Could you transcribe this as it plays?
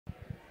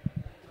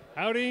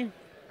Howdy.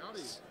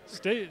 Howdy.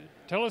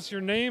 Tell us your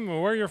name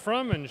and where you're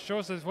from and show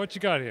us what you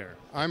got here.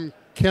 I'm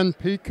Ken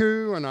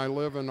Picou, and I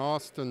live in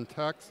Austin,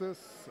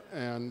 Texas.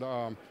 And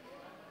I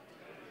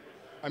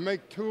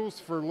make tools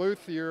for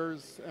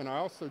luthiers, and I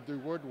also do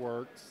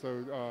woodwork.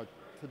 So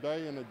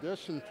today, in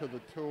addition to the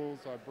tools,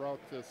 I brought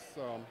this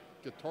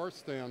guitar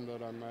stand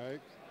that I make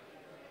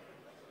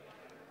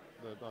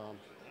that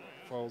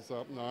folds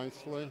up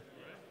nicely.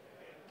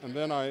 And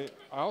then I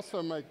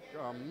also make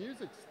a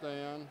music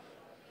stand,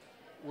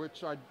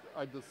 which I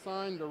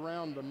designed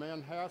around the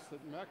Manhasset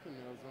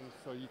mechanism,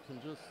 so you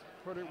can just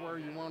put it where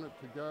you want it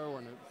to go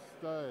and it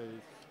stays.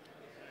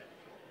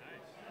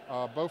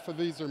 Both of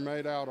these are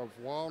made out of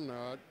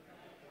walnut.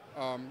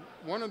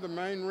 One of the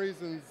main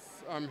reasons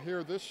I'm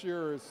here this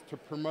year is to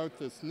promote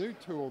this new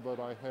tool that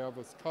I have.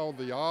 It's called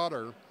the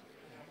Otter,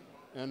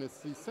 and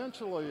it's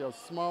essentially a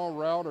small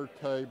router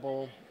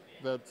table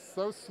that's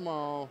so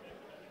small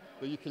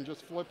that you can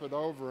just flip it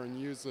over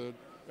and use it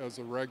as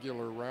a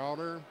regular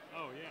router.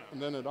 Oh, yeah. And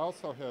then it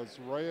also has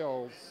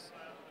rails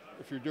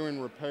if you're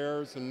doing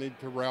repairs and need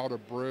to route a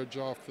bridge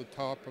off the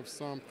top of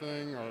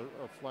something or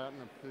flatten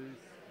a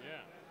piece.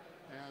 Yeah.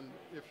 And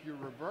if you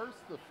reverse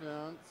the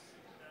fence,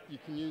 you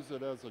can use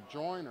it as a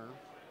joiner.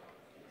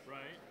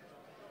 Right.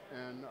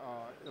 And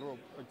it'll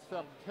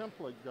accept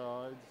template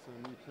guides,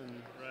 and you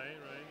can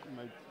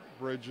make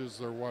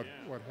bridges or what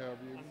have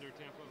you. Under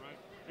template, right?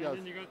 Yes. And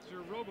then you got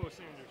your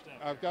robo-sander stuff.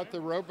 I've got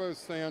the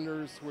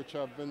robo-sanders, which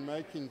I've been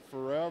making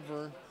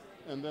forever.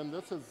 And then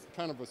this is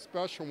kind of a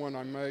special one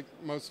I make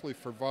mostly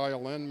for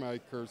violin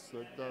makers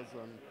that does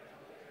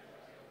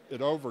it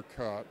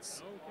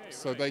overcuts. Okay,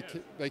 so they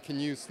can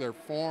use their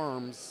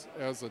forms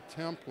as a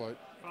template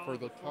for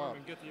the top.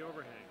 And get the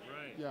overhang,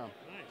 right. Yeah. Nice.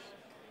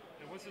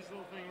 And what's this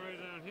little thing right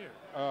down here?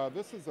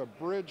 This is a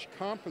bridge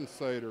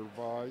compensator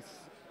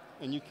vise,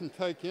 and you can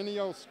take any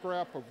old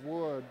scrap of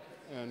wood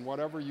and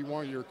whatever you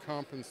want your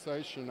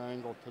compensation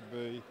angle to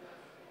be,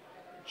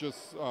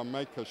 just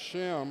make a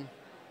shim,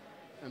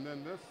 and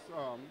then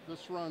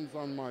this runs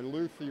on my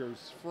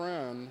Luthier's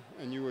friend,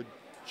 and you would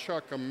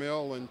chuck a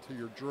mill into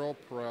your drill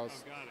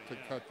press to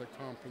cut the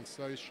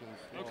compensation.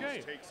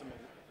 Okay.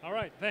 All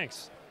right,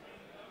 thanks.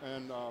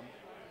 And of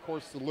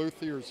course the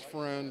Luthier's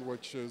friend,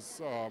 which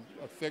is a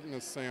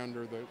thickness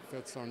sander that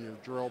fits on your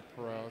drill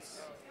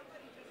press.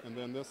 And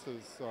then this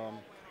is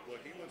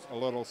a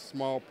little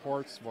small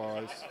ports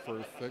vise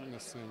for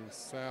thicknessing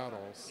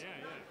saddles. Yeah,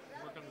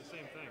 work on the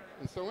same thing.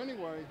 And so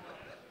anyway,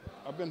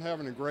 I've been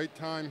having a great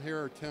time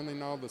here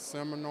attending all the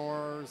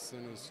seminars,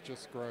 and it's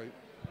just great.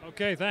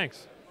 Okay,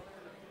 thanks.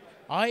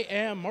 I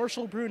am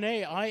Marshall Brune.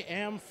 I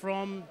am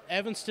from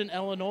Evanston,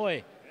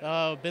 Illinois.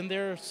 Been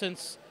there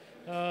since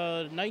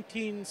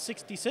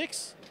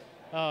 1966.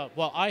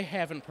 Well, I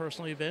haven't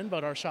personally been,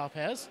 but our shop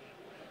has.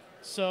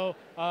 So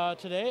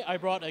today I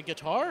brought a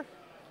guitar,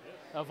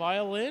 a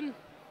violin,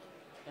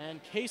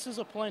 and cases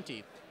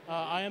aplenty.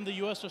 I am the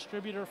U.S.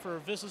 distributor for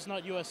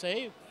Visenut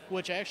USA,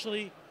 which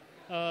actually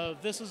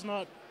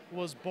Visenut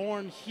was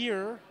born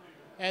here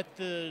at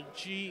the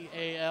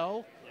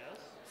GAL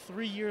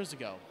 3 years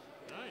ago.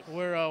 Nice.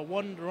 Where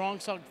one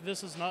wrong-sock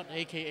Visenut,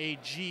 a.k.a.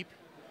 Jeep,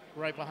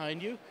 right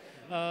behind you,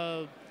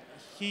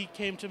 he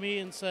came to me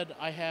and said,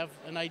 I have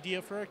an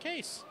idea for a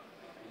case.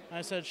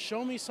 I said,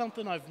 show me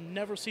something I've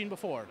never seen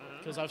before,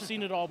 because I've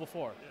seen it all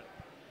before.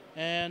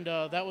 And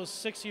that was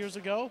 6 years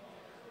ago.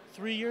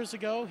 3 years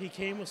ago, he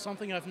came with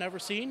something I've never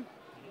seen,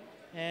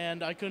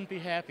 and I couldn't be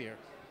happier.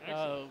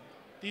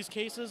 These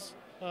cases,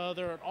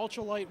 they're an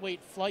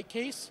ultra-lightweight flight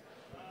case.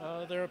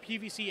 They're a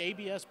PVC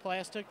ABS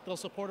plastic. They'll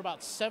support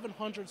about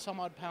 700 some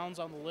odd pounds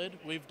on the lid.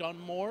 We've done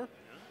more.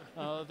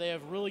 They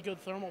have really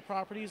good thermal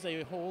properties.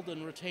 They hold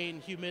and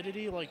retain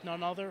humidity like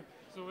none other.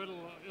 So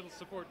it'll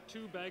support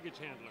 2 baggage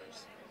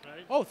handlers,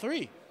 right? Oh,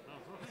 3.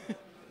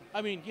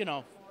 I mean, you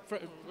know,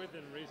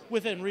 within reason.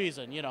 Within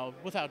reason, you know,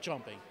 without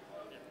jumping.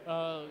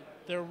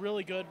 They're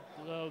really good.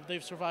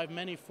 They've survived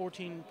many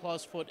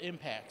 14-plus foot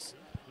impacts.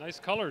 Nice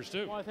colors,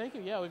 too. Well, thank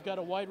you. Yeah, we've got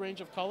a wide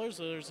range of colors.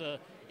 There's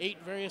 8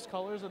 various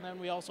colors, and then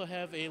we also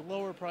have a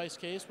lower price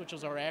case, which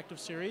is our Active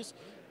Series.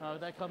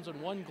 That comes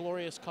in one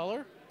glorious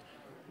color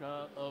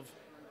of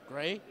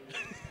gray.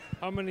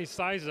 How many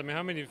sizes? I mean,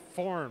 how many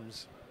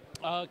forms?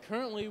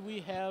 Currently,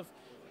 we have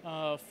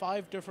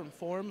 5 different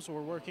forms.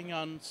 We're working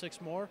on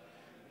 6 more,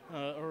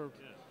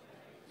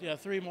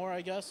 3 more,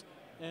 I guess.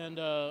 And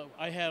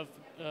I have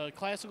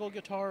classical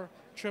guitar,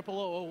 triple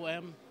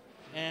OOM,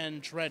 and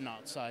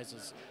dreadnought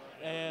sizes.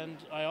 And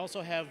I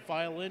also have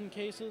violin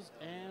cases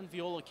and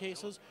viola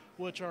cases,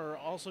 which are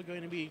also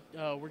going to be,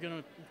 we're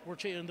in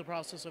the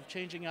process of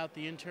changing out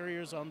the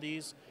interiors on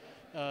these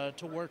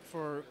to work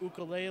for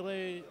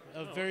ukulele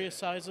of various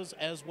sizes,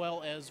 as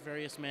well as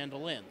various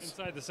mandolins.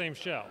 Inside the same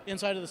shell?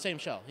 Inside of the same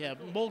shell, yeah.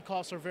 Mold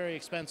costs are very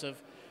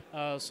expensive,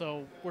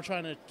 so we're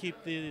trying to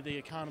keep the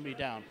economy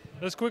down.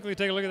 Let's quickly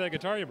take a look at that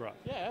guitar you brought.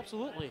 Yeah,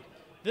 absolutely.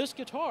 This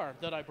guitar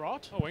that I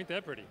brought... Oh, ain't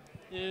that pretty?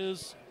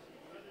 ...is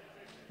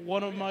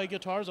one of my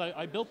guitars.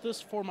 I built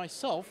this for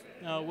myself,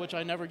 which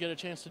I never get a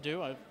chance to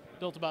do.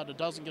 built about a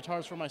dozen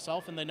guitars for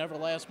myself, and they never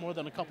last more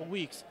than a couple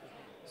weeks.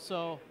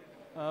 So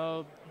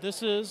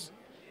this is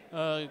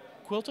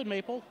quilted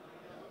maple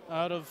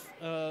out of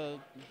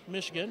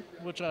Michigan,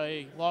 which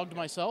I logged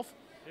myself.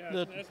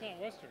 Yeah, that's not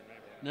Western,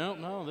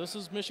 maybe. No, this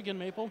is Michigan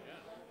maple.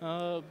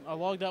 I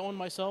logged that one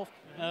myself.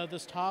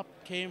 This top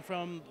came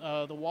from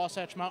the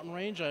Wasatch Mountain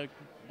Range. I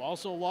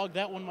also logged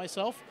that one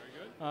myself.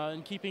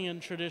 In keeping in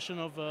tradition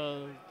of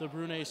the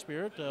Brune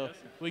spirit,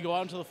 we go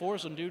out into the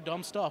forest and do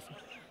dumb stuff.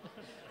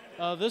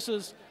 This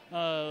is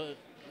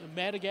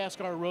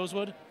Madagascar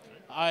rosewood.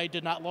 I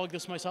did not log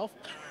this myself.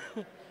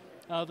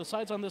 The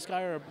sides on this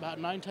guy are about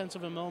 9/10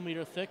 of a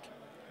millimeter thick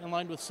and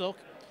lined with silk.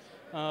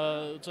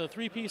 It's a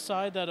 3-piece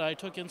side that I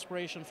took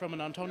inspiration from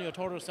an Antonio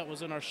Torres that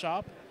was in our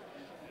shop.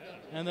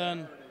 And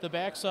then the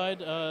back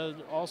side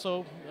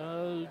also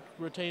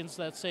retains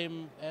that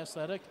same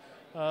aesthetic.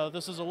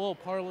 This is a little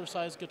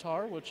parlor-sized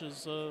guitar, which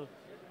is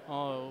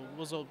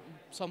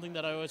something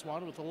that I always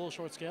wanted with a little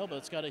short scale, but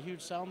it's got a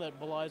huge sound that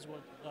belies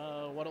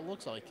what it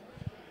looks like.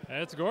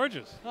 It's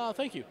gorgeous. Oh,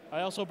 thank you.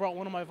 I also brought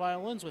one of my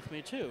violins with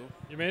me, too.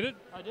 You made it?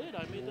 I did.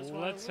 I made this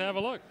violin. Let's have a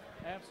look.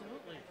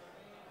 Absolutely.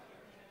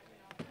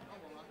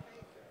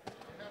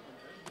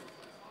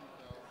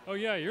 Oh,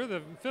 yeah, you're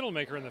the fiddle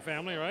maker in the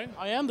family, right?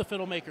 I am the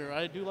fiddle maker.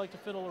 I do like to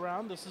fiddle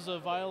around. This is a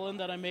violin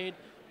that I made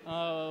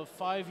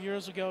 5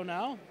 years ago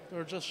now,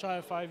 or just shy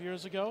of 5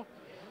 years ago.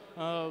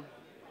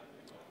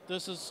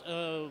 This is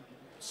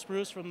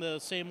spruce from the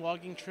same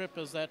logging trip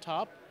as that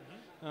top.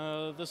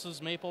 This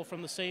is maple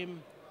from the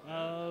same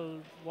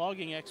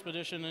logging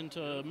expedition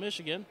into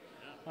Michigan.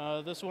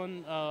 This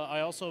one,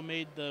 I also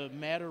made the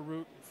madder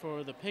root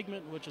for the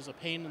pigment, which is a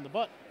pain in the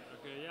butt.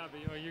 Okay, yeah,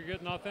 but you're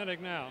getting authentic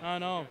now. I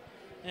know.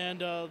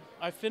 And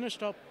I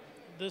finished up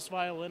this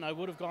violin. I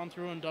would have gone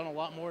through and done a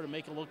lot more to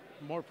make it look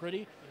more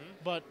pretty,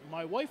 but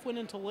my wife went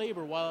into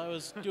labor while I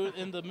was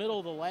in the middle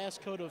of the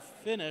last coat of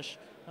finish.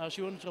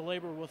 She went into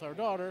labor with our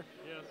daughter,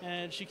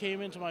 and she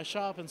came into my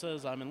shop and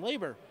says, "I'm in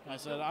labor." I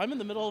said, "I'm in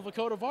the middle of a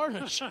coat of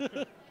varnish."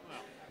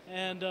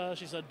 And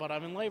she said, "But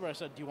I'm in labor." I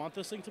said, "Do you want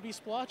this thing to be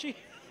splotchy?"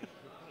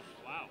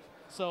 Wow.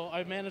 So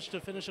I managed to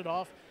finish it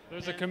off.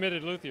 There's a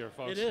committed luthier,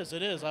 folks.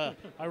 It is. I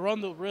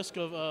run the risk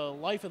of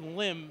life and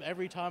limb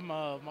every time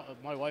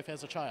my wife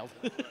has a child.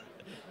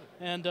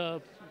 And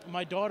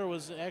my daughter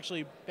was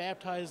actually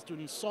baptized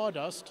in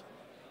sawdust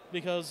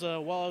because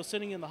while I was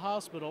sitting in the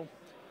hospital,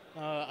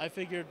 I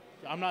figured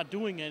I'm not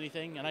doing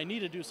anything and I need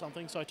to do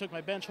something. So I took my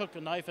bench hook,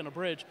 a knife, and a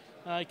bridge,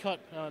 and I cut,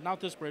 not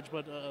this bridge,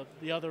 but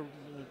the other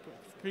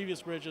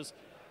previous bridges.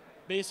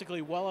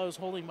 Basically, while I was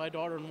holding my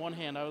daughter in one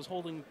hand, I was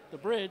holding the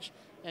bridge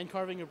and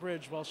carving a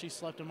bridge while she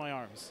slept in my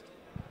arms.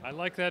 I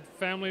like that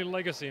family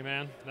legacy,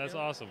 man. That's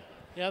awesome.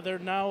 Yeah, they're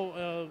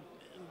now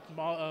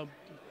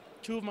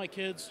 2 of my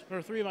kids,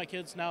 or 3 of my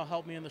kids now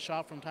help me in the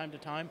shop from time to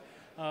time.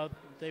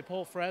 They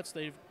pull frets,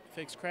 they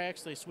fix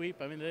cracks, they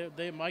sweep. I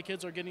mean, my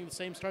kids are getting the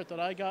same start that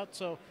I got,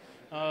 so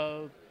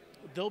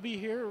they'll be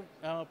here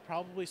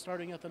probably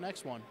starting at the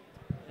next one.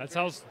 That's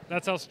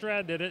how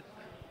Strad did it.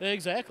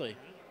 Exactly.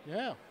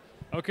 Yeah.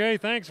 Okay,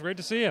 thanks. Great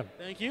to see you.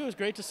 Thank you. It's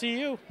great to see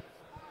you.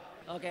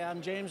 Okay,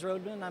 I'm James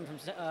Roadman. I'm from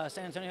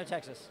San Antonio,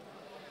 Texas.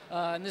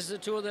 And this is a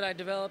tool that I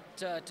developed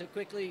to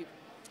quickly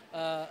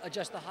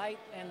adjust the height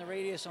and the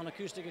radius on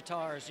acoustic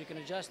guitars. You can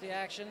adjust the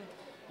action.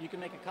 You can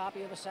make a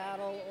copy of a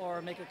saddle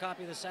or make a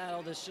copy of the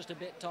saddle that's just a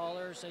bit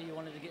taller. Say you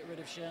wanted to get rid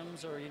of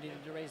shims or you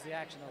needed to raise the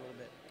action a little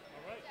bit.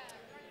 All right.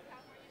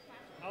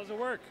 How's it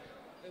work?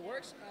 It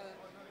works.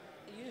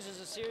 It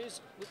uses a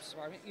series.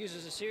 It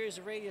uses a series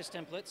of radius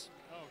templates.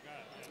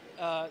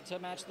 To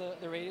match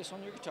the radius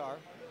on your guitar,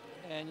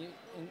 and you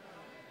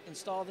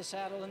install the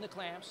saddle and the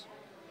clamps.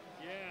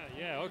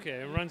 Yeah,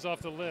 okay. It runs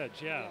off the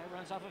ledge, yeah. Yeah, it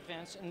runs off a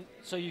fence, and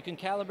so you can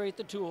calibrate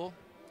the tool.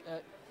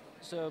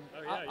 You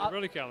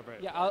really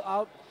calibrate.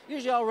 Yeah,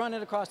 usually I'll run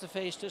it across the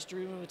face just to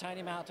remove a tiny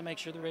amount to make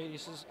sure the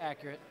radius is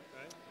accurate.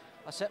 Okay.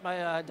 I'll set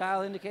my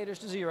dial indicators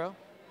to 0,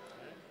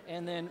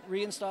 and then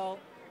reinstall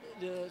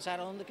the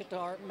saddle and the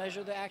guitar,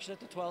 measure the action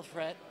at the 12th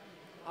fret.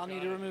 I'll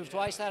need to remove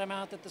twice that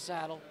amount at the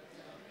saddle.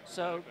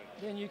 So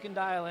then you can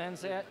dial in. You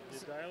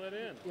dial it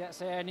in. Yeah,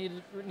 say I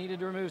needed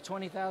to remove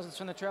 20 thousandths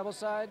from the treble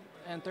side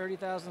and 30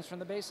 thousandths from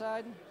the bass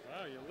side.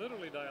 Wow, you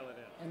literally dial it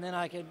in. And then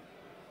I could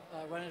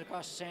run it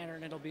across the sander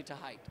and it'll be to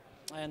height.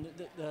 And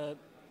the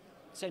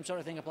same sort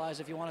of thing applies.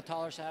 If you want a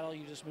taller saddle,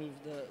 you just move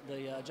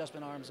the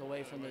adjustment arms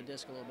away from the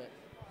disc a little bit.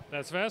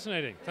 That's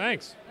fascinating.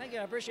 Thanks. Thank you.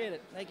 I appreciate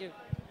it. Thank you.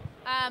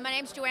 My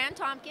name's Joann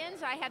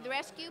Tomkins. I have the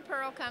Rescue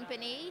Pearl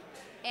Company,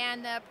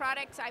 and the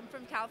products, I'm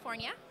from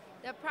California.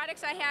 The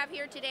products I have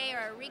here today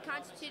are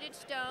reconstituted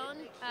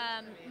stone,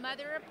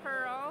 mother of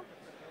pearl,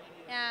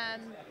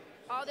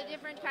 all the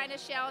different kind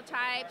of shell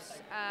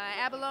types,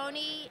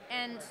 abalone,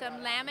 and some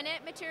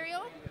laminate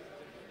material.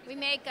 We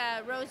make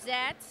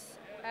rosettes,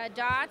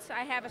 dots.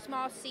 I have a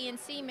small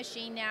CNC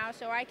machine now,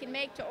 so I can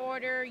make to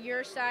order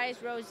your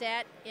size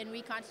rosette in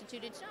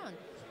reconstituted stone,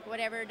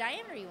 whatever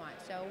diameter you want.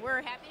 So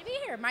we're happy to be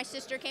here. My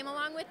sister came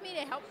along with me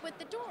to help with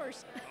the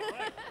tours.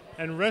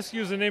 And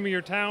Rescue's the name of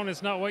your town.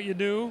 It's not what you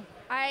do?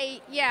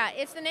 Yeah,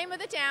 it's the name of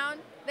the town.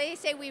 They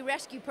say we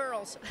rescue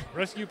pearls.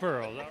 Rescue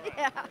pearls. All right.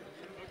 Yeah.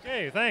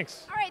 Okay,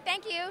 thanks. All right,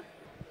 thank you.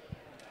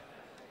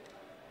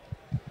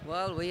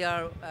 Well,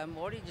 I'm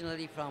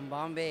originally from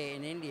Bombay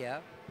in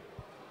India.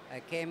 I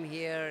came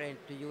here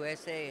to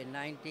USA in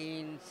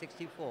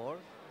 1964.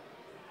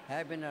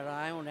 Have been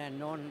around and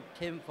known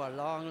Tim for a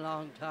long,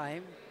 long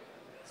time,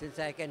 since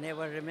I can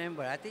never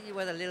remember. I think he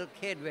was a little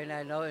kid when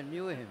I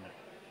knew him.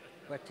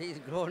 But he's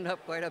grown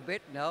up quite a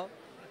bit now.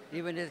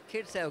 Even his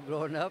kids have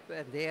grown up,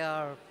 and they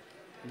are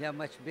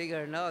much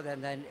bigger now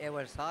than I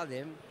ever saw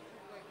them.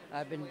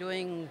 I've been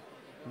doing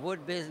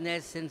wood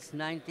business since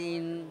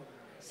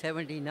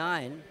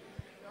 1979,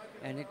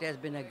 and it has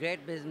been a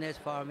great business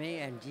for me,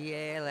 and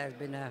GAL has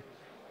been a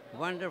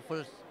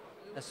wonderful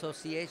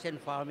association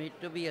for me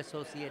to be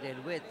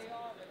associated with,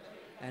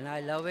 and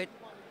I love it.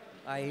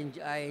 I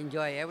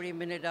enjoy every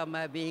minute of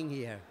my being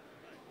here.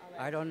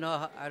 I don't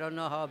know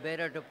how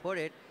better to put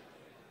it,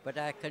 but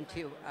I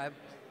continue.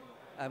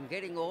 I'm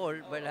getting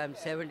old, but I'm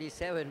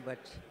 77, but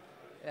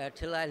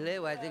till I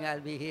live, I think I'll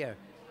be here.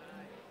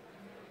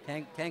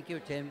 Thank you,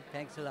 Tim.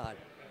 Thanks a lot.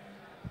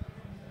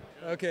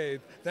 Okay,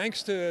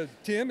 thanks to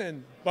Tim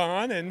and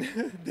Bon and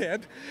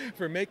Deb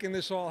for making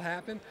this all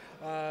happen.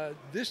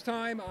 This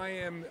time I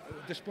am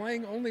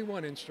displaying only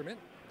one instrument,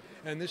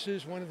 and this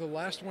is one of the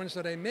last ones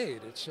that I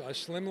made. It's a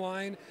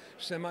slimline,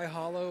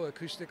 semi-hollow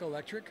acoustic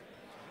electric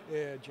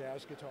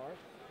jazz guitar.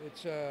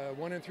 It's a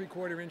 1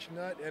 3/4 inch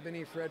nut,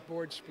 ebony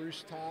fretboard,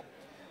 spruce top,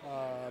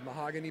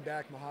 mahogany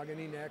back,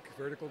 mahogany neck,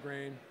 vertical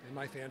grain, and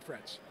my fan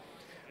frets.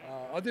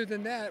 Other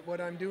than that,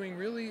 what I'm doing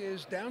really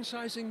is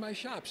downsizing my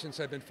shop since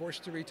I've been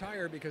forced to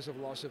retire because of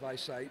loss of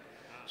eyesight.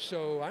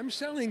 So I'm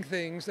selling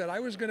things that I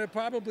was going to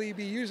probably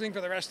be using for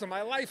the rest of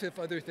my life if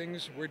other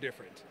things were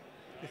different.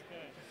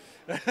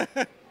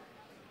 Okay.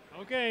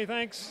 Okay,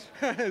 thanks.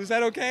 Is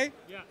that okay?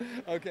 Yeah.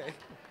 Okay.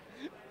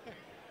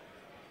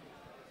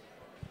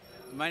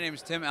 My name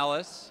is Tim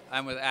Ellis.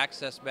 I'm with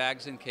Access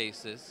Bags and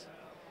Cases,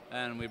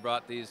 and we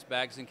brought these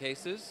bags and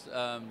cases.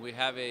 We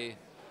have a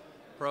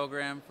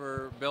program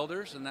for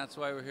builders, and that's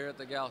why we're here at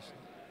the Gal.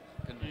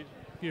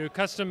 You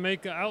custom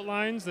make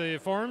outlines, the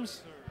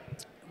forms?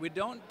 We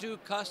don't do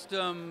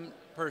custom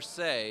per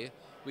se.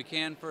 We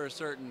can for a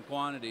certain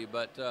quantity,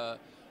 but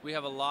we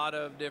have a lot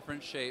of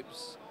different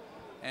shapes,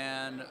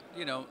 and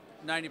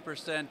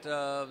 90%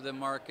 of the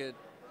market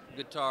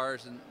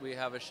guitars, and we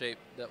have a shape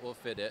that will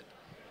fit it.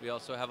 We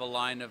also have a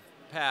line of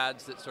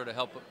pads that sort of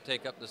help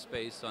take up the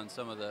space on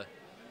some of the...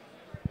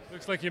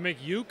 Looks like you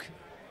make uke?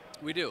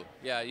 We do,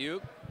 yeah,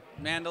 uke,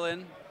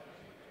 mandolin,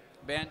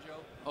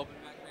 banjo, open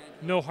back banjo.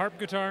 No harp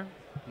guitar?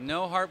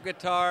 No harp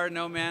guitar,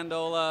 no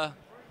mandola.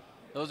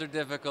 Those are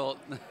difficult.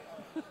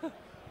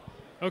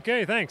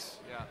 Okay, thanks.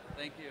 Yeah,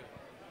 thank you.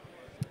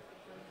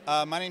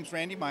 My name's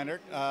Randy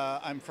Meinert.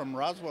 I'm from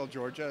Roswell,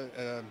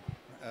 Georgia,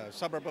 a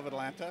suburb of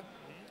Atlanta.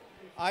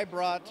 I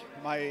brought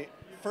my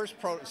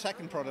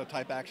second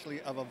prototype, actually,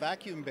 of a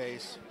vacuum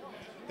bass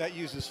that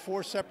uses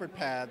 4 separate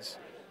pads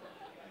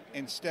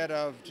instead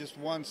of just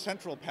one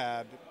central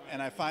pad,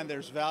 and I find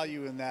there's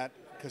value in that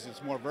because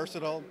it's more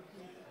versatile.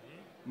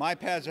 My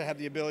pads have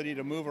the ability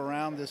to move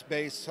around this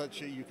bass such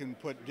that you can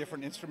put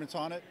different instruments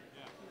on it.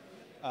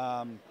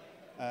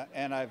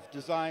 And I've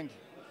designed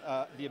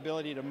the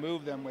ability to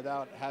move them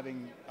without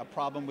having a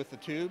problem with the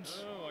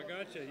tubes. Oh, I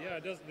gotcha. Yeah,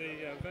 it does.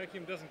 The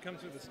vacuum doesn't come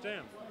through the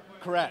stem.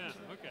 Correct.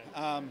 Yeah, okay.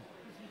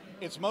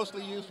 It's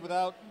mostly used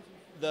without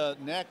the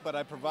neck, but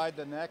I provide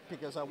the neck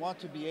because I want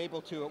to be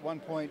able to, at one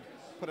point,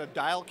 put a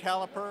dial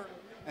caliper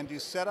and do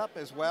setup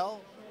as well.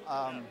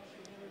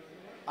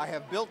 I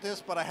have built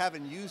this, but I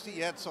haven't used it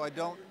yet, so I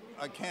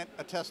can't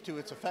attest to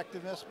its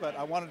effectiveness, but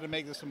I wanted to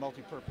make this a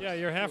multi-purpose. Yeah,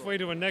 you're halfway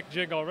to a neck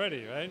jig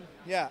already, right?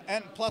 Yeah,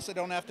 and plus I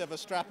don't have to have a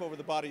strap over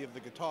the body of the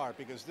guitar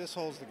because this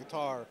holds the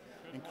guitar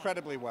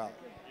incredibly well.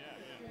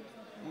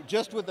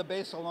 Just with the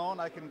bass alone,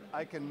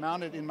 I can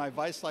mount it in my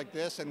vise like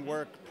this and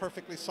work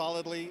perfectly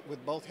solidly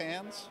with both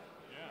hands.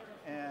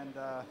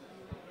 Yeah.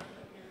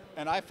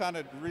 And I found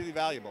it really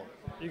valuable.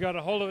 You got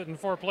a hold of it in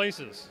 4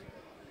 places.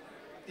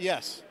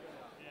 Yes.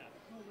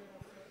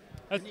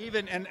 And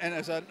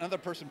as another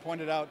person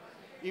pointed out,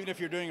 even if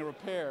you're doing a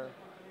repair,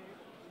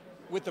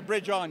 with the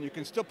bridge on, you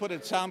can still put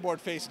it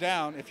soundboard face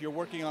down if you're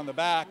working on the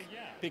back,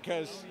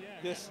 because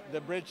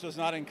the bridge does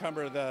not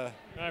encumber the...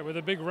 All right, with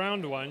a big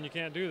round one, you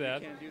can't do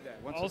that. You can't do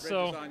that. Once the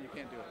bridge is on, you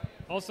can't do it.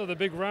 Also, the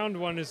big round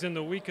one is in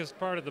the weakest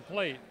part of the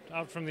plate,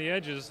 out from the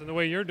edges, and the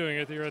way you're doing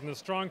it, you're in the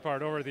strong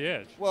part over the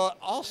edge. Well,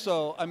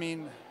 also, I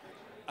mean,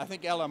 I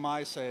think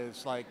LMI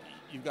says, like,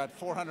 you've got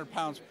 400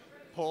 pounds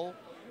pull,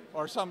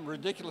 or some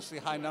ridiculously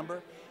high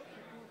number.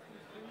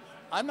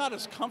 I'm not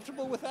as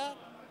comfortable with that.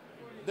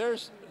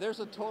 There's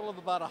a total of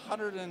about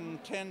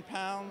 110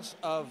 pounds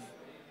of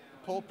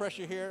pull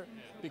pressure here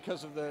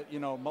because of the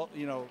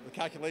the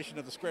calculation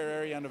of the square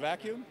area under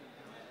vacuum,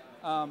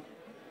 and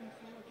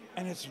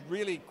it's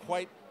really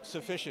quite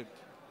sufficient.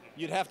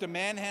 You'd have to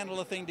manhandle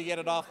the thing to get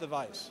it off the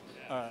vise.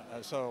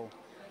 So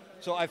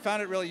I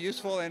found it really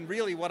useful, and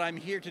really what I'm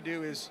here to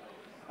do is,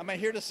 am I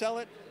here to sell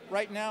it?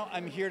 Right now,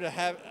 I'm here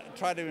to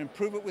try to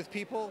improve it with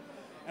people,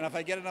 And if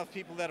I get enough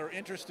people that are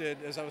interested,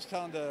 as I was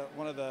telling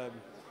one of the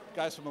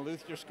guys from a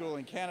luthier school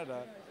in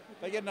Canada,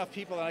 if I get enough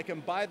people and I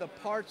can buy the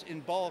parts in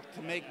bulk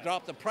to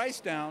drop the price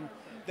down,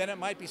 then it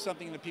might be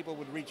something that people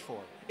would reach for.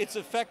 It's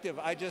effective.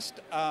 I just,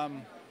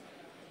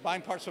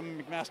 buying parts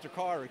from McMaster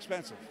Car are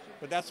expensive,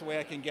 but that's the way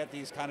I can get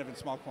these kind of in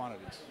small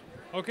quantities.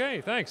 Okay,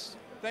 thanks.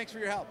 Thanks for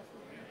your help.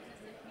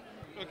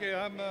 Okay,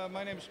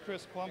 my name is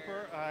Chris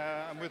Klumper.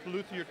 I'm with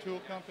LuthierTool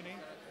company.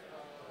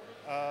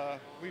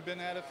 We've been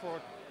at it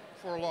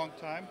for a long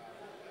time.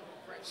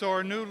 So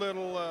our new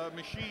little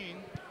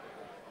machine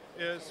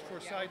is for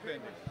side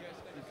bending.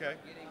 Okay.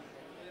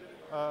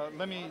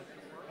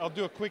 I'll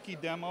do a quickie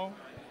demo.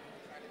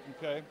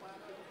 Okay.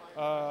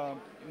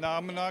 Now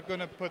I'm not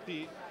going to put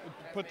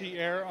the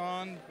air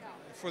on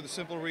for the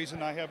simple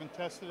reason I haven't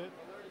tested it,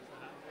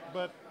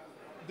 but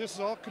this is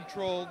all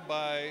controlled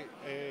by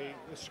a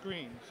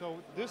screen.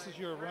 So this is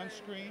your run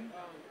screen.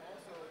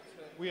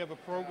 We have a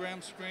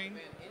program screen,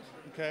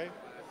 okay?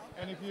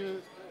 And if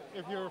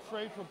you're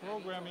afraid for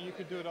programming, you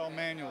could do it all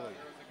manually,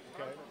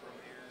 okay?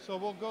 So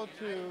we'll go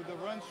to the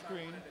run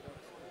screen,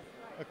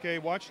 okay,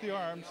 watch the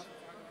arms,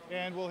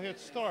 and we'll hit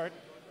start.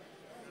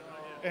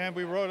 And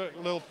we wrote a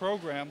little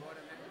program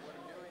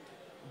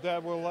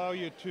that will allow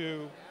you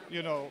to,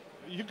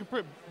 you can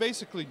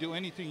basically do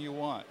anything you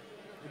want.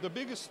 The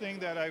biggest thing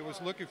that I was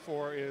looking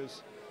for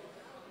is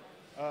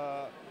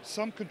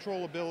some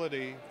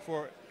controllability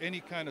for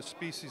any kind of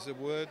species of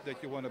wood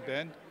that you want to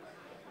bend,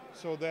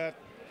 so that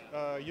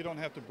you don't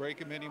have to break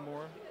them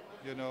anymore,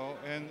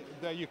 and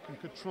that you can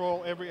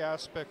control every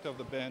aspect of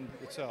the bend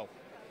itself.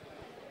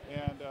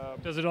 And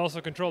does it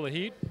also control the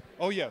heat?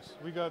 Oh yes,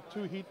 we got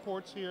 2 heat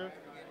ports here,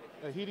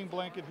 a heating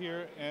blanket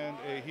here, and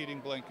a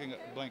heating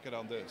blanket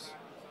on this.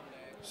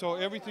 So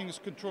everything is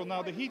controlled.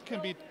 Now the heat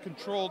can be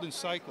controlled in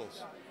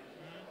cycles.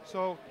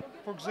 So,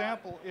 for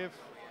example, if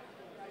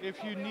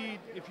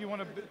you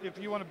want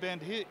to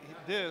bend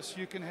this,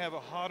 you can have a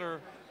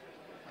hotter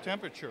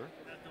temperature.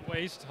 At the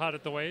waist, hot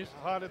at the waist.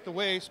 Hot at the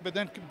waist, but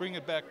then can bring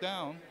it back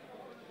down,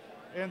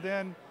 and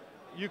then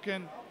you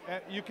can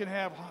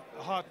have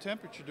a hot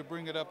temperature to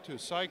bring it up to a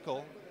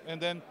cycle, and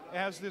then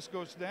as this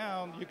goes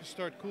down, you can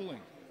start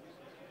cooling.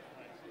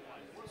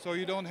 So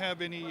you don't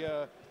have any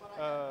a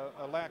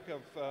lack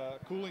of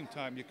cooling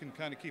time. You can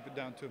kind of keep it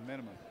down to a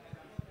minimum.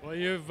 Well,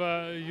 you've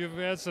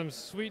had some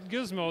sweet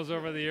gizmos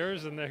over the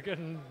years, and they're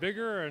getting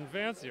bigger and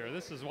fancier.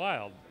 This is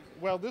wild.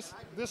 Well, this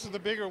is the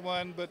bigger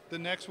one, but the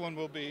next one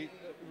will be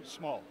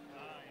small.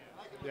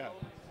 Yeah.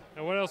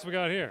 And what else we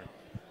got here?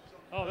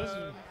 Oh, this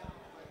is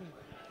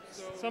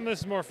some of this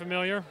is more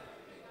familiar.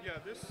 Yeah,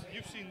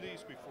 you've seen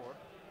these before.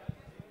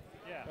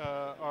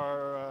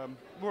 Yeah.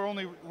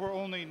 We're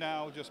only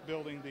now just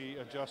building the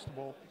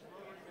adjustable,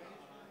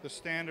 the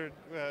standard.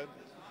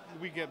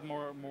 We get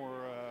more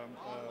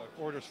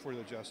orders for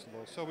the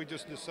adjustable, so we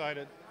just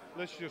decided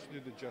let's just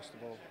do the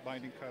adjustable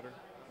binding cutter.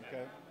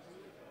 Okay.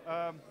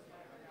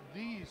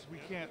 These we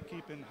can't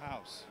keep in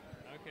house.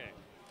 Okay.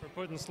 For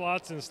putting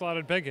slots in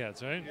slotted peg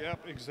heads, right?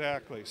 Yep,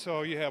 exactly.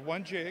 So you have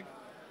one jig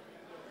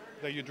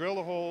that you drill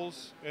the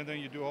holes, and then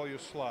you do all your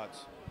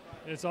slots.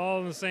 It's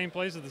all in the same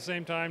place at the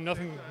same time.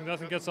 Nothing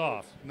gets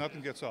off.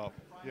 Nothing gets off.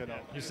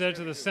 You set it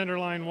to the center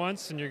line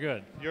once, and you're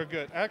good. You're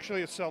good.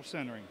 Actually, it's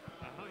self-centering.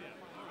 Oh yeah.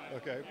 All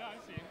right. Okay. Yeah, I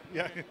see.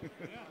 Yeah.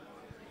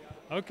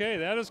 Yeah. Okay,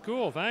 that is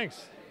cool.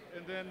 Thanks.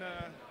 And then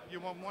you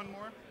want one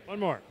more? One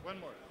more. One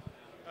more.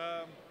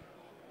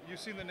 You've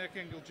seen the neck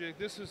angle jig.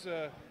 This is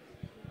the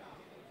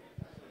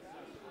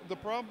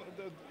problem.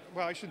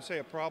 Well, I shouldn't say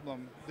a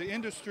problem. The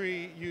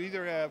industry, you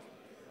either have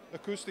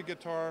acoustic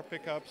guitar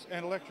pickups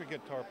and electric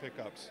guitar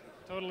pickups.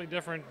 Totally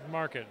different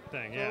market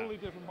thing, yeah. Totally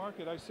different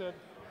market. I said,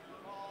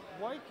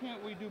 why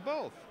can't we do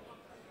both?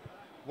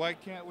 Why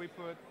can't we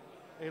put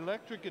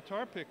electric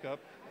guitar pickup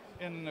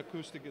in an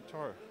acoustic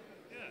guitar?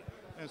 Yeah.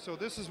 And so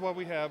this is what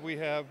we have. We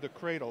have the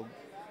cradle.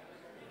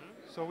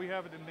 So we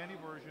have it in many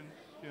versions,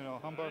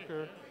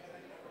 humbucker,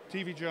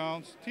 TV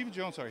Jones. TV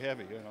Jones are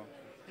heavy,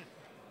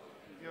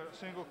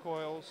 single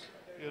coils,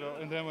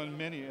 and then one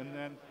mini, and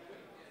then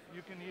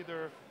you can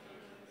either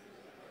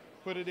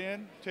put it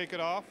in, take it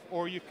off,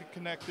 or you could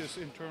connect this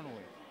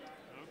internally.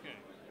 Okay.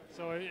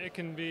 So it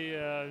can be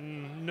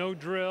no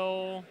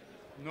drill.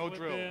 No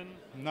drill. In.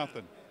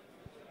 Nothing.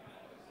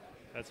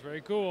 That's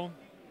very cool.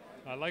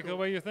 I like the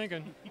way you're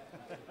thinking.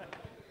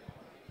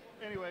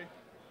 Anyway.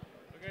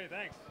 Okay,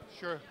 thanks.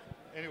 Sure.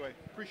 Anyway,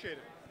 appreciate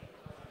it.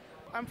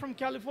 I'm from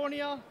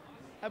California.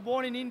 I'm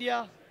born in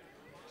India.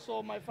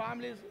 So my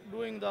family is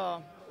doing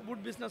the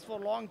wood business for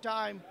a long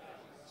time.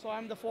 So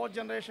I'm the 4th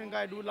generation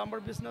guy, do lumber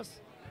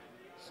business.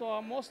 So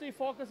I'm mostly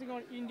focusing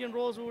on Indian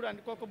rosewood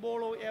and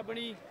cocobolo,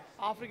 ebony,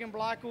 African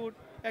blackwood,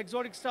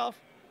 exotic stuff.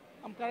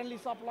 I'm currently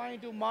supplying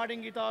to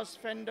Martin guitars,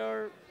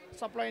 Fender,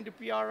 supplying to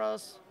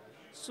PRS,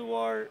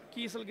 Sewer,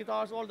 Kiesel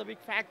guitars, all the big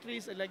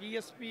factories like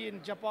ESP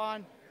in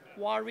Japan,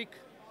 Warwick.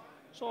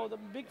 So the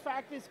big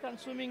factories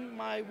consuming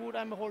my wood.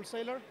 I'm a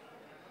wholesaler.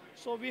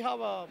 So we have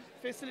a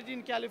facility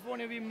in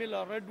California. We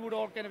mill redwood,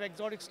 all kind of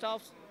exotic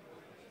stuffs.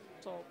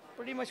 So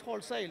pretty much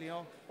wholesale, you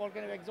know, all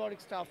kind of exotic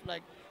stuff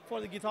like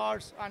for the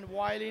guitars and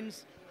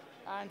violins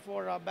and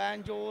for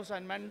banjos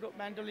and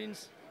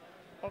mandolins.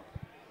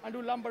 And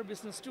do lumber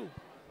business too.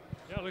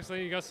 Yeah, it looks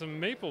like you got some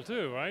maple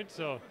too, right?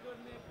 So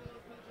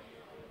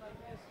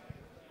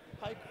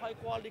high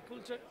quality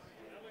culture.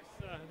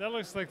 that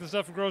looks like the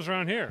stuff that grows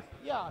around here.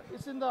 Yeah,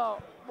 it's in the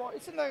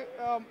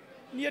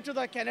near to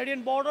the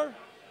Canadian border.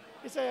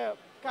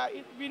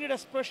 We need a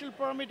special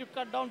permit to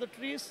cut down the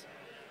trees.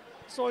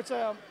 So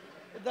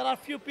there are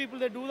few people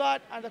that do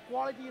that, and the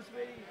quality is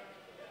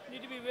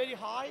need to be very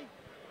high.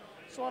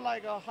 So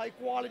like a high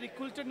quality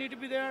culture need to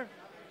be there.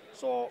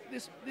 So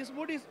this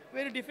wood is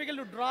very difficult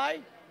to dry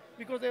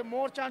because there are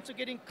more chance of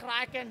getting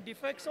crack and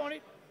defects on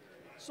it.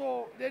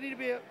 So there need to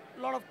be a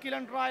lot of kill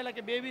and dry, like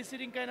a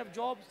babysitting kind of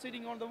job,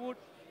 sitting on the wood.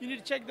 You need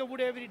to check the wood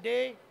every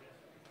day,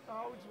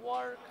 how it's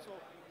worked. So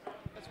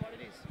that's what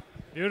it is.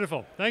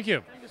 Beautiful. Thank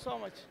you. Thank you so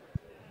much.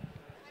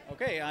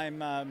 Okay, I'm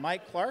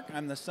Mike Clark.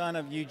 I'm the son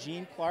of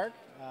Eugene Clark,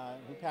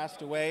 who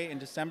passed away in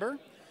December.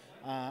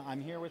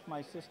 I'm here with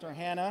my sister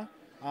Hannah.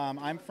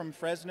 I'm from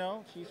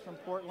Fresno. She's from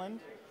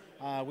Portland.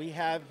 We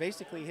have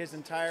basically his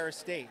entire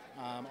estate,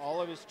 all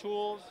of his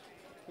tools,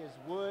 his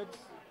woods,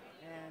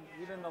 and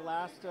even the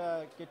last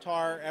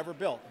guitar ever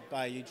built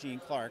by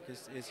Eugene Clark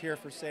is here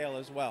for sale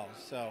as well.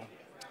 So,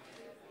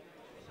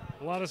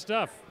 a lot of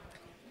stuff.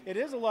 It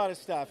is a lot of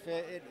stuff.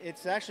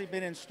 It's actually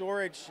been in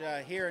storage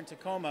here in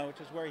Tacoma, which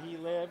is where he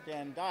lived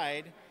and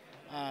died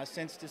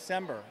since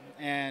December.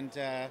 And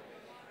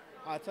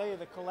I'll tell you,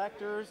 the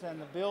collectors and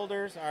the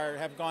builders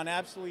have gone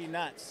absolutely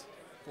nuts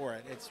for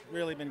it. It's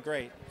really been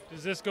great.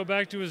 Does this go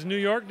back to his New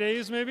York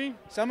days, maybe?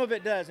 Some of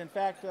it does. In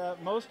fact,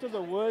 most of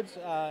the woods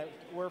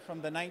were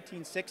from the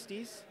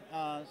 1960s.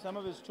 Some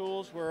of his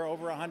tools were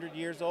over 100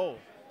 years old.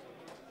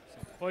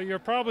 Well, you're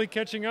probably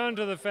catching on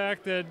to the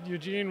fact that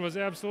Eugene was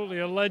absolutely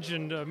a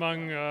legend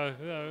among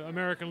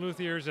American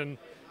luthiers, and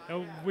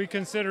we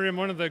consider him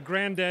one of the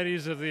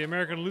granddaddies of the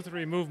American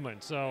lutherie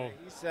movement. So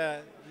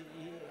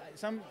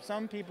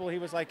some people, he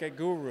was like a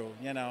guru,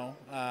 you know.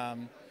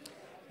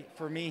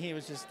 For me, he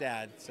was just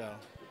dad. So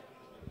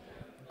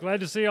glad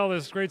to see all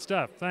this great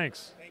stuff.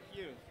 Thanks. Thank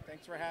you.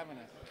 Thanks for having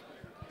us.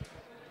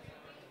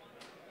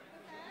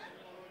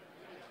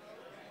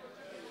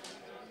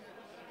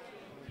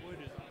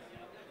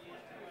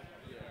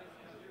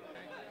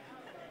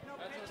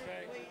 That's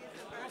okay.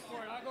 Go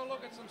for it. I'll go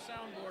look at some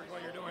soundboards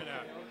while you're doing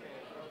that.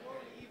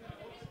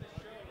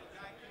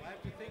 I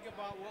have to think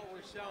about what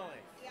we're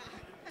selling. Yeah.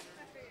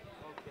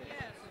 Okay.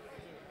 Yes.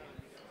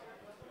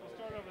 We'll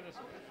start over this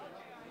one.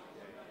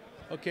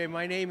 Okay,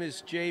 my name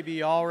is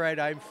J.B. Allred.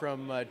 I'm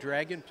from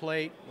Dragon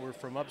Plate. We're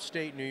from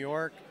upstate New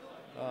York.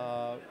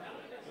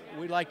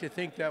 We like to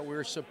think that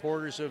we're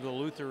supporters of the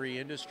lutherie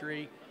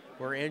industry.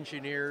 We're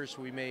engineers.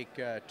 We make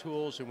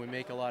tools, and we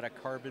make a lot of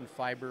carbon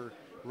fiber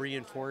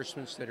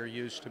reinforcements that are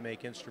used to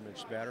make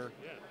instruments better.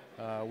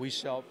 We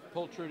sell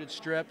pultruded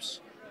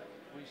strips.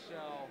 We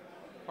sell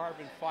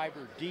carbon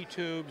fiber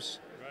D-tubes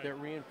that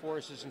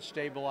reinforces and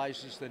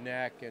stabilizes the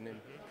neck and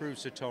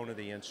improves the tone of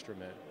the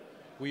instrument.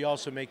 We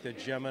also make the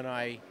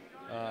Gemini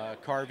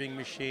carving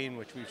machine,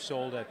 which we've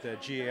sold at the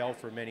GAL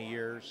for many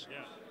years.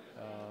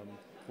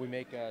 We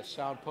make a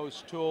sound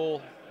post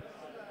tool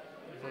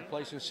for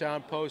placing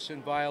sound posts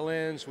in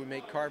violins. We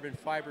make carbon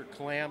fiber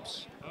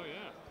clamps. Oh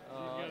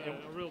yeah, you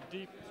get a real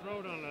deep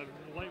throat on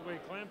a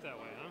lightweight clamp that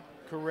way, huh?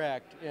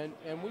 Correct,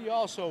 and we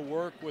also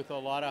work with a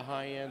lot of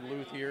high-end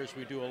luthiers.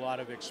 We do a lot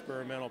of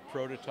experimental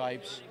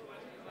prototypes.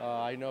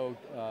 I know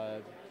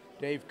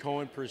Dave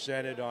Cohen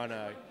presented on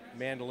a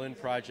mandolin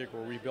project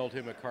where we built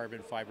him a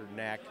carbon fiber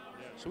neck.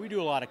 So we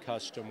do a lot of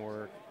custom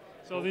work.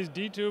 So these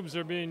D-tubes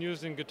are being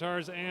used in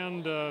guitars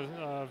and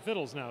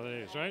fiddles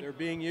nowadays, right? They're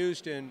being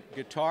used in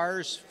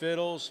guitars,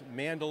 fiddles,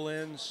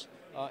 mandolins,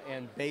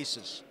 and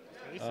basses.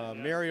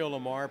 Mario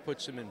Lamar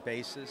puts them in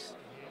basses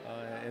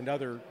and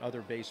other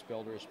bass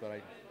builders, but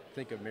I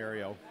think of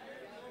Mario.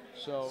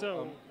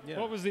 So yeah.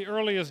 What was the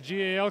earliest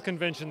GAL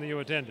convention that you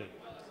attended?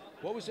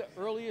 What was the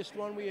earliest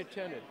one we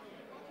attended?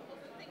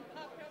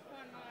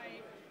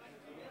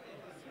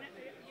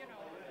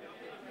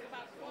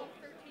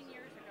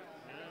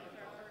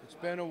 It's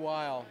been a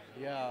while,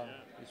 yeah.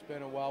 It's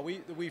been a while.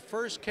 We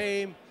first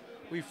came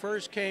to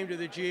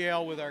the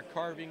GL with our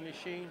carving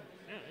machine,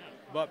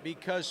 but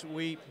because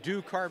we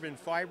do carbon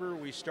fiber,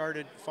 we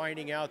started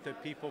finding out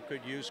that people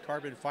could use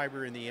carbon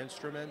fiber in the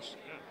instruments,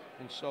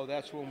 and so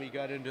that's when we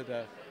got into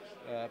the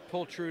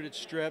pultruded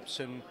strips,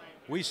 and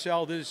we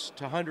sell this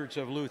to hundreds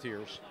of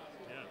luthiers.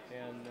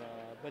 And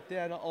but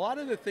then a lot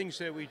of the things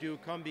that we do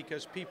come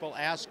because people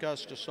ask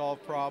us to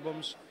solve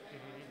problems.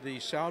 The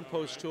sound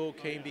post tool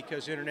came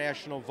because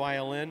International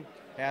Violin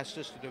asked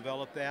us to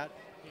develop that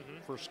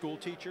for school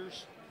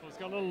teachers. Well, it's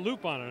got a little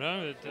loop on it,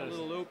 huh? A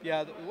little loop,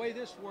 yeah. The way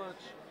this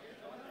works,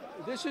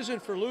 this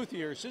isn't for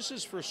luthiers. This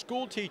is for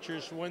school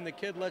teachers when the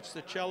kid lets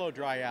the cello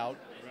dry out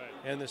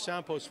and the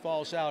sound post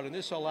falls out. And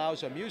this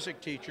allows a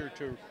music teacher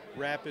to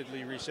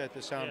rapidly reset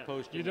the sound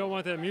post. You don't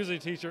want that music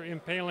teacher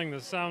impaling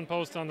the sound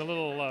post on the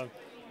little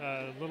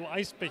little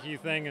ice picky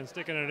thing and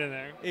sticking it in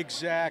there.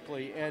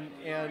 Exactly, and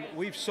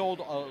we've sold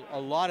a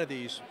lot of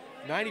these,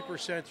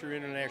 90% through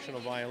International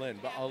Violin,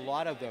 but a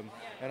lot of them,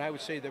 and I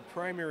would say the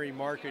primary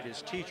market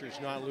is teachers,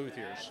 not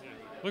luthiers.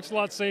 Looks a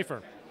lot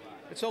safer.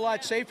 It's a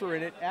lot safer,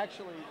 and it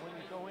actually, when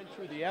you go in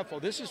through the F-hole,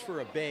 this is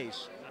for a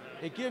bass.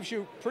 It gives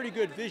you pretty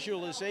good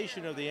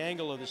visualization of the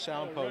angle of the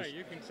sound post. Right,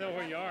 you can tell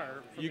where you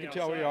are. You can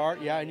tell where you are,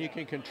 yeah, and you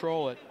can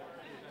control it.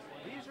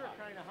 These are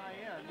kind of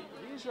high-end.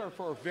 These are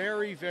for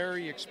very,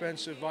 very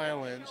expensive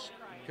violins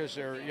because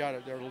they're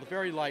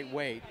very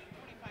lightweight.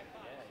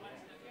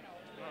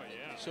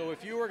 So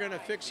if you were going to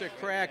fix a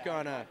crack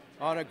on a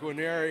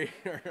Guarneri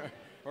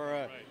or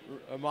a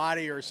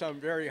Amati or some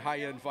very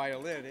high-end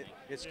violin,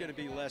 it's going to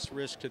be less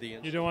risk to the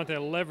instrument. You don't want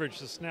that leverage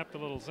to snap the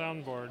little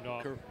soundboard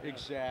off.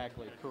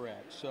 Exactly,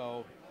 correct.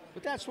 So,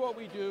 but that's what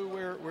we do.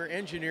 We're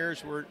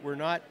engineers. We're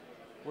not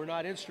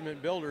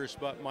instrument builders.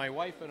 But my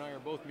wife and I are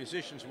both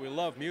musicians. We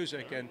love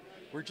music, and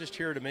we're just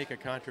here to make a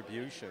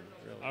contribution.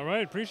 Really. All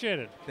right, appreciate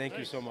it. Thank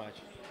you so much.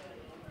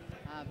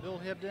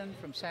 Bill Hibdon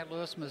from St.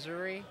 Louis,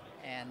 Missouri,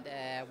 and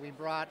we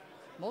brought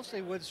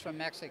mostly woods from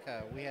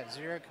Mexico. We have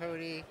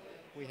Ziricoti,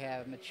 we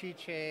have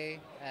Machiche,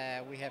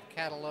 we have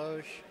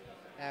Cataloche.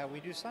 We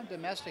do some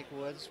domestic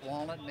woods,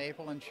 walnut,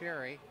 maple, and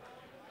cherry.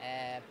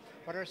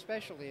 But our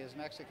specialty is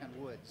Mexican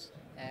woods.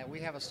 We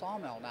have a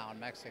sawmill now in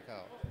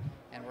Mexico,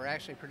 and we're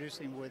actually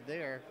producing wood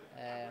there,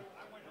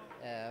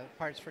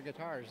 parts for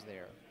guitars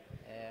there,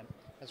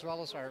 as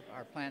well as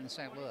our plant in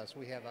St. Louis.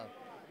 We have a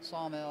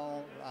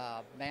sawmill,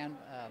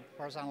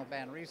 horizontal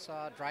band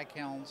resaw, dry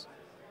kilns.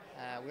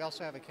 We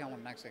also have a kiln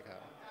in Mexico.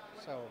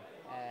 So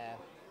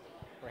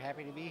we're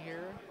happy to be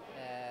here.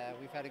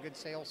 We've had a good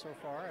sale so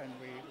far, and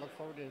we look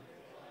forward to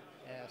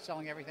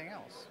selling everything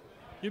else.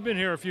 You've been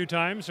here a few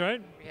times,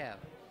 right?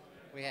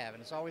 We have,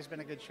 and it's always been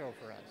a good show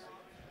for us.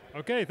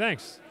 Okay,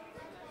 thanks.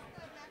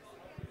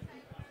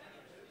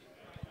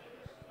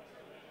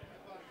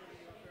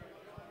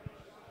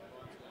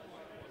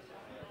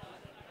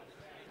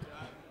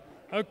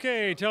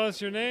 Okay, tell us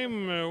your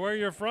name, where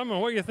you're from,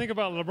 and what you think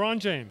about LeBron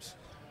James.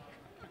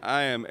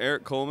 I am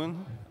Erick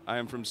Coleman. I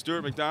am from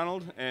Stuart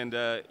McDonald, and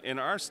in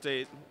our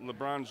state,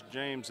 LeBron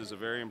James is a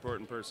very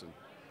important person.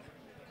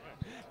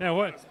 Now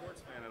what? I'm not a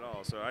sports fan at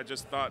all, so I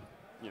just thought,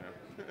 you know.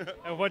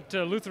 And what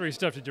Lutherie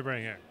stuff did you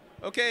bring here?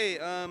 Okay,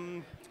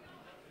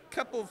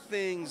 couple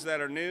things that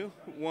are new.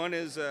 One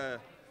is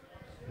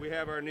we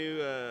have our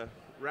new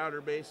router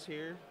bass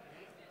here,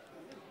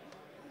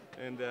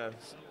 and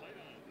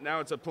now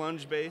it's a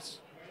plunge bass.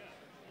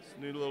 It's a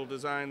new little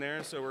design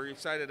there, so we're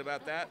excited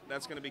about that.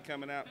 That's going to be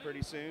coming out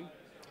pretty soon.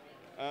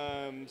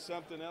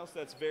 Something else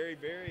that's very,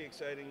 very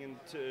exciting and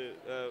to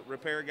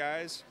repair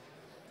guys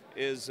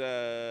is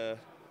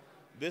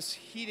this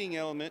heating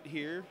element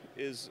here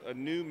is a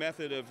new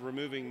method of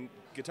removing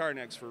guitar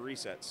necks for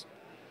resets.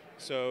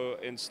 So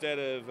instead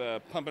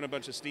of pumping a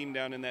bunch of steam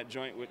down in that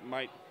joint, which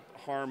might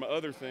harm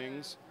other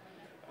things,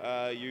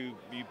 you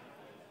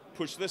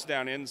push this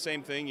down in,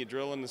 same thing, you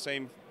drill in the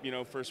same,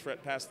 first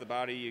fret past the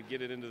body, you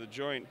get it into the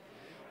joint,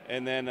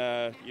 and then,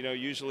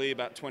 usually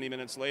about 20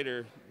 minutes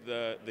later,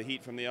 the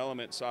heat from the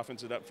element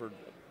softens it up for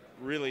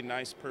really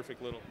nice,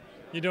 perfect little.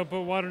 You don't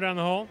put water down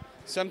the hole?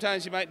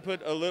 Sometimes you might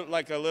put a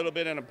little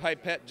bit in a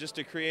pipette just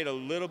to create a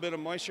little bit of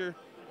moisture,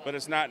 but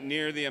it's not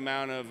near the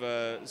amount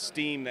of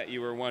steam that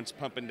you were once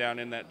pumping down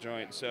in that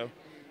joint. So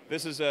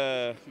this is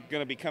going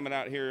to be coming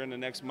out here in the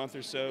next month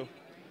or so.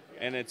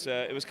 And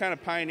it was kind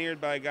of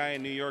pioneered by a guy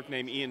in New York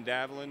named Ian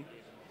Davlin.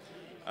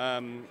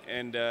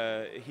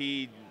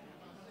 He,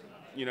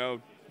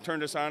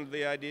 turned us on to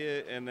the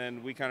idea, and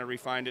then we kind of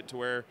refined it to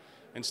where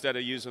instead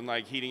of using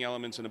like heating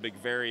elements in a big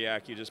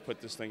variac, you just put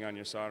this thing on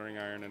your soldering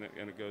iron and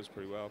it goes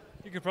pretty well.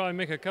 You could probably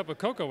make a cup of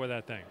cocoa with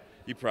that thing.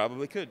 You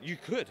probably could. You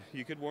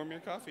could warm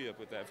your coffee up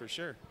with that for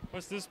sure.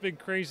 What's this big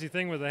crazy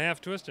thing with a half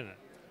twist in it?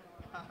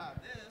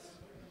 This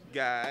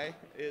guy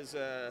is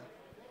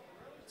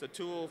it's a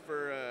tool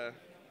for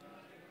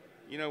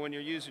when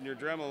you're using your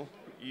Dremel,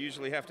 you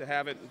usually have to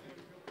have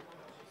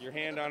your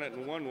hand on it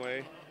in one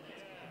way.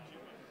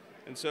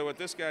 And so what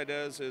this guy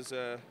does is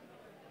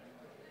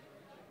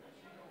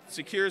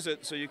secures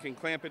it so you can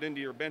clamp it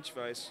into your bench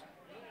vise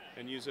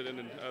and use it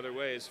in other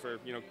ways for,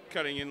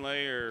 cutting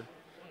inlay or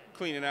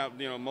cleaning out,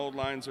 mold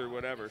lines or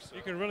whatever. So,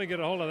 you can really get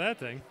a hold of that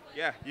thing.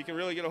 Yeah, you can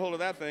really get a hold of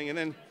that thing. And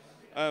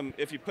then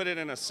if you put it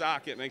in a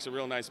sock, it makes a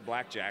real nice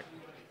blackjack.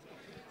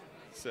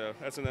 So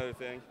that's another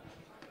thing.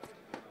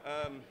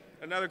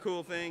 Another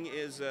cool thing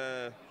is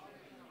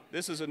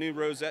this is a new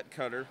rosette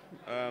cutter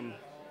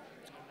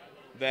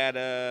that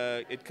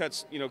it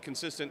cuts,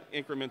 consistent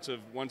increments of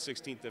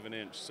 1/16 of an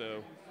inch.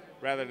 So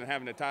rather than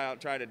having to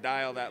try to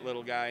dial that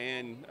little guy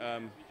in.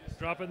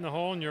 Drop it in the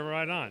hole and you're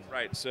right on.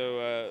 Right,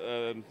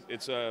 so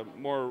it's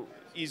more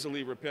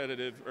easily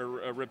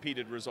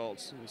repeated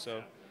results. And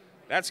so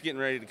that's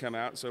getting ready to come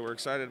out, so we're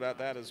excited about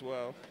that as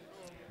well.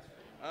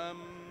 What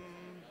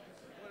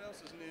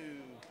else is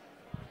new?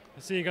 I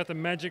see you got the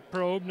Magic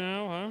Probe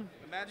now, huh?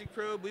 The Magic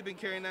Probe, we've been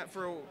carrying that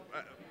for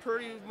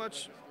pretty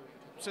much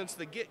since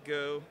the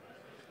get-go.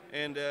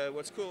 And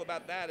what's cool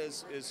about that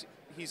is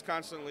he's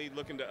constantly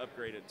looking to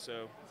upgrade it.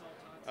 So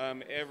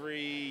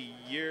every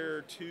year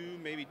or two,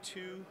 maybe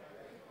two,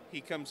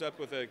 he comes up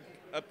with a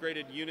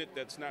upgraded unit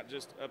that's not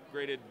just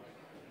upgraded.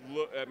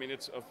 I mean,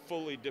 it's a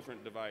fully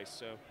different device.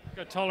 So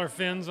got taller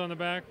fins on the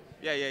back.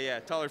 Yeah.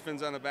 Taller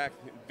fins on the back,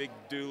 big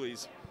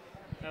dualies.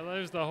 Now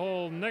there's the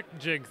whole neck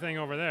jig thing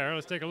over there.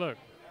 Let's take a look.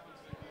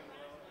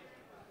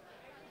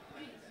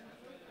 The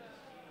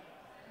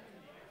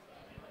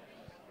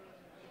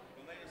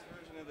latest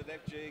version of the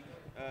neck jig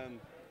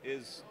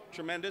is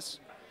tremendous.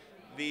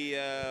 The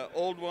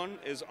old one,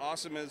 as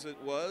awesome as it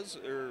was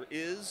or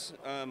is,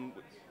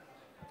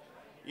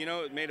 you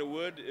know, it made of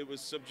wood. It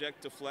was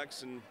subject to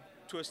flex and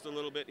twist a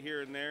little bit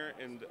here and there.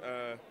 And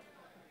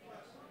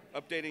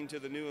updating to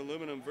the new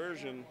aluminum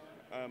version,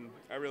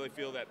 I really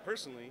feel that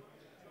personally,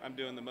 I'm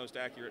doing the most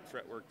accurate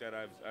fretwork that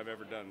I've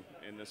ever done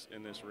in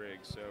this rig.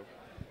 So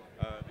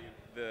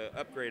the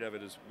upgrade of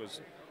it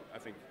was, I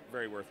think,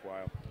 very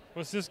worthwhile.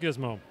 What's this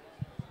gizmo?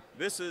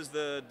 This is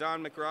the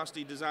Don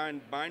McRosty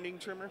designed binding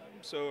trimmer.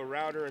 So a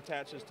router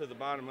attaches to the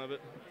bottom of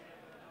it,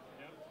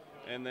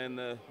 and then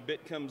the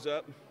bit comes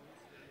up,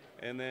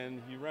 and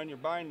then you run your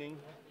binding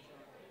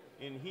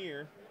in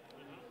here,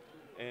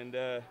 and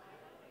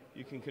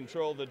you can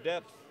control the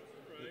depth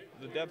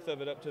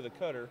of it up to the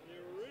cutter.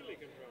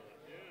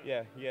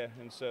 Yeah,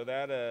 and so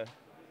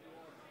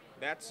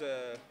that's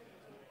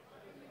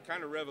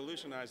kind of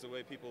revolutionized the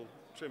way people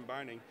trim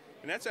binding,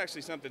 and that's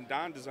actually something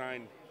Don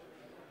designed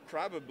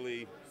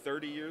probably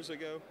 30 years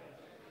ago,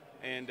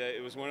 and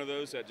it was one of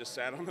those that just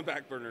sat on the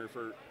back burner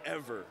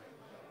forever,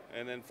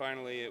 and then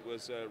finally it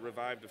was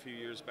revived a few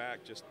years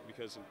back just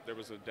because there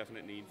was a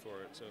definite need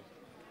for it. So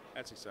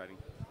that's exciting.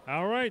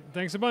 All right,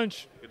 thanks a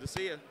bunch. Good to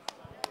see you.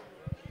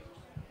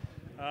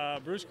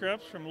 Bruce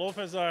Creps from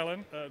Lopez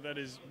Island, that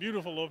is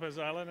beautiful Lopez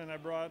Island, and I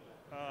brought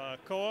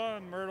koa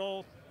and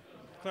myrtle,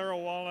 claro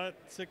walnut,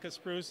 Sitka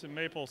spruce, and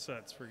maple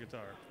sets for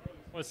guitar.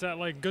 What's that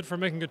like? Good for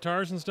making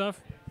guitars and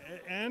stuff?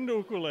 And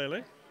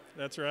ukulele,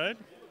 that's right.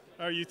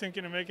 Are you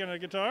thinking of making a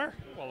guitar?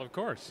 Well, of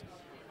course.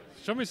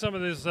 Show me some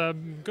of this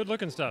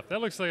good-looking stuff.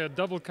 That looks like a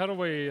double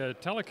cutaway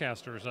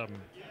Telecaster or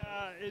something.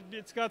 Yeah,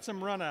 it's got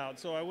some run out,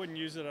 so I wouldn't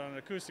use it on an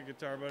acoustic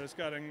guitar, but it's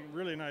got a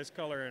really nice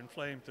color and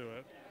flame to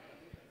it.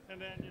 And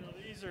then, you know,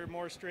 these are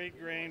more straight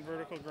grain,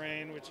 vertical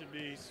grain, which would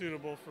be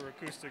suitable for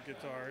acoustic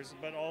guitars,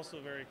 but also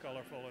very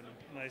colorful and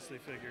nicely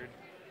figured.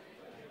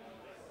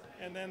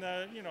 And then,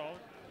 you know,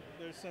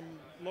 there's some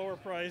lower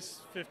price,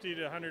 $50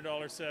 to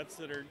 $100 sets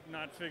that are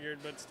not figured,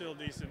 but still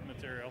decent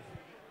material.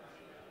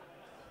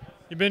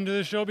 You been to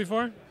this show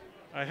before?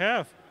 I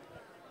have.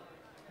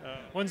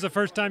 When's the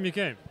first time you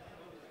came?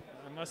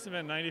 It must have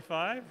been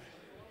 95.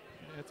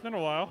 It's been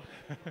a while.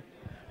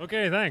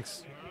 Okay,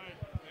 thanks.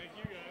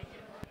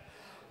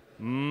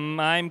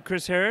 I'm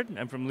Chris Herrod.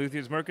 I'm from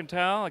Luthiers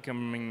Mercantile. I'm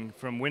coming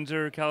from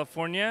Windsor,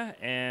 California,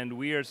 and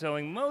we are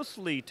selling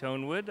mostly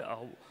tonewood, a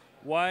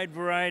wide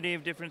variety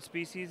of different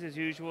species as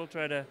usual.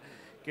 Try to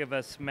give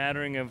a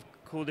smattering of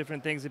cool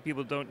different things that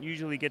people don't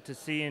usually get to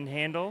see and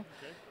handle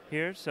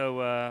here.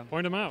 So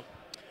point them out.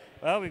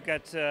 Well, we've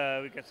got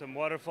some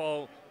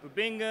waterfall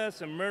bubinga,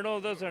 some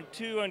myrtle. Those aren't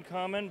too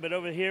uncommon, but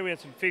over here we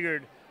have some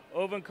figured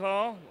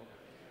ovencall.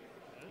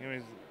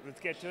 Anyways, let's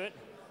get to it.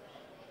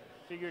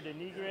 Figured de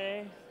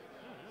nigre.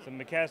 Some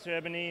Macassar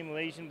ebony,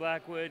 Malaysian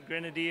blackwood,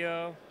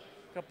 grenadillo,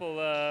 a couple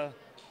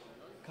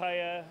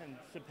kaya and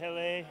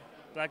sapele,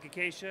 black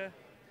acacia.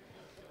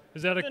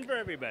 Is that Something for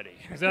everybody?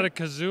 Is that a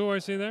kazoo I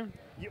see there?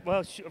 Yeah, well,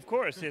 of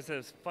course, it's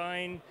a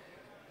fine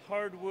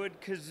hardwood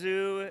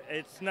kazoo.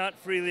 It's not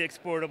freely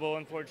exportable,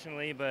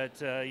 unfortunately, but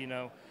you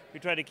know, we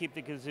try to keep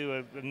the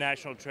kazoo a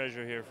national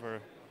treasure here for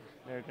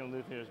American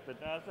luthiers.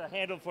 But that's a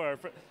handle for our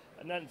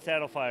not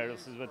saddle fire.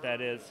 This is what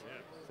that is.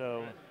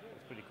 So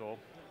that's pretty cool.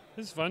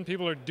 This is fun.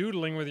 People are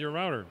doodling with your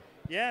router.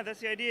 Yeah, that's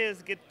the idea,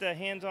 is get the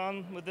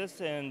hands-on with this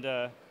and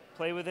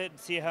play with it and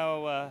see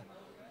how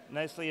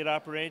nicely it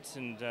operates.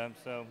 And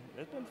so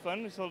it's been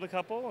fun. We sold a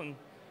couple, and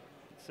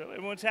so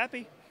everyone's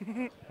happy.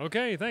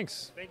 Okay,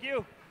 thanks. Thank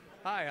you.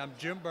 Hi, I'm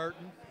Jim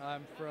Burton.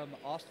 I'm from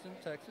Austin,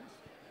 Texas,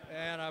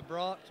 and I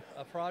brought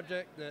a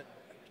project that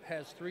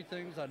has three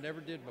things I never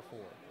did before.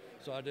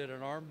 So I did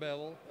an arm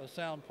bevel, a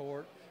sound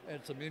port, and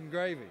some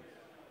engraving.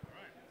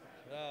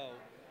 So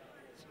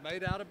it's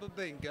made out of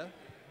bubinga,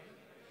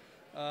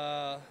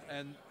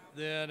 and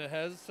then it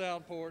has a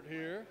sound port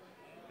here,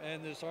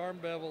 and this arm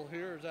bevel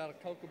here is out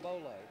of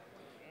cocobolo.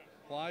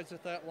 Why is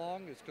it that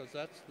long? It's because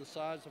that's the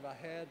size of a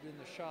head in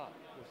the shop.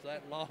 It's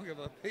that long of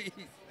a piece.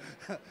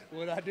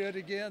 Would I do it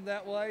again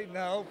that way?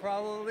 No,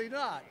 probably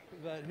not.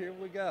 But here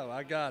we go.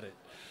 I got it.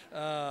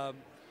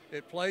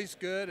 It plays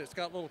good. It's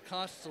got little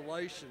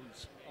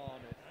constellations on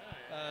it.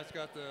 It's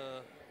got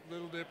the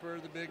Little Dipper,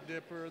 the Big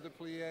Dipper, the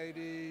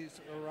Pleiades,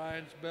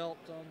 Orion's Belt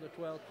on the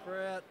 12th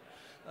fret.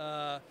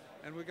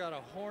 And we got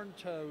a horned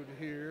toad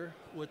here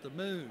with the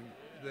moon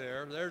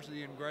there. There's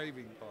the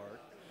engraving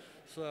part.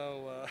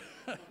 So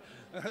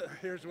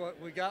here's what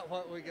we got,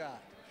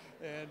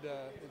 And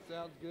it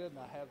sounds good, and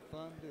I have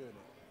fun doing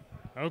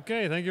it.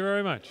 Okay, thank you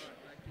very much.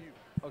 Thank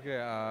you. Okay,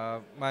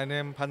 my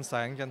name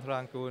Pansaeng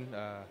Chantarangkul.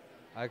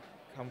 I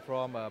come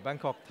from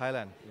Bangkok,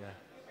 Thailand. Yeah.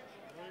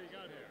 What do you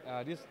got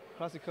here? This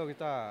classical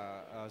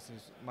guitar,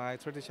 since my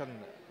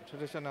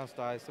traditional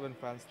style,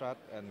 7-fan strat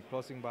and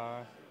closing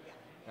bar,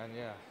 and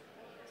yeah,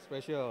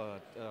 special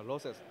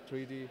roses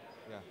 3D.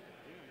 Yeah,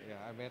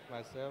 yeah, I made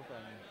myself,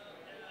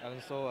 and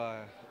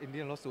also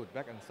Indian lawsuit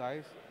back and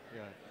sides.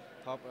 Yeah,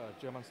 top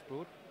German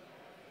sprue,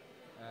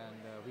 and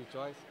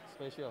rejoice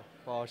special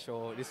for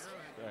show this.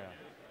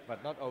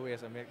 But not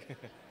always I make. Yeah.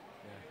 Okay,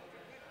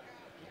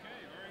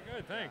 very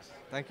good. Thanks.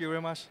 Thank you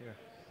very much.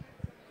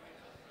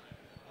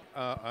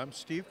 Yeah. I'm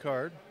Steve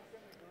Card.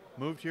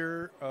 Moved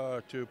here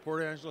to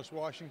Port Angeles,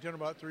 Washington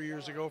about 3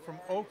 years ago from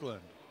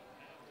Oakland.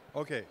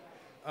 Okay,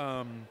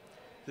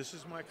 this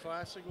is my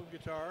classical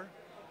guitar,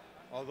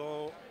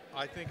 although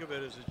I think of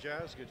it as a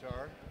jazz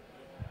guitar.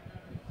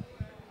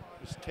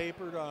 It's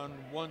tapered on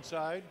one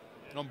side,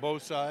 on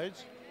both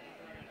sides.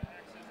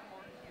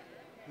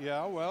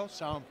 Yeah, well,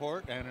 sound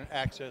port and an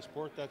access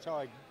port. That's how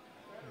I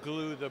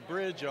glue the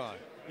bridge on.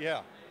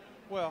 Yeah.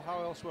 Well,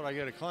 how else would I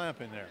get a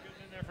clamp in there?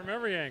 In there from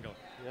every angle.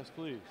 Yes,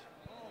 please.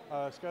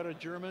 It's got a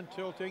German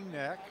tilting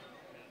neck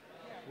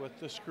with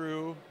the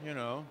screw, you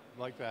know,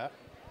 like that.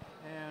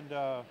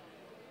 And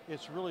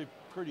it's really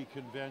pretty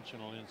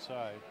conventional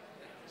inside.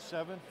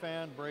 7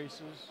 fan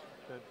braces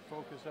that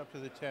focus up to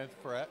the 10th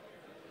fret.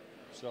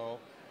 So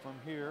from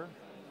here,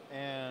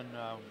 and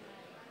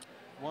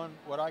one,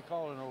 what I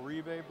call an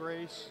Oribe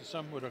brace,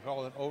 some would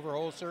call an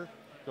overholster,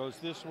 goes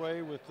this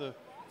way with the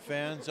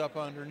fans up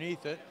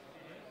underneath it.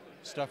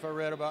 Stuff I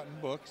read about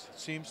in books, it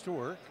seems to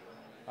work.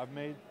 I've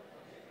made,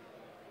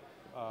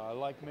 I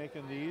like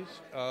making these.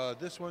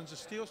 This one's a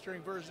steel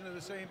string version of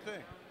the same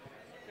thing.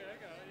 Okay, I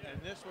got it. Yeah.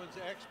 And this one's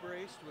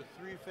X-braced with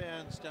 3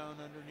 fans down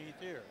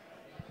underneath here,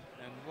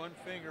 and 1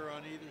 finger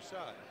on either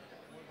side.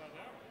 What about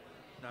that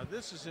one? Now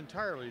this is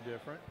entirely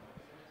different.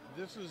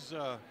 This is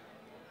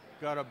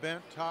got a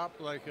bent top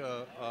like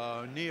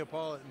a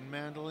Neapolitan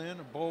mandolin,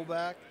 a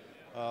bowback,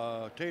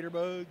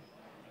 taterbug,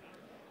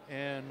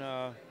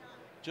 and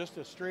just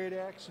a straight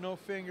X, no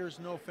fingers,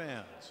 no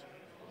fans.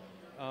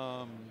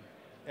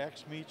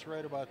 X meets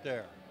right about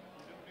there.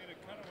 You didn't mean a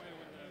cutaway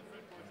when the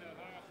fretboard's that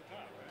high off the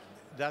top,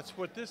 right? That's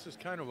what this is,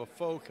 kind of a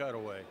faux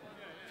cutaway,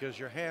 because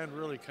your hand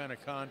really kind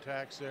of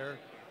contacts there.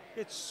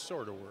 It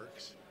sort of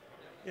works.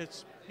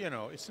 It's, you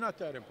know, it's not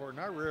that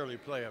important. I rarely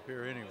play up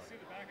here anyway. Let's see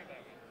the back of that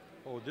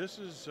one. Oh, this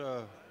is,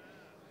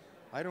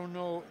 I don't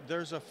know,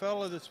 there's a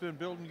fella that's been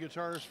building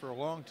guitars for a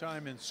long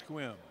time in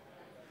Sequim.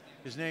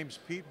 His name's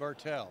Pete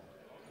Bartell.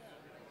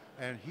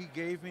 And he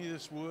gave me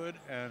this wood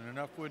and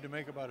enough wood to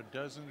make about a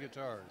dozen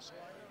guitars.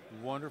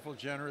 Wonderful,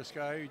 generous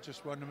guy. He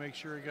just wanted to make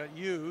sure it got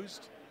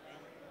used.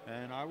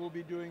 And I will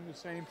be doing the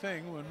same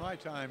thing when my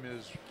time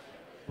is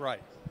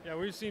right. Yeah,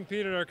 we've seen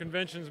Pete at our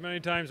conventions many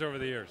times over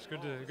the years.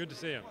 Good to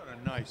see him. What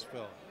a nice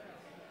fella.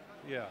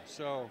 Yeah,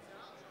 so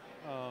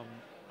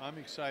I'm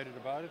excited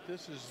about it.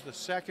 This is the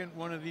second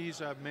one of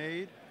these I've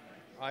made.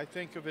 I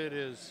think of it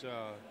as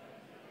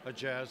a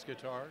jazz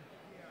guitar.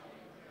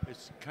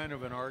 It's kind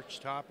of an arch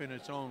top in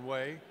its own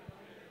way.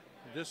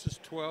 This is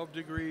 12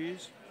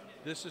 degrees.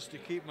 This is to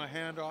keep my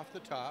hand off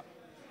the top.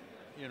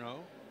 You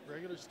know,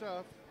 regular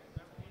stuff.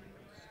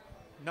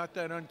 Not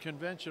that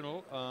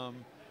unconventional.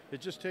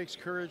 It just takes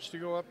courage to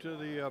go up to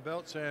the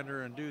belt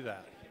sander and do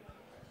that.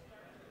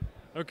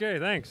 Okay,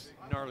 thanks.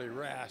 Gnarly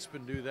rasp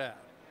and do that.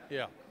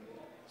 Yeah.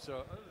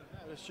 So other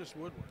than that, it's just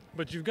woodwork.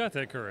 But you've got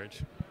that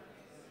courage.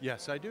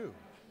 Yes, I do.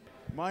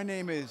 My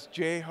name is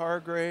Jay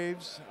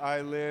Hargraves.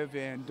 I live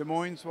in Des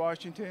Moines,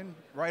 Washington,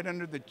 right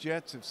under the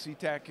jets of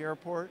SeaTac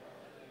Airport.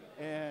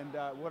 And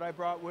what I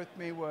brought with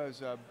me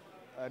was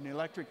an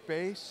electric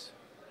bass,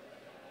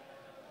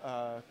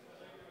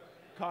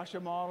 Kasha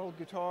model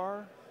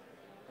guitar,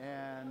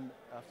 and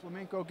a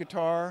flamenco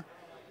guitar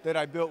that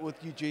I built with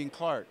Eugene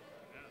Clark.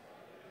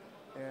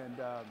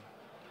 And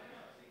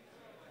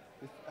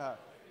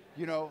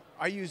you know,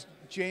 I used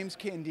James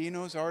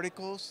Candino's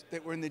articles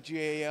that were in the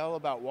GAL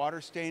about water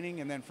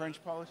staining and then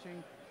French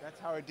polishing. That's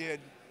how I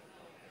did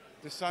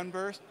the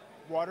sunburst,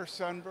 water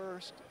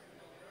sunburst,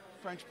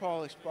 French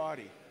polished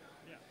body.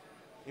 Yeah.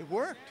 It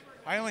worked.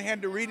 I only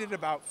had to read it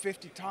about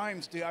 50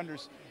 times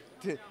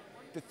to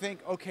think,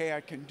 okay,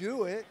 I can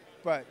do it,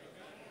 but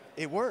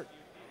it worked.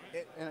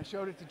 And I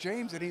showed it to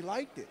James and he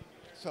liked it.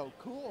 So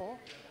cool,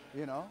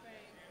 you know.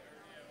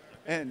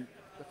 And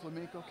the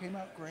flamenco came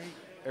out great.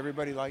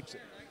 Everybody likes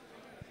it.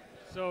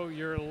 So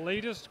your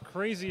latest,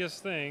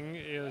 craziest thing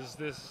is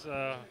this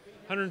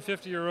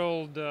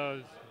 150-year-old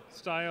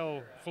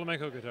style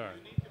flamenco guitar.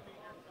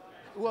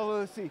 Well,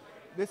 let's see.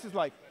 This is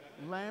like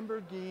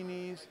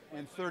Lamborghinis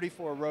and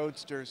 34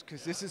 Roadsters,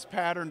 because this is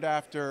patterned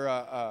after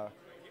a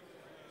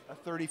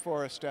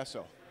 34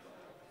 Esteso,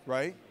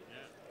 right?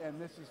 Yeah. And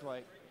this is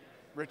like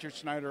Richard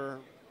Schneider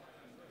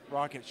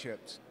rocket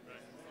ships. Right.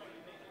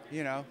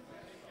 You know.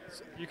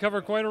 You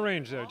cover quite a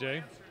range there,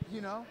 Jay.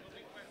 You know.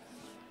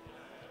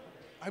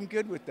 I'm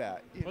good with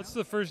that. What's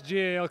the first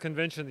GAL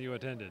convention that you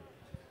attended?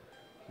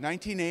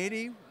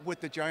 1980 with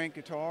the giant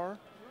guitar.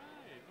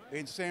 Right.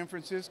 in San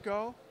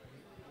Francisco.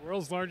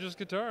 World's largest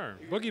guitar,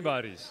 Boogie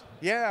Bodies.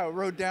 Yeah, I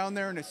rode down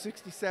there in a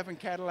 67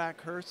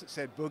 Cadillac hearse that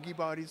said Boogie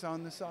Bodies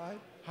on the side.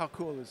 How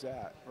cool is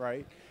that,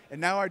 right?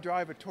 And now I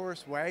drive a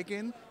Taurus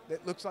wagon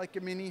that looks like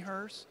a mini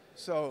hearse.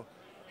 So,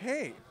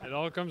 hey. It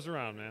all comes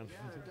around, man.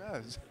 Yeah, it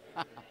does.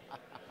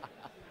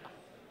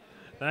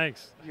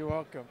 Thanks. You're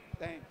welcome.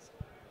 Thanks.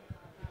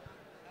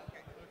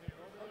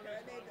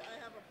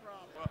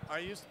 Well, I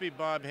used to be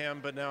Bob Ham,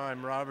 but now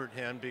I'm Robert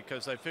Ham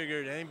because I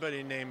figured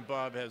anybody named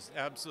Bob has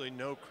absolutely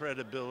no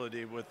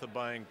credibility with the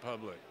buying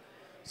public.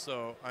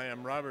 So I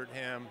am Robert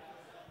Ham,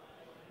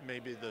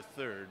 maybe the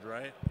third,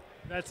 right?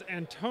 That's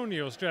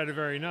Antonio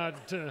Stradivari,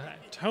 not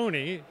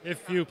Tony,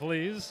 if you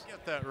please.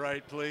 Get that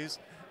right, please.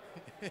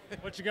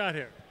 What you got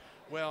here?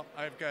 Well,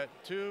 I've got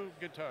two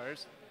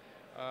guitars,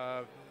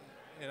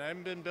 and I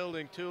haven't been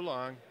building too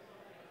long,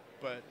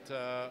 but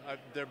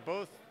they're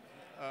both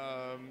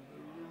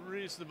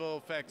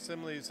reasonable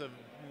facsimiles of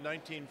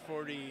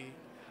 1940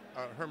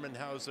 Herman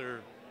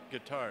Hauser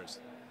guitars,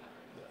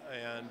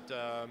 and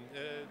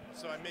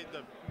so I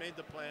made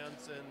the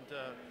plans and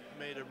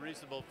made a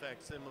reasonable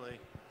facsimile.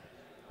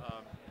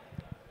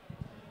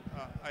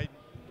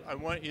 I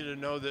want you to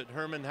know that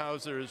Herman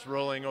Hauser is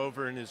rolling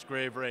over in his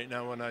grave right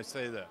now when I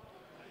say that,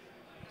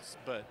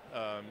 but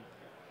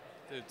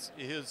it's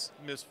his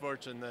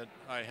misfortune that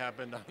I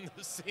happened on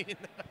the scene.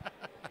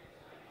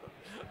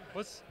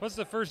 What's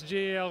the first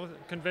GAL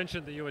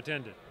convention that you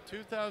attended?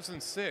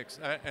 2006,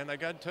 and I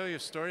got to tell you a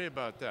story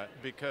about that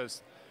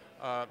because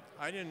I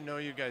didn't know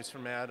you guys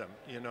from Adam,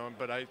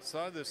 but I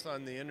saw this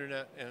on the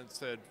internet and it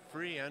said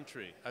free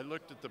entry. I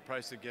looked at the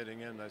price of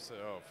getting in and I said,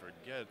 oh,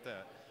 forget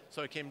that.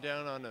 So I came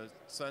down on a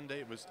Sunday,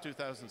 it was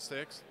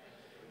 2006,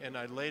 and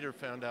I later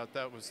found out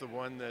that was the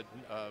one that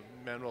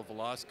Manuel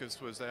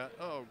Velasquez was at.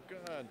 Oh,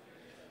 God.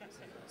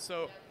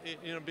 So,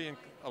 being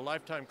a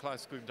lifetime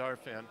classical guitar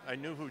fan, I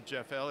knew who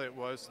Jeff Elliott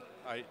was.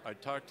 I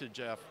talked to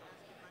Jeff,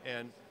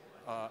 and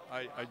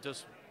I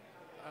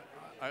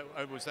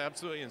was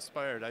absolutely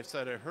inspired. I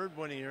said, I heard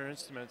one of your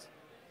instruments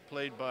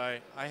played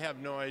by, I have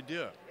no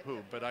idea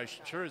who, but I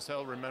sure as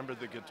hell remember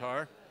the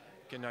guitar.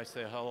 Can I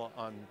say hell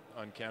on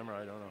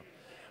camera? I don't know.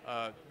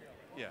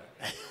 Yeah.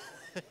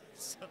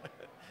 So,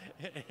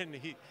 and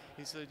he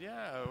said,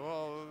 yeah,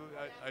 well,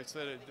 I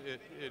said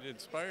it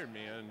inspired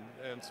me,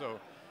 and so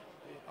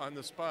on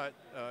the spot,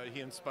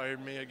 he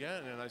inspired me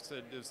again, and I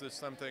said, is this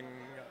something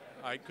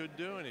I could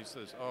do? And he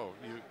says, oh,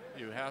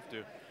 you have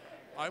to.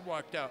 I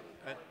walked out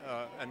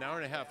an hour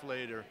and a half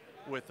later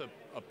with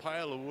a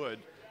pile of wood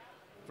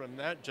from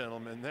that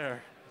gentleman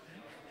there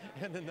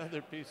and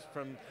another piece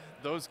from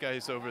those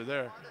guys over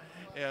there,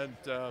 and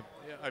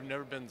I've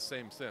never been the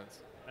same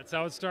since. That's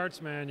how it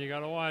starts, man. You got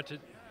to watch it.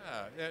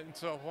 Yeah, and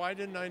so why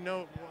didn't I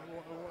know?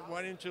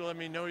 Why didn't you let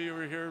me know you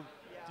were here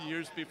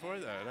years before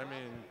that? I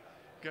mean,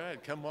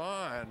 God, come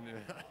on.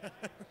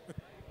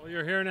 Well,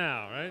 you're here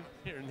now, right?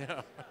 Here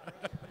now.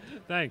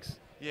 Thanks.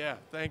 Yeah,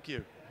 thank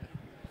you.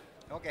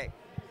 Okay,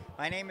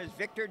 my name is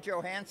Victor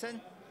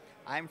Johansson.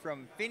 I'm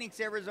from Phoenix,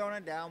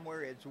 Arizona, down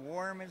where it's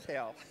warm as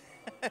hell.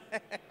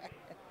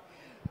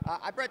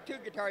 I brought two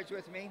guitars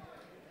with me.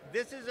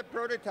 This is a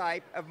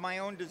prototype of my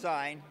own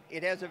design.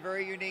 It has a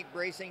very unique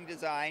bracing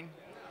design.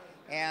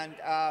 And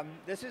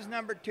this is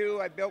number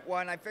 2. I built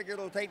one. I figured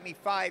it'll take me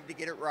 5 to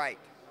get it right.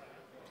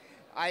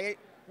 I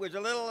was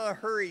a little in a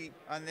hurry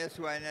on this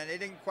one, and it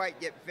didn't quite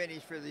get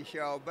finished for the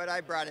show, but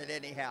I brought it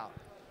anyhow.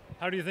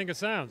 How do you think it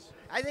sounds?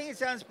 I think it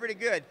sounds pretty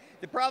good.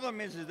 The problem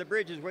is the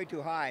bridge is way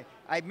too high.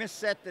 I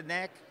misset the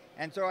neck,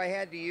 and so I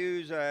had to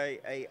use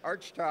a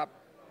archtop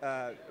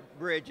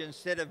bridge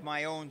instead of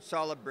my own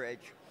solid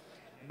bridge.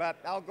 But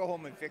I'll go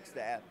home and fix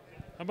that.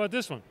 How about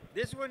this one?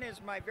 This one is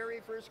my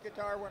very first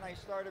guitar when I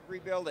started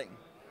rebuilding.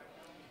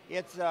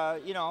 It's,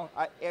 you know,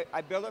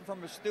 I built it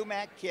from a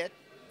StewMac kit.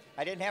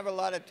 I didn't have a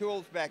lot of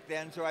tools back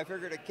then, so I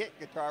figured a kit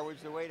guitar was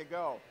the way to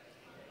go.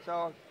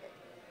 So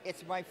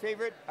it's my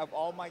favorite of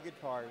all my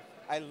guitars.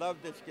 I love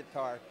this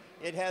guitar.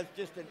 It has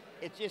just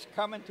it's just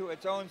coming to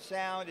its own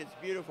sound. It's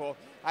beautiful.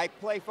 I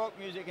play folk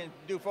music and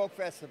do folk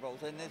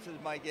festivals, and this is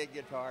my gig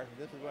guitar.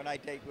 This is what I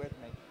take with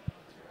me.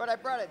 But I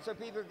brought it so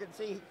people can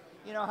see,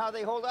 you know, how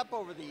they hold up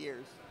over the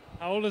years.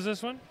 How old is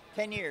this one?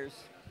 10 years.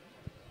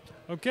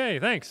 Okay,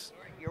 thanks.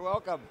 You're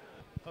welcome.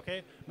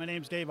 Okay, my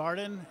name's Dave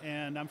Arden,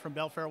 and I'm from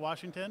Belfair,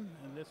 Washington,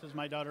 and this is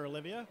my daughter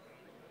Olivia.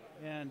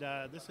 And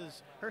this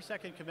is her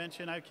second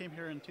convention. I came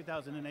here in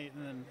 2008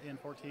 and then in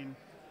 14.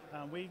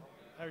 We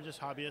are just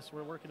hobbyists.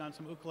 We're working on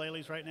some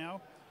ukuleles right now.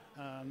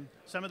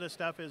 Some of the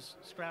stuff is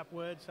scrap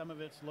wood, some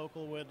of it's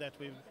local wood that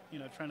we've, you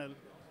know, trying to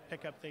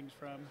pick up things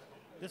from.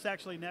 This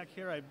actually neck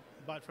here I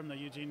bought from the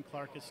Eugene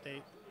Clark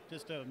estate,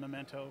 just a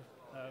memento.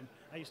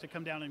 I used to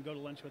come down and go to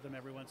lunch with him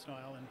every once in a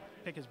while and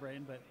pick his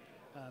brain, but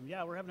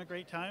yeah, we're having a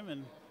great time.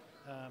 And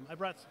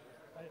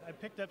I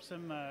picked up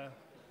some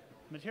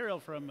material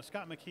from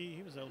Scott McKee.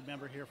 He was a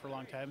member here for a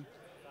long time,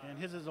 and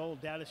his is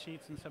old data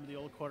sheets and some of the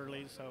old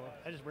quarterlies, so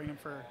I just bring them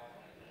for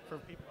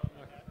people.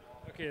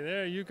 Okay, Okay,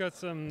 there you got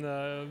some,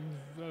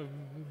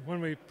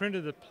 when we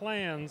printed the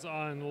plans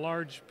on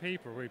large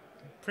paper, we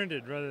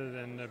printed rather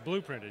than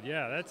blueprinted.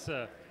 Yeah, that's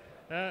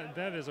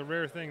that is a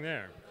rare thing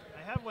there.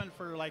 I have one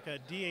for like a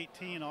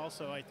D18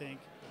 also, I think,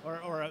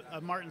 or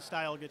a Martin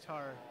style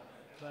guitar.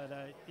 But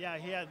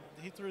yeah,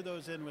 he threw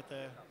those in with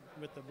the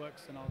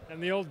books and all.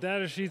 And the old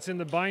data sheets in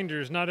the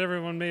binders, not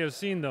everyone may have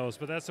seen those,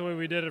 but that's the way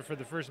we did it for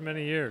the first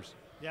many years.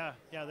 Yeah,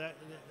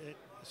 it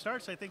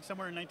starts, I think,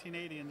 somewhere in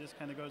 1980 and just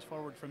kind of goes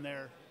forward from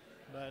there.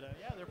 But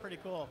yeah, they're pretty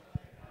cool.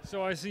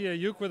 So I see a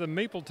uke with a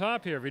maple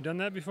top here. Have you done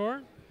that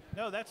before?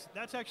 No, that's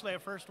actually our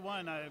first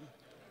one.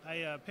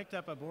 I picked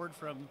up a board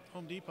from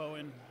Home Depot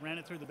and ran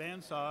it through the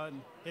bandsaw, and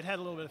it had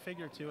a little bit of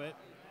figure to it.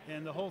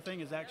 And the whole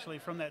thing is actually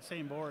from that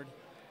same board.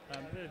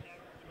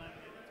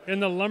 In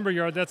the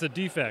lumberyard, that's a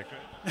defect.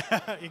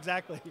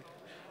 Exactly.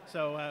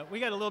 So we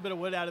got a little bit of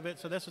wood out of it.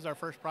 So this was our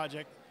first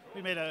project.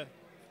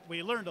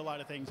 We learned a lot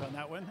of things on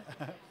that one.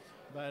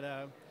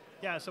 But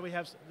yeah, so we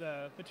have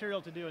the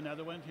material to do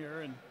another one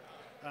here,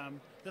 and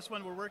this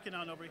one we're working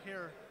on over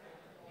here.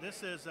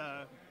 This is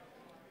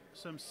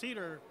some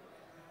cedar.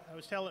 I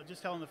was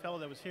just telling the fellow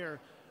that was here.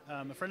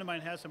 A friend of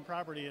mine has some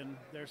property, and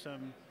there's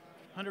some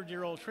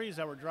 100-year-old trees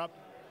that were dropped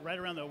right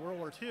around the World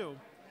War II.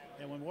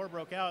 And when war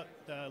broke out,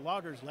 the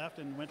loggers left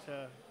and went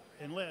to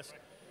enlist.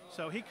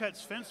 So he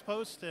cuts fence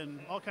posts and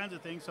all kinds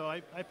of things. So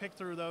I pick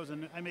through those,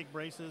 and I make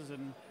braces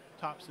and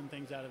tops and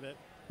things out of it.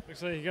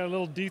 Looks like you got a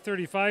little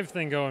D35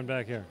 thing going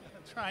back here.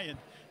 Trying.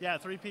 Yeah,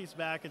 3-piece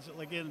back. It's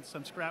again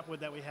some scrap wood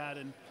that we had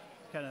and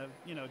kind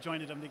of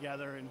jointed them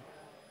together, and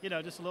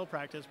just a little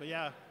practice. But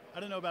yeah,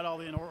 I don't know about all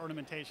the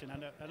ornamentation.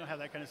 I don't have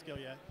that kind of skill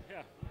yet.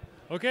 Yeah.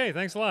 Okay,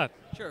 thanks a lot.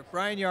 Sure.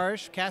 Brian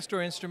Yarish,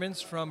 Castor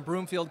Instruments from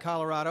Broomfield,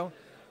 Colorado.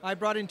 I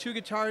brought in 2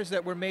 guitars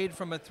that were made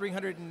from a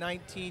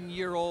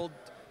 319-year-old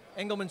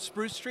Engelmann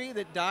spruce tree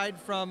that died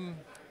from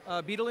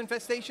beetle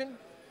infestation.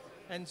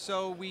 And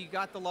so we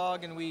got the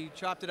log and we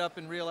chopped it up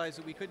and realized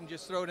that we couldn't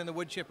just throw it in the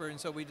wood chipper, and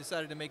so we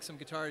decided to make some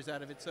guitars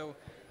out of it. So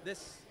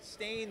this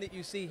stain that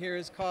you see here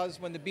is caused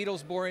when the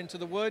beetles bore into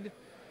the wood.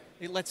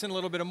 It lets in a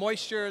little bit of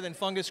moisture, then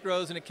fungus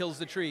grows and it kills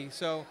the tree.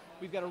 So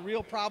we've got a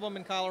real problem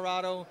in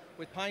Colorado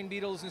with pine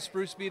beetles and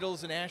spruce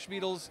beetles and ash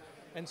beetles,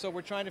 and so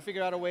we're trying to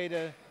figure out a way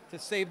to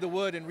save the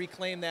wood and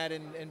reclaim that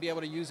and be able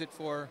to use it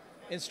for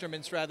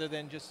instruments rather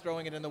than just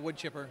throwing it in the wood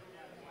chipper.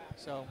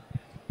 So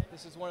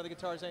this is one of the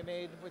guitars I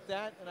made with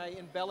that, and I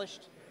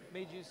embellished,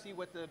 made you see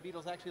what the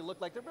beetles actually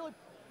look like. They're really,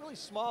 really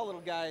small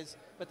little guys,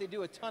 but they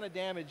do a ton of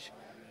damage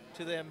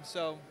to them.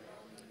 So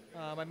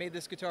I made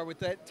this guitar with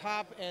that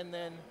top, and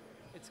then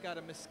it's got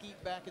a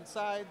mesquite back and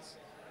sides.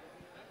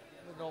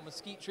 An old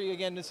mesquite tree.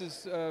 Again, this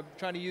is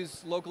trying to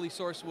use locally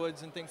sourced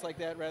woods and things like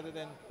that rather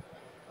than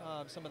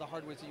some of the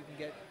hardwoods that you can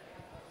get.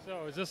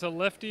 So is this a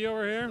lefty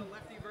over here? It's a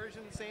lefty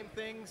version, same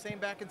thing, same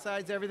back and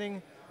sides,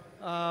 everything.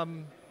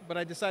 But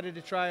I decided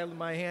to try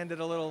my hand at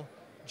a little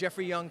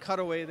Jeffrey Young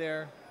cutaway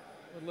there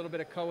with a little bit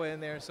of koa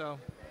in there. So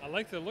I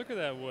like the look of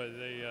that wood.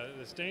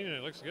 The stain in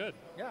it looks good.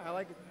 Yeah, I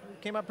like it.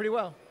 It came out pretty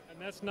well. And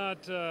that's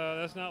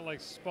not like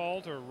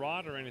spalt or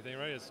rot or anything,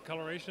 right? It's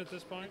coloration at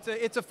this point?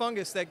 It's a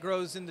fungus that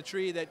grows in the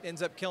tree that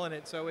ends up killing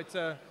it. So it's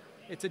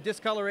a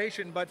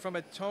discoloration, but from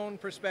a tone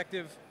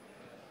perspective,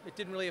 it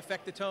didn't really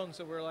affect the tone.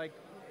 So we're like,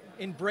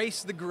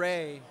 embrace the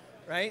gray,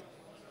 right?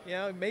 You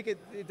know,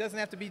 it doesn't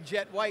have to be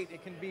jet white.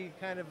 It can be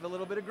kind of a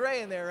little bit of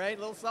gray in there, right? A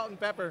little salt and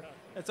pepper.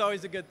 That's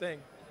always a good thing.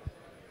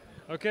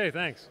 Okay,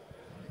 thanks.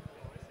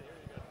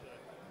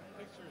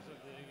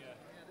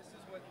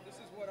 This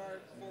is what our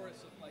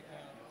forests look like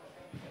now.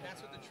 And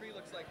that's what the tree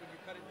looks like when you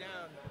cut it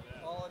down.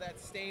 All of that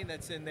stain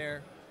that's in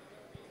there,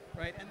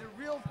 right? And they're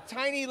real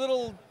tiny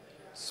little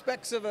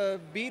specks of a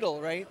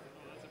beetle, right?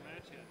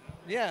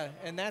 Yeah,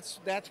 and that's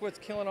what's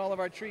killing all of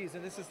our trees.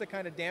 And this is the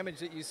kind of damage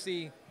that you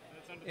see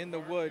in the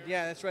wood.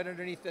 Yeah, that's right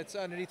underneath. That's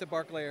underneath the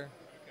bark layer.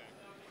 Okay.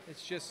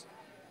 It's just.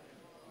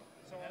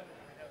 So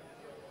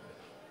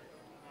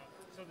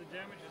the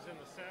damage is in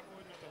the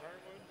sapwood, not the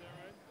hardwood. Is that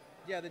right?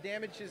 Yeah, the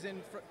damage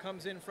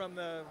comes in from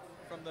the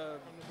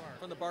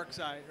bark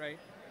side, right?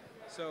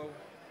 So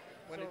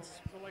when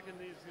so like in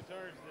these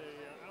guitars,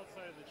 the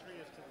outside of the tree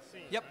is to the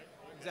seam. Yep, right?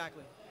 Okay.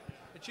 exactly.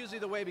 It's usually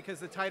the way because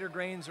the tighter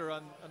grains are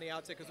on the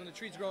outside. Because when the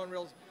tree's growing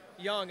real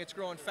young, it's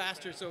growing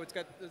faster, so it's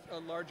got a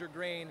larger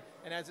grain.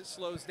 And as it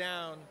slows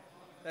down,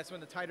 that's when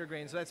the tighter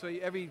grains. So that's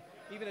why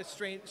even a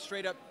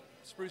straight up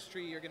spruce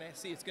tree, you're going to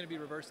see it's going to be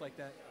reversed like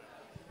that.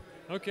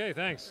 Okay,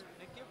 thanks.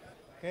 Thank you.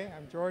 Okay,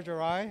 I'm George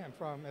Arai. I'm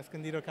from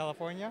Escondido,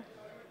 California,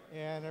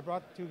 and I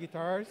brought 2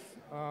 guitars.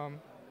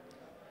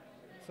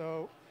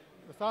 So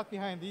the thought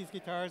behind these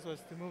guitars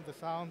was to move the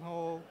sound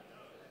hole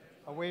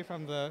away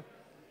from the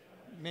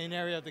main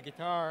area of the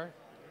guitar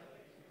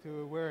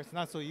to where it's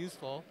not so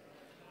useful,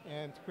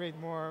 and to create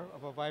more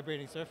of a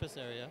vibrating surface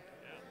area.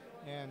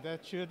 And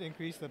that should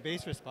increase the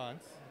bass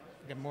response,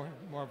 get more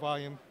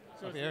volume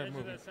of air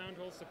movement. So is that sound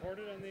hole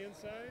supported on the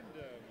inside?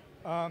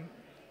 I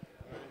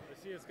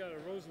see it's got a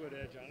rosewood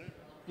edge on it.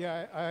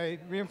 Yeah, I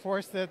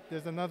reinforced it.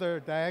 There's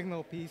another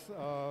diagonal piece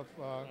of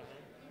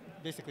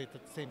basically the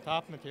same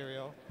top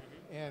material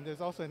And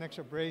there's also an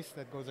extra brace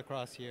that goes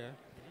across here,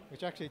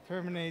 which actually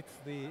terminates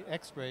the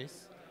X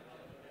brace.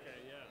 Okay,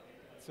 yeah.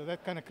 So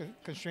that kind of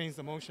constrains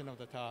the motion of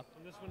the top.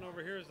 And this one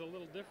over here is a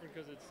little different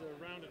because it's a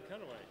rounded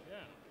cutaway.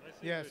 Yeah, I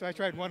see. Yeah, so I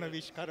tried one of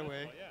each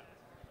cutaway. Yeah.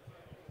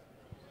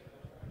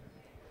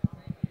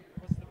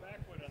 What's the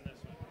backwood on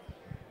this one?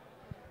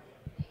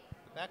 The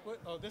backwood?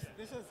 Oh, this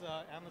is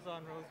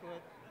Amazon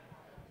rosewood.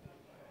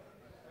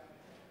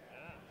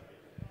 Yeah.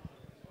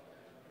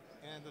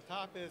 And the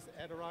top is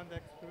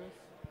Adirondack spruce.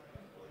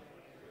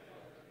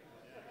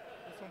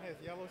 This one has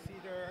yellow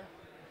cedar.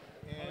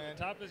 And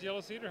the top is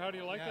yellow cedar. How do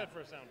you like that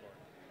for a soundboard?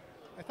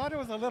 I thought it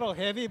was a little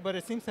heavy, but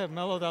it seems to have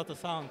mellowed out the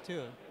sound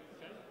too.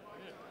 Okay.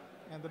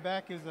 Yeah. And the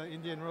back is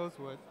Indian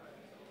rosewood.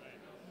 Right.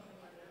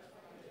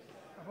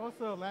 I've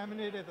also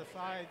laminated the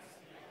sides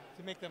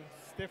to make them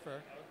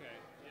stiffer. Okay.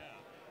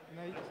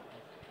 Yeah. And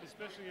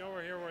especially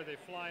over here where they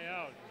fly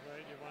out,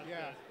 right? You want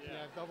that,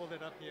 yeah, I've doubled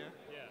it up here.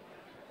 Yeah.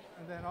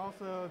 And then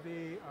also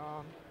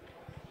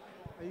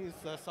I use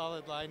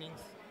solid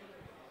linings.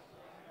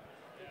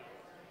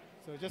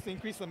 So just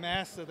increase the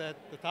mass so that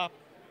the top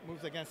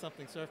moves against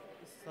something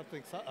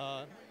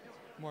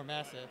more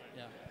massive.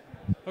 Yeah.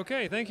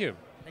 Okay, thank you.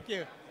 Thank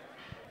you.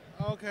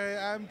 Okay,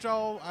 I'm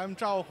Zhao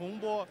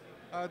Hongbo.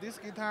 This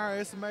guitar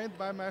is made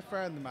by my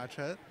friend Ma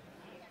Chen.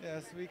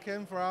 Yes, we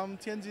came from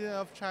Tianjin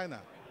of China.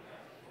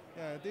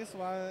 Yeah, this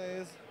one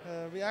is,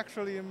 we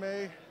actually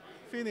may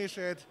finish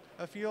it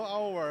a few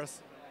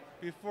hours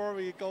before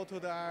we go to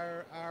the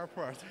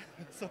airport.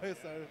 So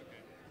it's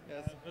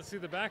yes. Let's see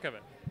the back of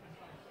it.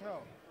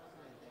 No.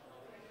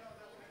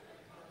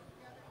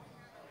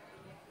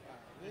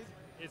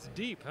 It's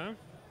deep, huh?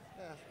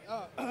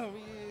 Yes.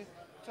 We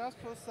just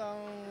put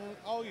some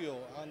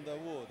oil on the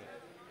wood.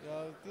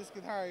 This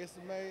guitar is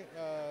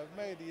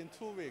made in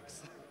 2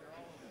 weeks.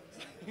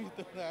 So you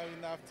don't have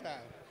enough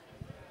time.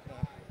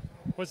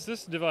 What's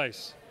this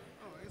device?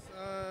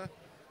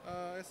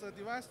 It's a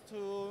device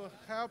to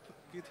help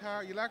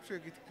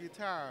electric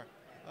guitar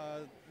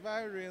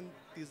wiring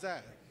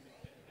design.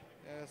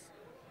 Yes,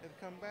 it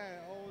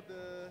combines all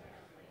the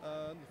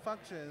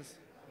functions,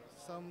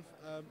 some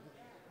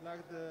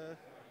like the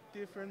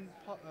different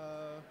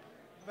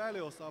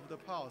values of the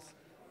pulse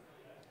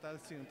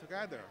that sing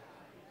together.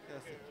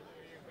 Yes.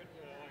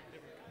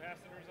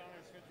 Capacitors on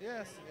it?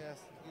 Yes, yes.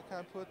 You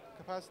can put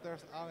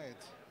capacitors on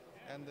it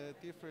and the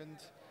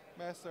different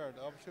method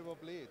of triple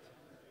bleed.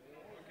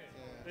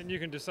 Then you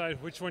can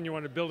decide which one you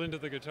want to build into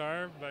the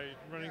guitar by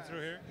running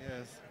through here?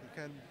 Yes, you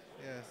can,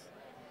 yes.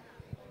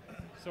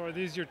 So are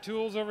these your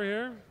tools over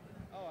here?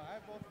 Oh, I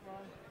bought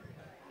from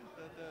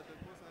the booth.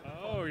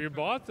 Oh, you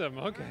bought them,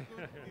 okay.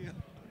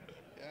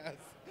 Yes.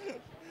 Yeah.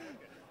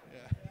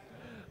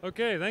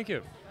 Okay, thank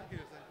you. Thank you,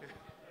 thank you.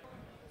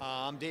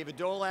 I'm David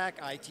Dolak.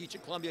 I teach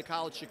at Columbia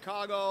College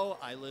Chicago.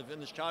 I live in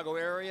the Chicago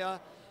area,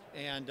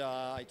 and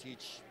I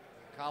teach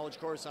college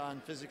course on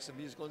physics of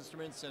musical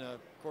instruments and of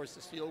course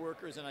the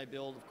steelworkers, and I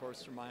build, of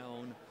course, for my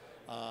own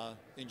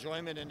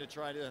enjoyment and to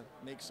try to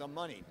make some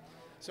money.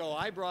 So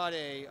I brought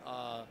a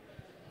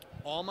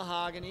all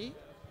mahogany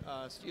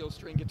steel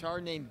string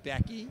guitar named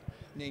Becky,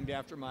 named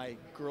after my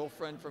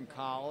girlfriend from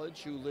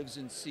college who lives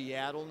in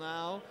Seattle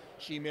now.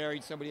 She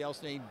married somebody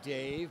else named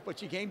Dave, but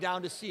she came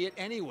down to see it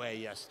anyway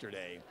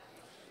yesterday.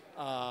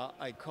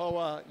 A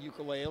Koa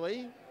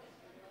ukulele,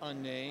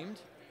 unnamed,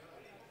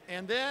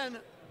 and then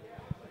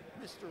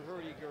Mr.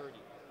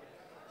 Hurdy-Gurdy.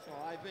 So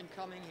I've been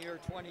coming here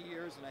 20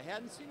 years and I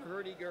hadn't seen a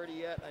hurdy-gurdy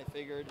yet. I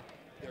figured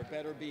there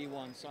better be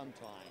one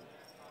sometime.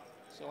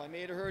 So I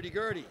made a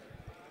hurdy-gurdy.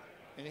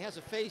 And it has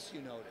a face,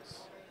 you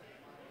notice.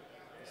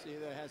 You see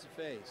that it has a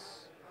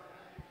face.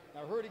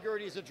 Now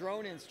hurdy-gurdy is a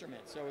drone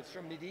instrument, so it's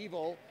from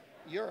medieval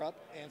Europe,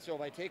 and so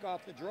if I take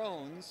off the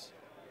drones,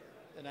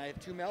 then I have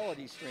 2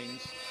 melody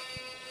strings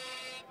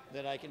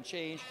that I can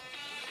change.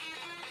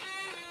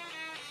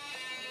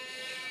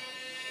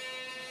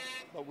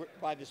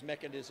 But by this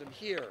mechanism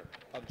here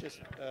of just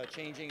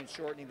changing and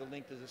shortening the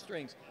length of the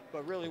strings.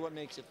 But really what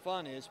makes it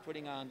fun is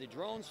putting on the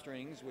drone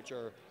strings, which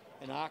are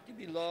an octave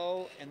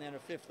below and then a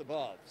fifth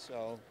above.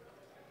 So.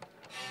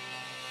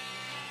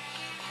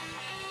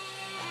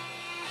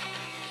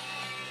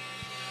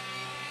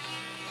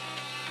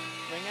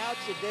 Bring out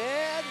your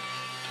dad.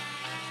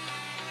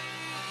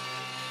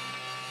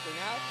 Bring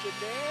out your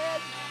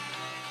dad.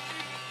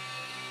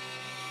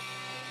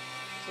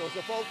 So it's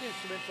a folk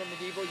instrument from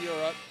medieval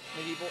Europe,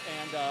 and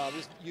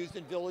was used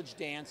in village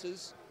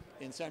dances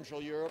in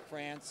Central Europe,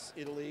 France,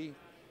 Italy,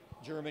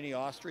 Germany,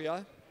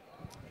 Austria.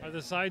 Are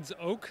the sides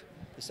oak?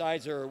 The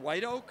sides are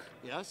white oak,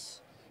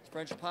 yes. It's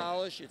French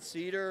polish, it's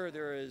cedar.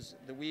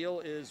 The wheel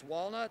is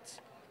walnut,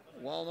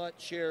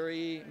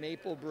 cherry,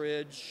 maple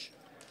bridge.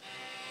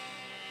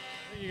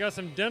 You got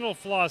some dental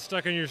floss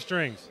stuck in your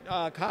strings.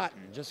 Cotton,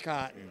 just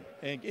cotton.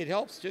 And it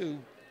helps to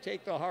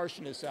take the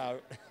harshness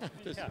out.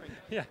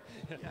 Yeah.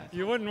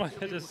 You wouldn't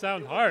want it to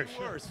sound harsh. Of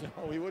course,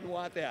 no, we wouldn't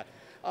want that.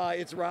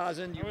 It's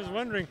rosin. I was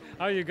wondering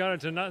how you got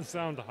it to not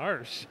sound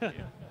harsh.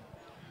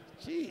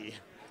 Gee,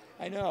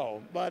 I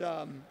know, but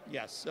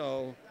yes,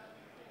 so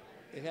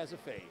it has a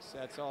face.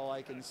 That's all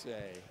I can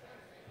say.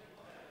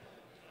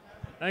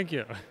 Thank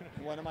you.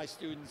 One of my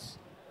students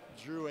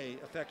drew a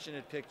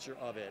affectionate picture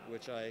of it,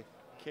 which I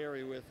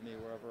carry with me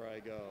wherever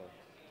I go.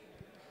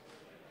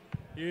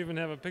 You even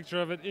have a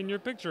picture of it in your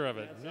picture of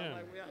it.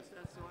 Yes,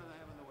 that's the one I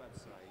have on the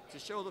website, to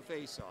show the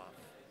face-off.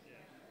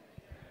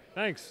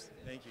 Thanks.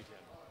 Thank you,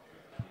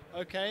 Tim.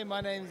 Okay,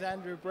 my name's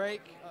Andrew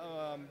Brake.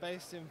 I'm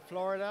based in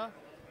Florida,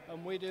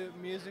 and we do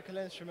musical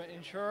instrument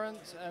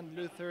insurance and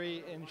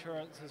Lutherie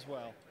insurance as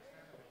well.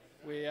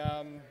 We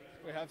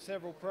have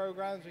several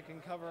programs. We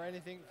can cover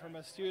anything from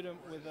a student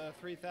with a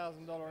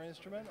 $3,000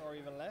 instrument or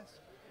even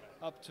less,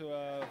 up to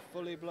a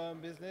fully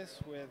blown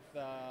business with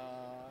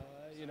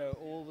you know,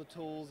 all the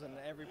tools and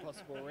every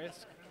possible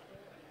risk.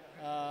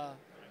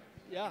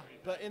 Yeah,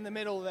 but in the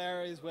middle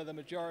there is where the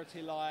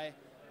majority lie,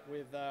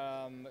 with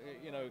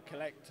you know,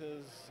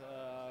 collectors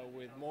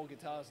with more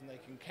guitars than they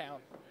can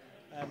count,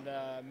 and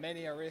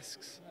many are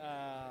risks.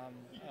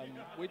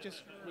 We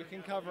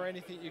can cover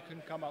anything you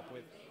can come up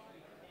with.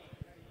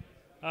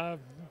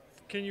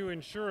 Can you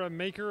insure a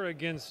maker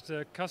against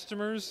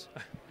customers?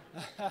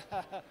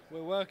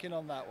 We're working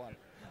on that one.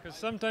 Because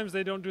sometimes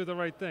they don't do the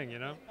right thing, you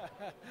know?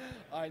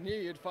 I knew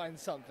you'd find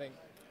something.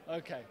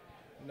 Okay,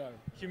 no.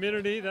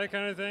 Humidity, that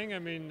kind of thing? I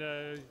mean,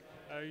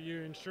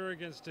 you insure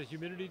against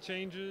humidity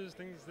changes,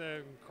 things,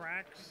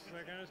 cracks,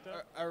 that kind of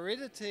stuff?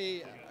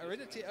 Aridity,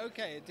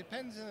 okay, it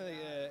depends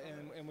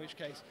in which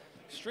case.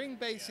 String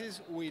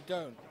basses, we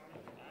don't.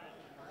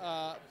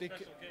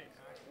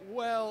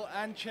 Well,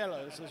 and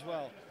cellos as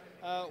well.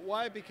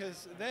 Why?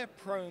 Because they're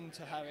prone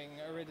to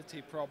having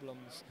aridity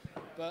problems.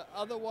 But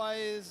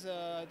otherwise,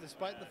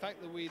 despite the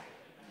fact that we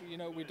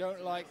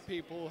don't like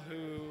people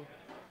who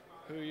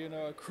you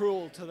know, are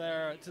cruel to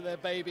their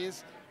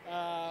babies,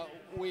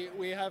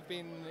 we have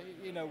been,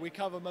 you know, we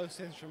cover most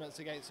instruments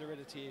against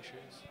aridity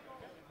issues.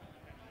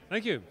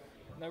 Thank you.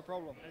 No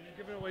problem. And you're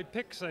giving away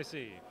picks, I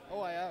see.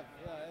 Oh, I have.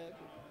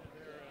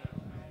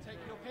 Take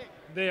your pick.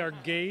 They are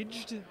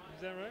gauged, is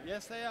that right?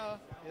 Yes, they are.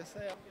 Yes,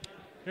 they are.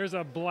 Here's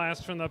a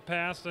blast from the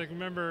past. I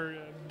remember,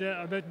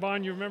 I bet,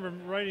 Bon, you remember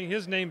writing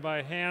his name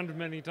by hand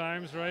many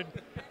times, right?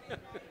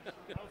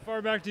 How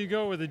far back do you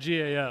go with the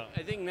GAL?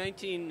 I think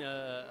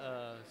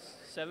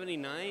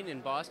 1979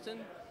 in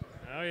Boston.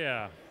 Oh,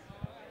 yeah.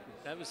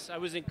 I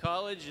was in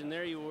college, and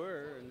there you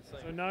were. And it's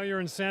like, So now you're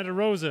in Santa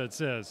Rosa, it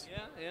says.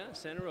 yeah,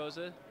 Santa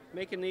Rosa,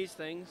 making these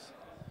things.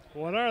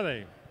 What are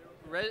they?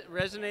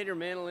 Resonator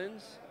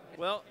mandolins.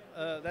 Well,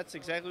 that's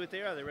exactly what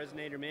they are. They're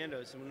resonator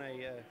mandos. And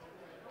when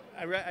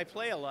I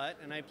play a lot,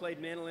 and I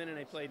played mandolin and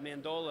I played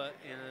mandola,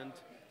 and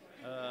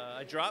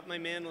I dropped my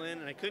mandolin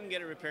and I couldn't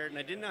get it repaired, and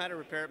I didn't know how to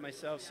repair it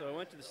myself, so I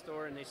went to the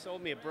store and they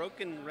sold me a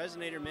broken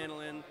resonator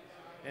mandolin,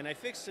 and I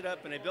fixed it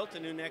up and I built a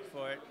new neck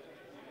for it,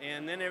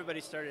 and then everybody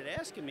started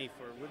asking me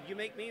for, would you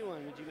make me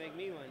one? Would you make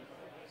me one?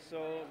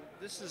 So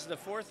this is the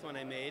fourth one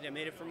I made. I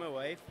made it for my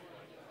wife,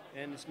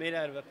 and it's made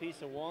out of a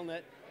piece of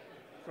walnut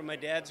from my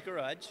dad's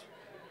garage.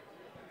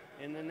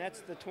 And then that's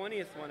the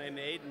 20th one I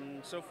made,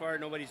 and so far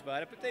nobody's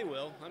bought it, but they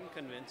will, I'm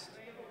convinced.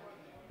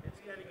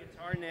 It's got a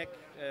guitar neck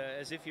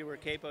as if you were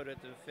capoed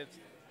at the 5th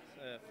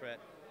fret.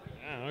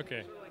 Ah,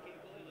 okay.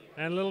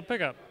 And a little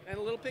pickup. And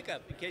a little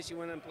pickup, in case you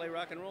want to play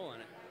rock and roll on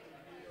it.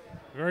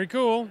 Very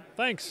cool.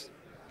 Thanks.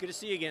 Good to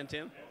see you again,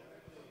 Tim.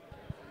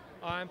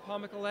 I'm Paul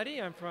Micheletti.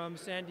 I'm from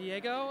San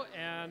Diego,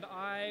 and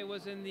I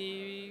was in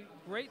the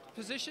great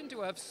position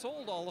to have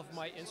sold all of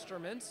my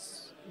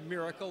instruments,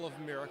 miracle of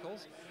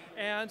miracles.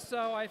 And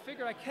so I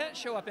figured I can't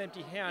show up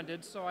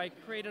empty-handed, so I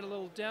created a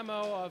little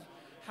demo of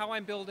how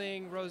I'm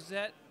building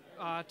rosette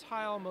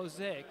tile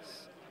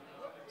mosaics.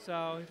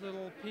 So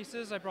little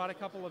pieces. I brought a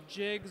couple of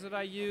jigs that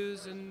I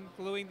use in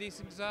gluing these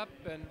things up.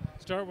 And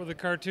start with a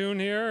cartoon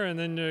here, and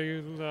then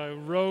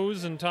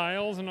rows and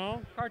tiles and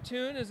all?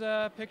 Cartoon is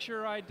a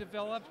picture I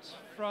developed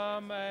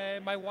from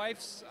my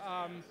wife's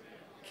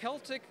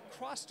Celtic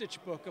cross-stitch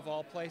book, of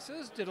all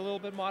places. Did a little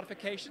bit of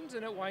modifications,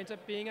 and it winds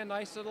up being a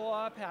nice little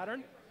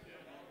pattern.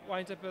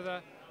 Winds up with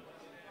a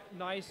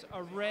nice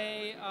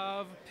array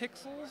of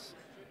pixels,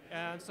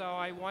 and so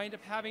I wind up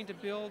having to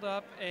build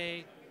up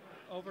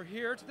over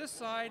here to this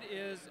side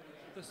is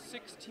the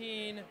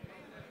 16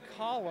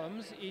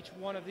 columns. Each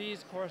one of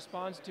these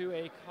corresponds to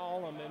a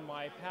column in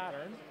my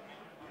pattern,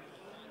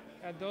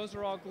 and those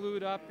are all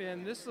glued up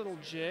in this little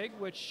jig,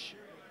 which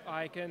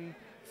I can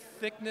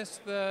thickness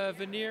the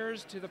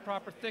veneers to the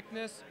proper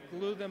thickness,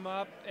 glue them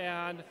up,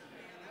 and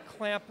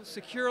clamp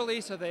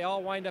securely so they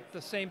all wind up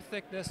the same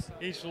thickness.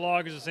 Each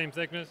log is the same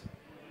thickness?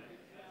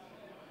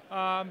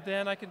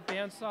 Then I can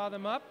bandsaw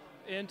them up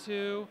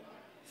into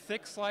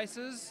thick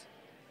slices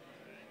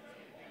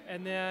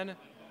and then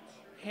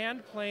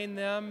hand plane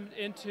them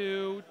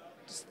into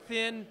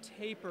thin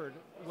tapered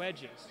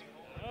wedges.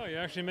 Oh, you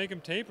actually make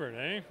them tapered,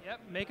 eh? Yep,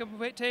 make them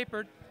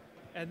tapered,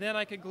 and then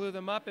I can glue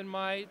them up in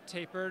my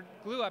tapered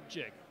glue-up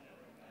jig,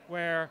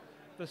 where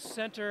the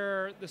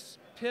center, this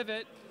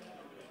pivot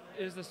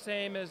is the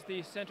same as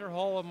the center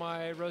hole of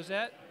my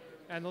rosette,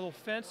 and the little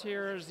fence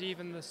here is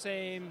even the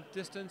same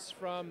distance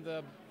from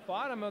the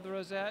bottom of the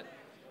rosette.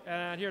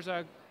 And here's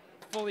a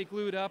fully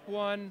glued up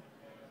one.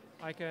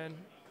 I can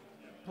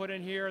put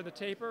in here the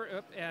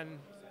taper and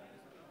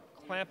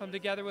clamp them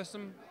together with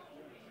some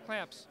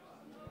clamps.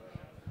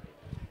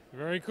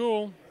 Very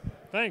cool.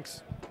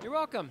 Thanks. You're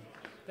welcome.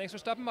 Thanks for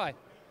stopping by.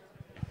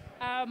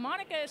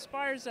 Monica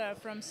Esparza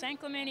from San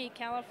Clemente,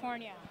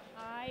 California.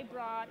 I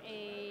brought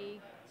a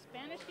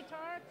Spanish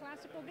guitar,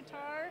 classical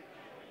guitar,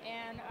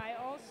 and I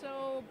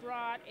also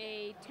brought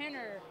a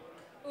tenor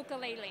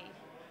ukulele.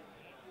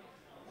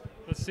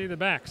 Let's see the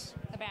backs.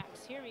 The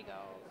backs, here we go.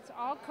 It's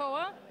all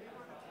koa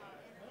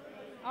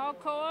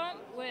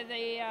with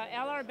a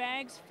LR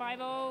Baggs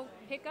 5.0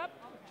 pickup.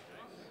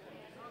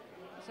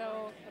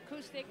 So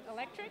acoustic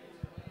electric.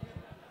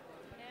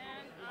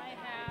 And I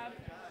have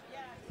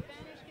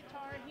Spanish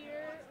guitar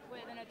here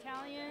with an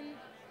Italian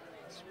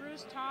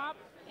spruce top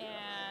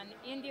and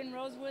Indian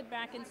rosewood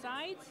back and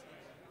sides.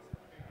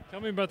 Tell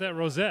me about that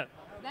rosette.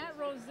 That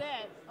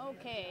rosette,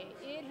 okay,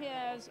 it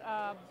has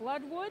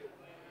bloodwood,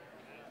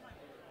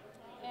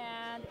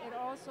 and it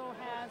also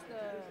has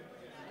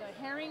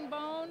the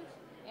herringbone,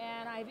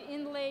 and I've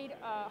inlaid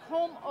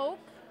holm oak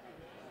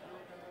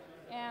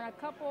and a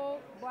couple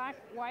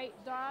black-white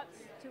dots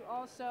to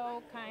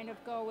also kind of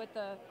go with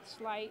the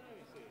slight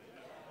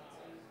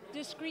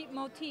discrete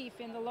motif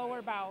in the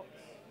lower bout.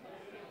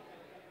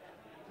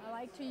 I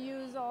like to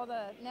use all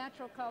the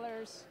natural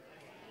colors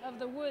of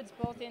the woods,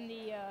 both in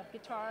the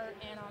guitar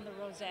and on the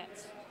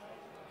rosettes.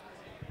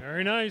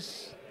 Very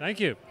nice. Thank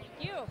you.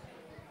 Thank you.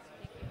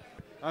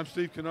 I'm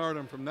Steve Kennard.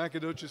 I'm from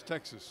Nacogdoches,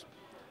 Texas.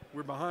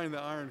 We're behind the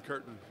Iron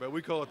Curtain, but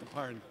we call it the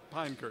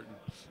Pine Curtain.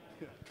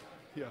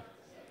 Yeah.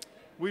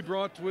 We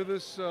brought with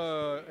us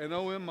an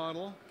OM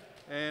model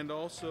and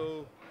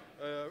also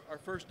our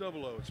first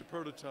 00. It's a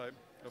prototype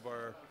of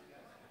our.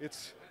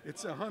 It's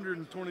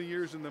 120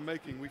 years in the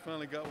making. We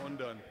finally got one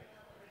done.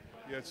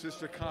 Yeah, it's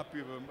just a copy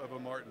of a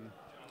Martin.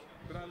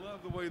 But I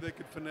love the way they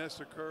could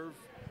finesse a curve.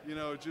 You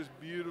know, just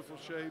beautiful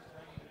shape.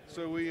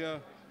 So we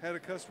had a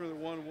customer that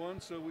wanted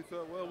one, so we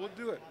thought, well, we'll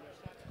do it.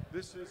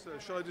 This is,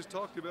 shall I just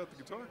talk to you about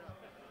the guitar?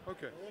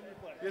 Okay.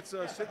 It's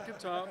a Sitka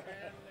top,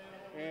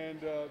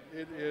 and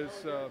it is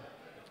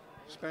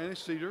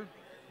Spanish cedar,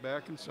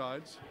 back and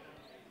sides,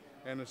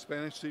 and a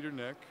Spanish cedar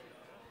neck,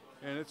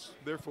 and it's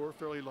therefore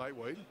fairly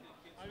lightweight.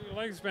 How do you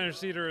like Spanish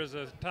cedar as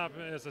a top,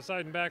 as a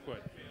side and back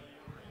wood?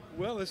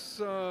 Well,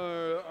 it's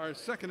our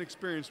second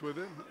experience with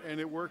it, and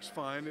it works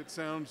fine. It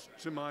sounds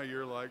to my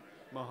ear like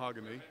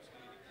mahogany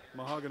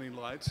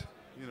light,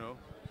 you know.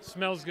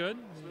 Smells good.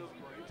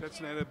 That's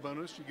an added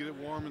bonus. You get it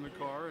warm in the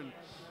car, and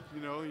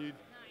you know,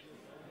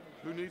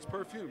 who needs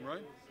perfume,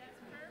 right?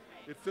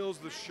 It fills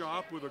the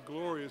shop with a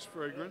glorious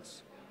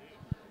fragrance.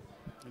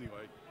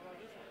 Anyway,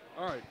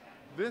 all right,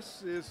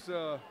 this is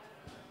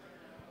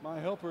my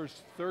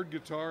helper's third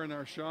guitar in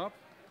our shop.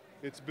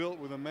 It's built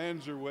with a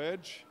Manzer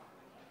wedge.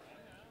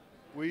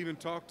 We even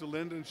talked to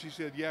Linda, and she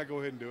said, yeah, go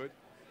ahead and do it.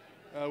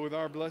 With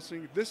our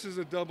blessing. This is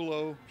a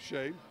 00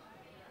 shape.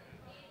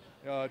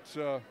 It's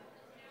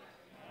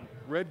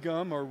red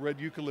gum or red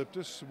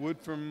eucalyptus, wood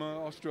from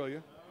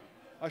Australia.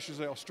 I should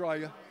say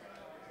Australia.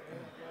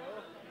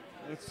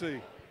 Let's see.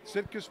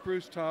 Sitka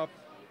spruce top.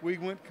 We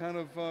went kind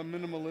of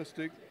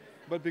minimalistic,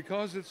 but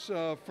because it's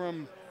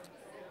from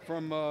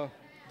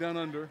down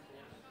under,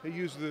 he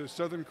used the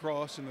Southern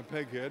Cross in the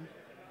peg head,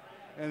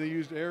 and he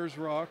used Ayers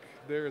rock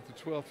there at the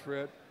 12th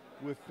fret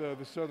with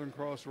the Southern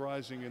Cross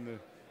rising in the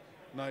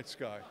night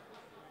sky.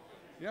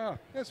 Yeah,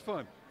 it's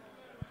fun.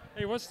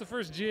 Hey, what's the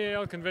first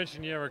GAL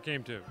convention you ever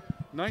came to?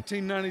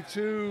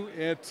 1992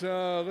 at,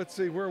 let's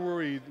see, where were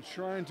we?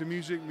 Shrine to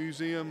Music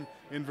Museum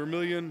in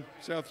Vermilion,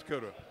 South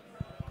Dakota.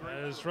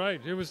 That is right.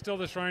 It was still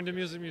the Shrine to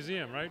Music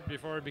Museum, right?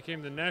 Before it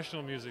became the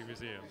National Music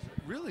Museum.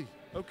 Really?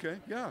 Okay,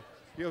 yeah.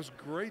 Yeah, it was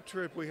a great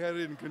trip. We had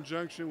it in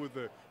conjunction with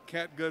the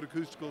Catgut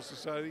Acoustical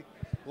Society.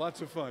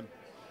 Lots of fun.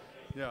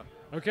 Yeah.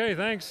 Okay,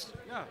 thanks.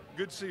 Yeah,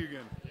 good to see you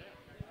again.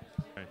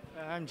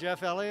 I'm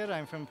Jeff Elliott.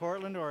 I'm from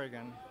Portland,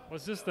 Oregon.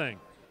 What's this thing?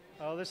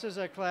 Oh, this is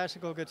a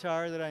classical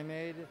guitar that I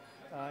made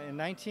in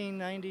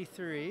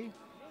 1993.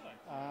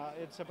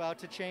 It's about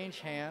to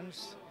change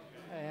hands,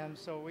 and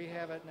so we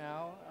have it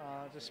now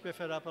to spiff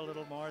it up a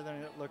little more than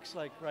it looks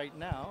like right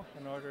now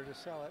in order to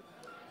sell it.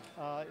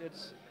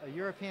 It's a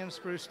European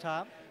spruce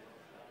top,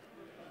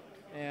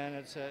 and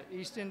it's an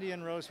East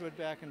Indian rosewood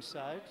back and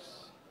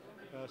sides,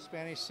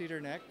 Spanish cedar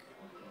neck,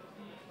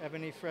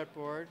 ebony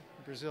fretboard,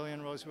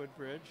 Brazilian rosewood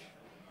bridge,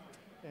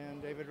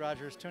 and David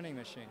Rogers tuning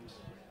machines.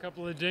 A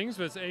couple of dings,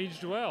 but it's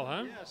aged well,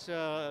 huh? Yes,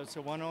 it's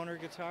a one-owner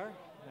guitar,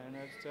 and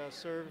it's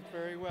served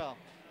very well.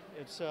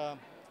 It's the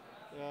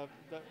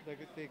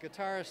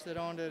guitarist that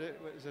owned it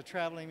was a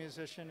traveling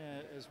musician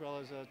as well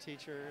as a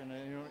teacher in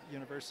a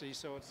university,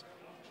 so it's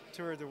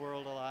toured the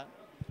world a lot.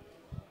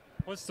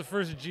 What's the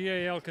first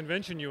GAL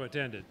convention you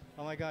attended?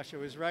 Oh my gosh, it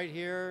was right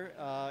here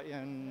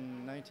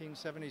in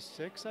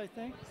 1976, I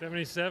think.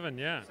 77,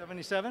 yeah.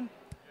 77?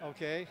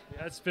 Okay.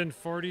 That's been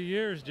 40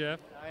 years, Jeff.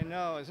 I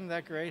know, isn't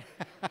that great?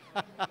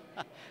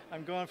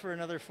 I'm going for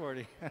another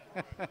 40.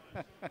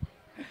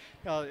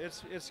 No,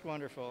 it's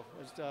wonderful.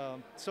 It's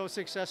so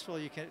successful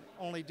you can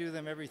only do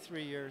them every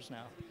 3 years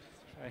now.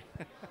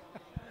 Right.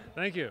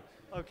 Thank you.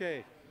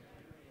 Okay.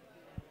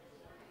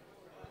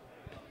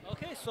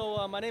 Okay,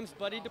 so my name's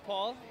Buddy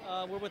DePaul.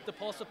 We're with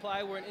DePaul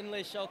Supply. We're an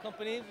inlay shell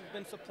company. We've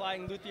been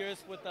supplying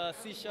luthiers with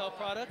seashell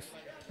products.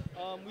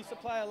 We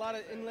supply a lot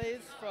of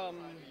inlays from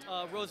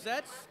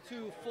rosettes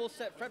to full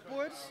set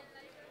fretboards.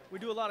 We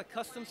do a lot of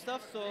custom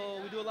stuff, so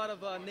we do a lot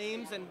of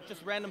names and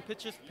just random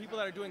pictures for people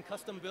that are doing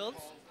custom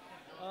builds.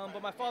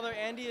 But my father,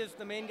 Andy, is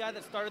the main guy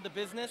that started the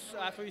business.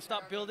 After he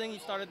stopped building, he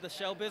started the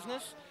shell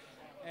business.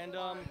 And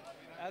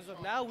as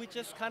of now, we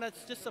just kind of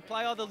just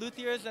supply all the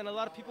luthiers and a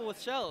lot of people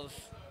with shells.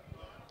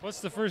 What's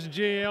the first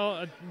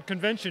GAL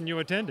convention you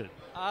attended?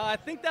 I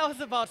think that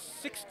was about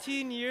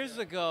 16 years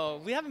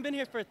ago. We haven't been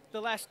here for the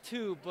last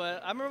 2,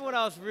 but I remember when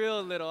I was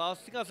real little. I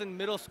think I was in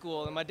middle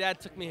school, and my dad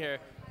took me here.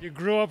 You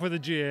grew up with a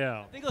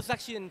GAL. I think it was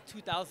actually in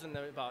 2000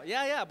 about.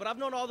 Yeah, but I've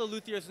known all the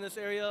luthiers in this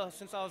area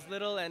since I was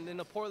little and in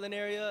the Portland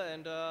area,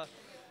 and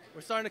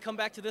we're starting to come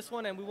back to this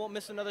one, and we won't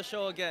miss another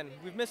show again.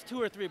 We've missed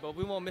 2 or 3, but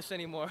we won't miss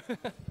any more.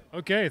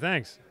 Okay,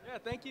 thanks. Yeah,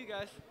 thank you,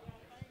 guys.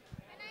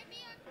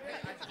 Hey,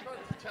 I just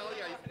wanted to tell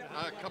you,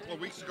 a couple of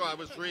weeks ago I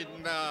was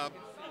reading,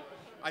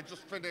 I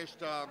just finished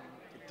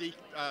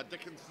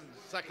Dickinson's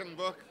second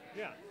book.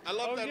 Yeah. I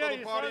love that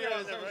little part of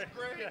yours, that was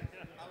great. Yeah.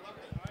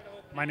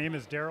 My name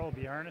is Daryl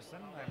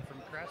Bjarnason. I'm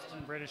from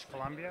Creston, British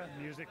Columbia,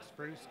 Music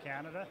Spruce,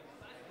 Canada.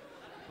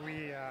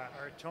 We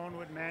are a tone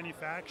wood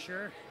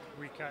manufacturer.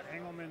 We cut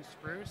Engelmann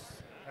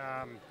spruce,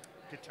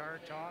 guitar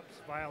tops,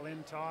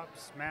 violin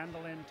tops,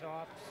 mandolin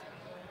tops,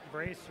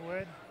 brace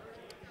wood.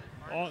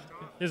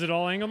 Is it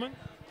all Engelmann?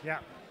 Yeah.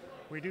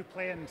 We do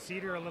play in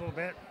cedar a little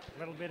bit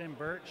in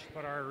birch,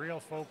 but our real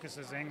focus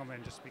is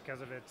Engelmann just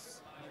because of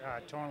its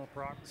tonal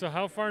properties. So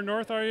how far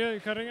north are you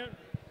cutting it?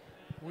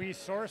 We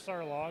source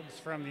our logs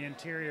from the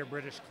interior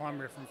British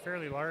Columbia, from a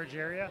fairly large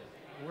area.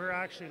 We're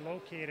actually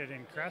located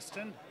in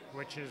Creston,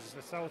 which is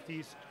the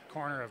southeast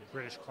corner of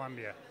British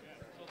Columbia.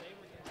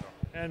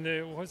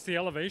 And what's the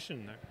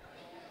elevation there?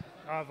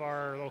 Of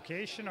our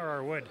location or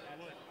our wood?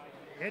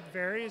 It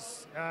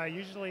varies,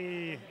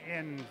 usually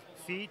in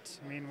feet.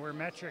 I mean, we're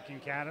metric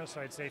in Canada,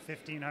 so I'd say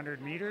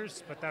 1,500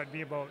 meters, but that would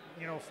be about,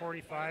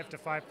 45 to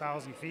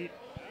 5,000 feet.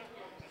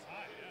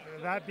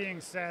 That being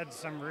said,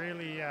 some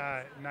really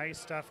nice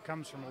stuff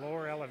comes from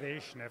lower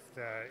elevation.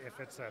 If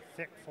it's a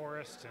thick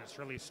forest and it's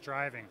really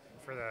striving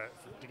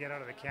to get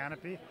out of the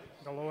canopy,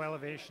 the low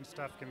elevation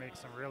stuff can make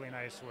some really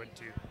nice wood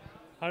too.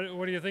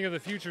 What do you think of the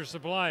future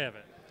supply of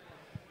it?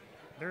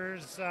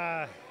 There's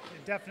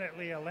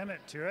definitely a limit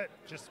to it,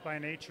 just by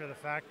nature of the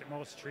fact that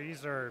most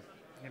trees are,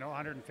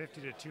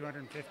 150 to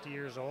 250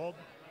 years old.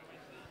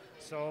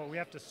 So we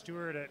have to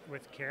steward it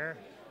with care,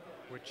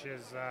 which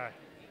is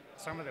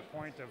some of the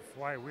point of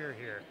why we're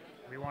here.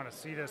 We want to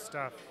see this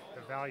stuff,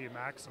 the value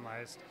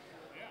maximized,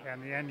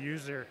 and the end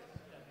user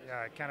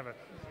kind of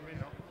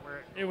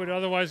where it would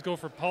otherwise go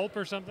for pulp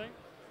or something?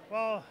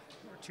 Well,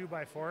 or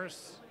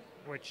 2x4s,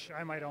 which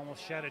I might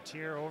almost shed a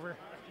tear over.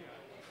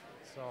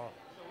 So.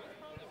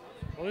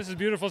 Well, this is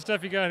beautiful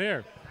stuff you got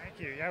here. Thank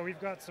you. Yeah, we've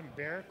got some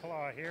bear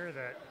claw here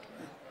that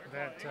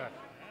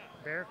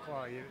bear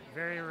claw, you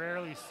very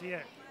rarely see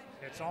it.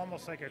 It's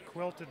almost like a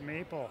quilted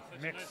maple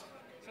mix.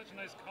 Such a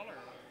nice color.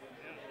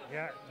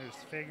 Yeah, there's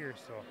figures.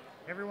 So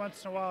every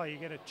once in a while you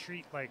get a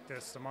treat like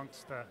this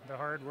amongst the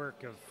hard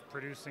work of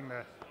producing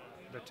the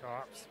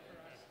tops.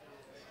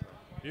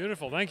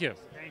 Beautiful. Thank you.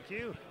 Thank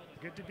you.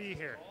 Good to be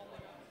here.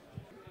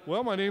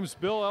 Well, my name's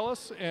Bill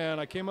Ellis, and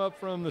I came up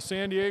from the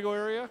San Diego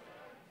area.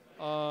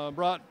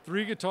 Brought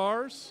 3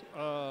 guitars,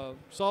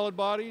 solid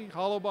body,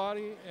 hollow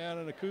body, and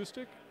an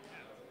acoustic.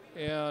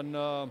 And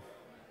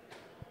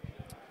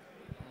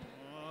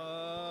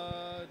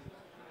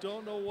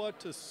don't know what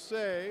to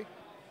say.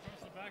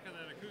 What's the back of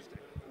that acoustic?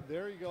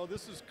 There you go.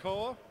 This is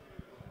Koa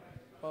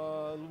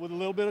with a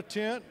little bit of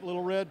tint, a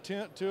little red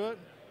tint to it.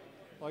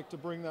 Like to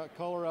bring that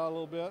color out a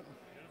little bit.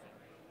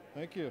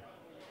 Thank you.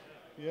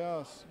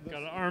 Yes.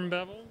 Got an arm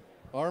bevel?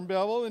 Arm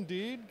bevel,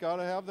 indeed. Got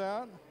to have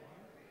that.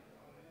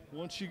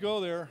 Once you go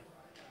there,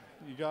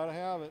 you got to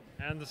have it.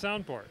 And the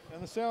sound port.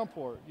 And the sound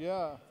port,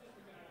 yeah.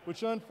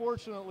 Which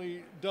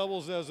unfortunately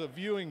doubles as a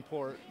viewing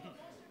port.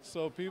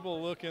 So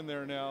people look in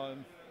there now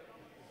and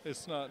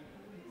it's not,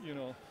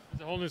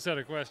 It's a whole new set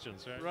of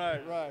questions,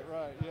 right? Right,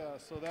 yeah.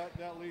 So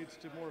that leads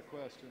to more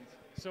questions.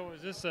 So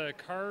is this a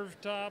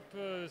carved top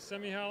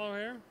semi-hollow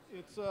here?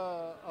 It's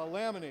a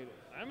laminated.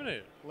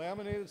 Laminated?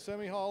 Laminated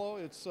semi-hollow.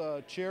 It's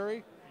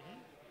cherry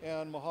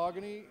and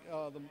mahogany.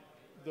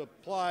 The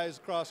plies,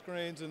 cross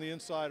grains, and the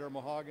inside are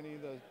mahogany.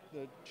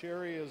 The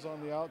cherry is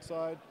on the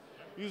outside.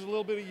 Use a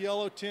little bit of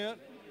yellow tint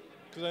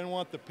because I didn't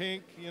want the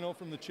pink,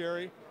 from the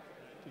cherry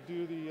to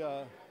do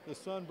the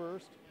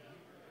sunburst.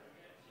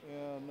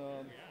 And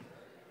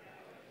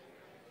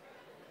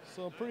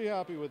so I'm pretty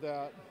happy with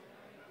that.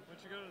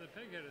 What'd you go to the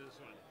pig head of this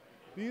one?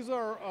 These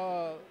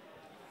are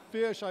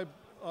fish. I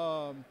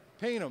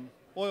paint them,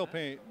 oil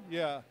paint,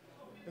 yeah.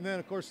 And then,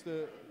 of course,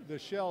 the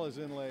shell is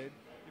inlaid.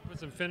 You put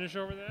some finish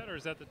over that, or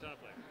is that the top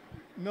layer?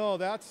 No,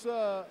 that's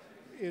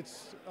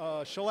it's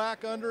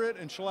shellac under it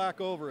and shellac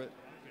over it,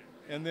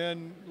 and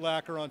then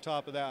lacquer on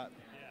top of that.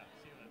 Yeah,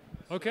 see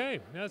Okay,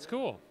 that's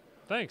cool.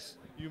 Thanks.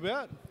 You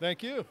bet.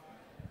 Thank you.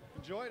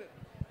 Enjoyed it.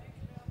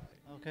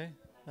 Okay.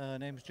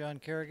 Name's John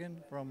Kerrigan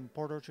from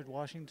Port Orchard,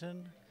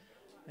 Washington.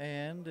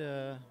 And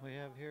we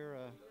have here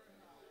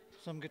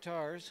some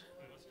guitars.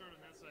 Let's start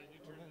on that side. You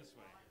turn this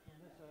way.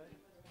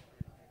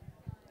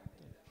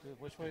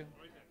 Which way?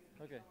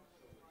 Okay.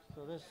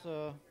 So this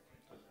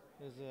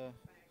is a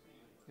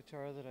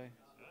guitar that I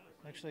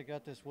actually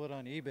got this wood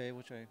on eBay,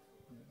 which I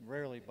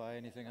rarely buy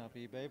anything off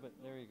eBay, but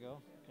there you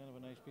go. Kind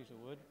of a nice piece of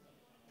wood.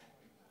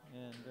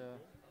 And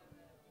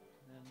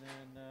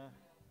then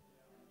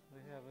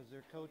we have a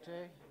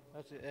zircote.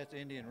 That's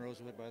Indian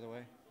rosewood, by the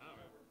way.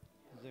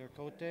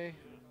 Zircote.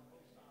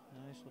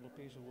 Nice little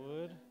piece of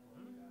wood.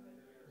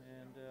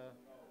 And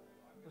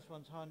this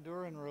one's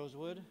Honduran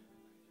rosewood.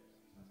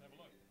 Let's have a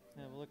look.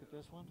 Have a look at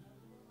this one.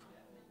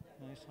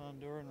 Nice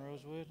Honduran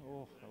rosewood.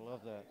 Oh, I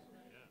love that.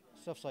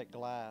 Yeah. Stuff's like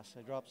glass.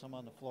 I dropped some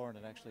on the floor and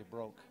it actually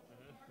broke.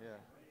 Yeah.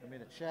 I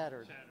mean, it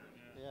shattered.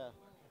 Yeah.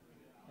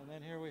 And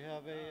then here we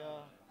have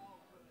a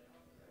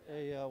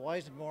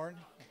Weisenborn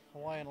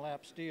Hawaiian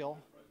lap steel.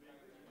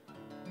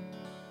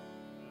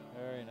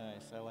 Very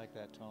nice. I like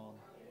that tone.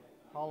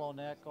 Hollow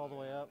neck all the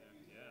way up.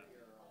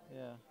 Yeah.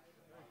 Yeah.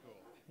 Very cool.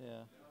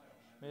 Yeah.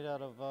 Made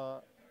out of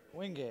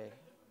wingay.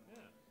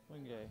 Yeah.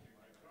 Wingay.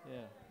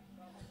 Yeah.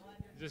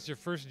 Is this your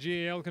first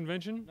GAL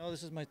convention? No,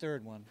 this is my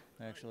third one,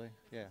 actually.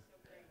 Yeah.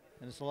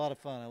 And it's a lot of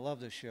fun. I love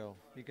this show.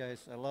 You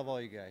guys, I love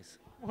all you guys.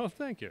 Well,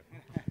 thank you.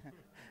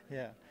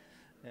 Yeah.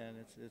 And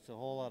it's a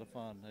whole lot of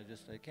fun.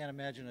 I can't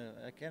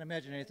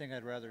imagine anything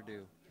I'd rather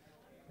do.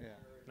 Yeah.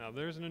 Now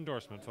there's an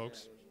endorsement,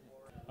 folks.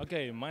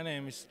 Okay, my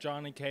name is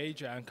Johnny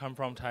Cage. I come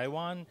from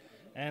Taiwan,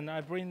 and I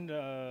bring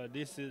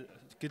this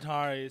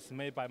guitar is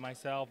made by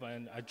myself,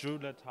 and I drew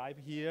the type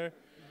here,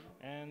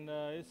 and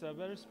it's a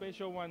very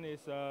special one.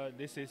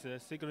 This is a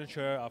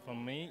signature of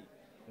me,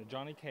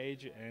 Johnny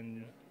Cage,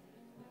 and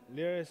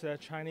there is a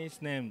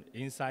Chinese name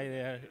inside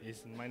there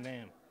is my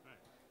name,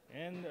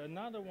 and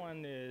another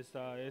one is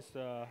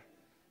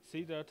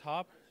cedar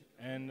top,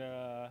 and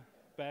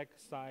back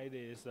side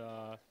is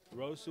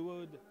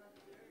rosewood,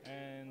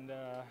 and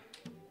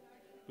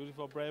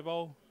beautiful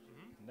Bravo.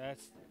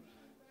 That's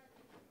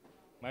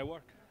my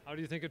work. How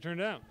do you think it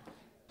turned out?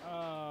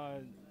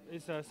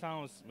 It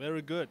sounds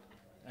very good,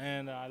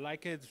 and I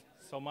like it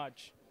so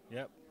much.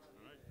 Yep.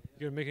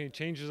 You gonna make any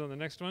changes on the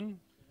next one?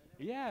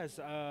 Yes,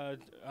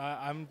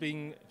 I'm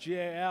being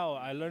GAL.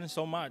 I learned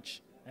so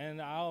much, and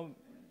I'll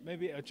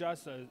maybe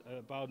adjust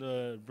about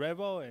the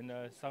Bravo and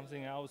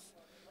something else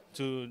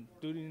to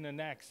do in the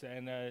next,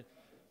 and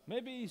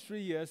maybe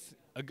 3 years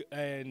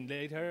and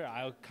later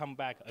I'll come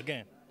back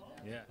again.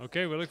 Yeah.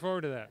 Okay, we look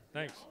forward to that.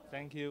 Thanks.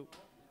 Thank you.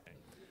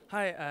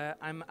 Hi,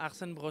 I'm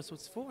Arsène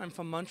Brossotsfo. I'm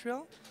from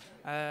Montreal.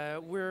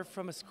 We're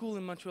from a school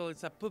in Montreal.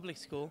 It's a public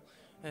school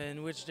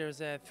in which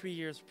there's a 3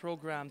 years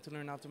program to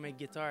learn how to make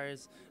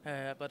guitars,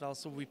 but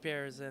also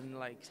repairs and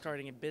like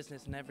starting a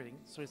business and everything.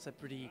 So it's a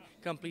pretty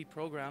complete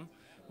program.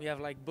 We have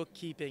like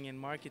bookkeeping and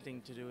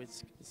marketing to do.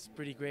 It's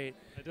pretty great.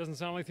 It doesn't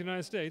sound like the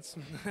United States.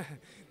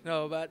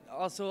 No, but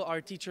also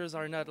our teachers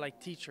are not like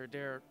teachers.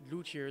 They're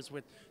luthiers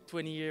with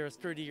 20 years,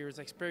 30 years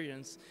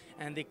experience,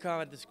 and they come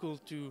at the school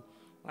to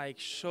like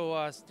show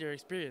us their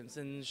experience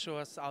and show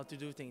us how to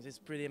do things. It's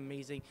pretty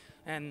amazing.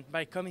 And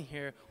by coming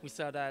here, we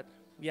saw that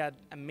we had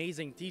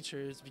amazing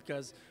teachers,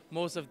 because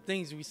most of the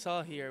things we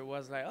saw here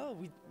was like, oh,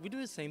 we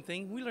do the same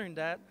thing. We learned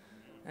that.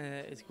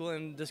 It's cool,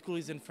 and the school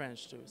is in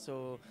French too.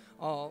 So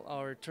all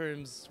our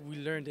terms, we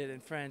learned it in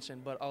French,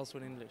 but also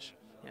in English.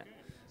 Yeah.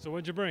 So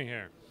what'd you bring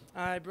here?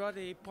 I brought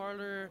a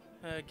parlor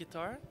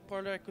guitar,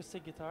 parlor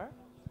acoustic guitar.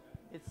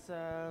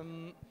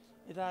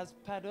 It has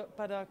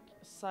paddock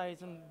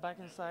sides and back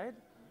and side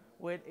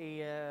with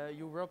a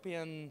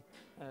European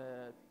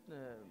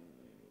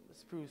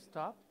spruce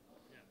top.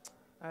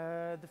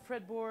 The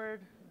fretboard,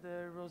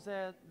 the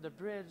rosette, the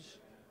bridge,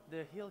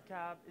 the heel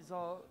cap is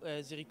all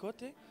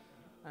ziricote.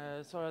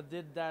 So I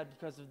did that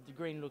because the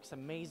grain looks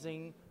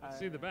amazing. Let's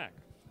see the back.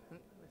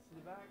 Let's see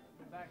the back.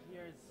 The back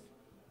here is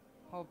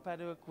all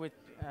paddock with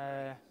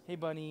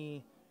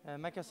ebony,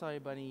 Makassar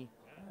ebony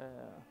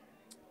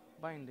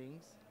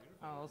bindings.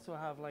 I also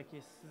have like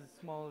a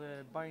small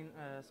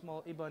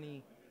small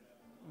ebony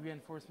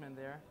reinforcement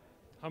there.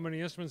 How many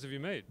instruments have you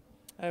made?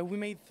 We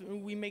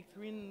make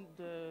 3 in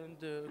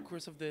the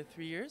course of the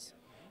 3 years.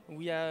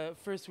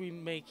 First we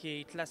make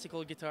a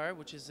classical guitar,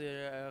 which is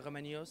a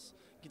Romanios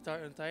guitar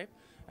type.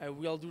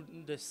 We all do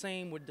the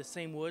same with the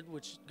same wood,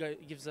 which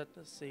gives us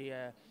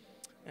the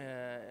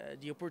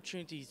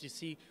opportunities to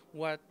see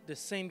what the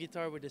same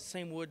guitar with the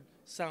same wood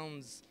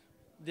sounds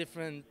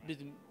different,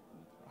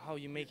 how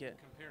you make it.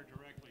 Compare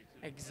directly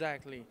to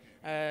Exactly.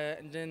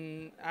 And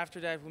then after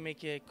that, we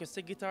make a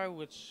acoustic guitar,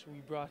 which we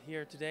brought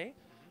here today.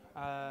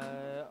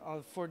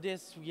 For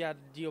this, we had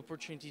the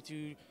opportunity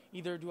to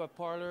either do a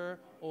parlor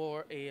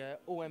or a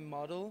OM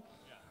model.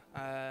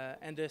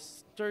 And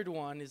this third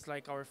one is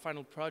like our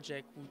final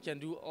project. We can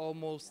do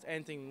almost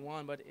anything we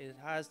want, but it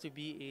has to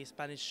be a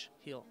Spanish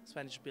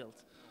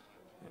build.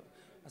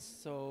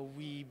 So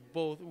we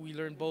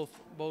learn both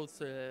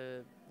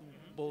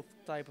both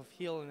type of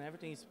heel and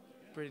everything. It's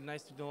pretty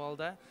nice to know all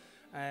that.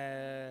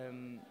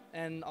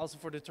 And also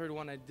for the third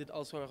one, I did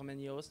also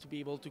Armenios to be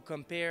able to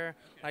compare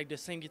like the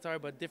same guitar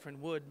but different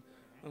wood,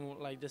 and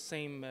like the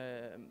same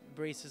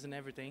braces and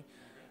everything.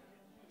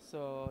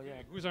 So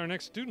yeah. Who's our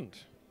next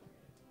student?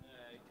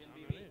 It can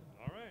be me.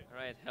 All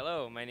right.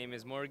 Hello, my name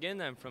is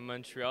Morgan. I'm from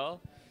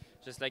Montreal.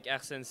 Just like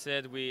Arsène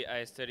said,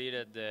 I studied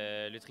at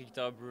the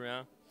Lutherie-Guitare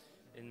Bruand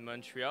in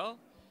Montreal.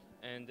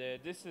 And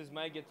this is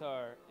my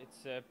guitar.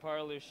 It's a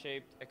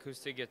parlor-shaped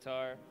acoustic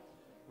guitar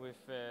with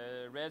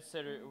red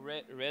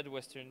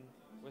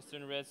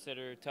Western red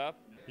setter top.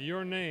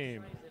 Your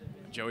name?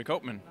 Joey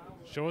Coleman.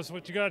 Show us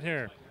what you got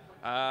here.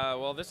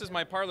 Well, this is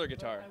my parlor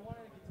guitar.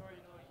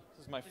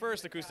 This is my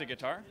first acoustic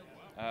guitar,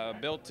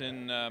 built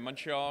in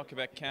Montreal,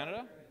 Quebec,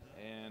 Canada.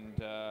 And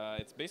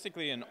it's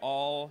basically an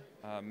all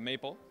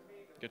maple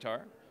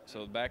guitar.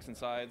 So the backs and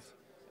sides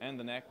and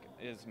the neck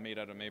is made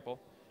out of maple.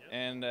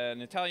 And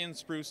an Italian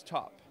spruce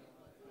top.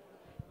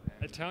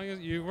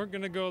 Italian? You weren't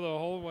going to go the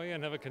whole way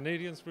and have a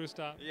Canadian spruce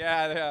top?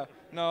 Yeah.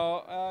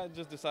 No, I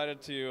just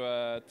decided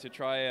to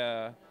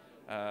try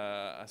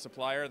a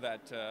supplier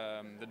that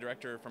the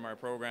director from our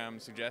program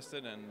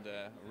suggested, and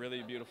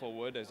really beautiful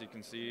wood, as you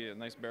can see, a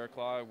nice bear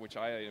claw, which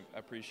I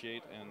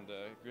appreciate, and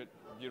good,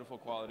 beautiful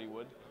quality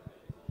wood.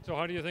 So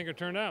how do you think it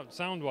turned out,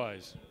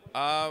 sound-wise?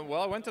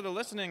 Well, I went to the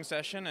listening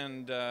session,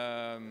 and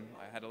I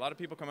had a lot of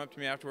people come up to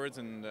me afterwards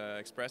and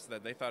express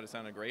that they thought it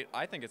sounded great.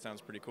 I think it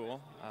sounds pretty cool.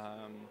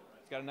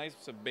 It's got a nice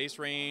bass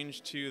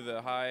range to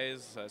the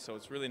highs, so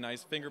it's really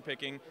nice finger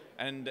picking.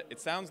 And it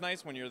sounds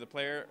nice when you're the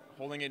player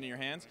holding it in your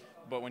hands,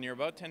 but when you're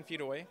about 10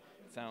 feet away,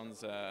 it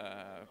sounds,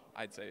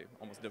 I'd say,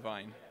 almost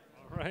divine.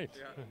 All right.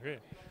 Yeah. Okay.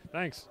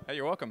 Thanks. Hey,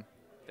 you're welcome.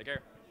 Take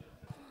care.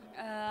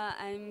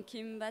 I'm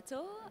Kim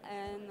Bateau,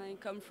 and I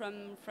come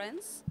from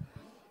France.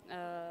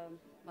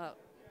 Well,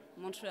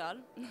 Montreal,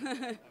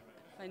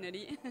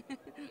 finally.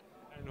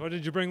 And what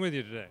did you bring with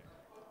you today?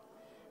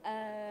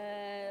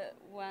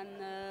 One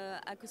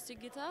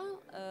acoustic guitar,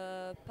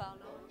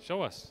 parlor.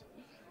 Show us.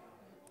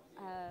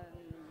 I'll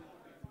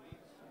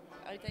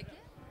take it?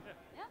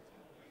 Yeah.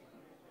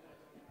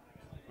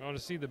 We want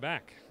to see the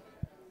back.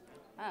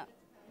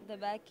 The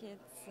back,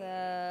 it's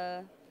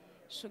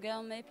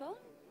sugar maple,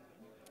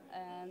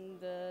 and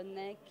the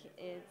neck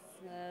is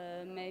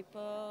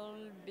maple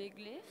big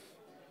leaf.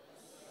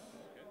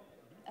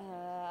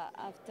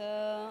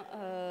 After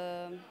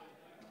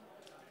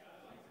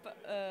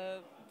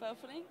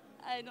purfling,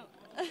 I don't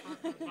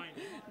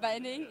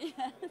binding.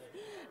 Yes.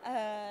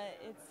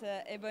 It's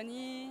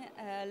ebony,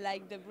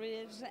 like the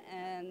bridge,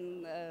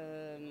 and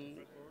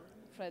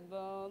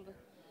fretboard,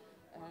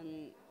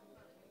 and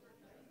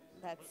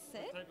that's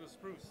it. What type of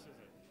spruce is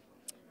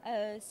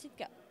it?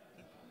 Sitka.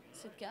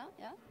 Sitka,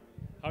 yeah.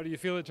 How do you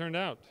feel it turned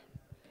out?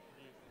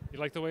 You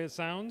like the way it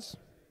sounds?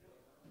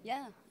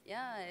 Yeah,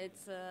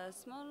 it's a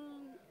small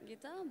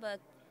guitar, but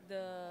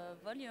the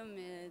volume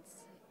is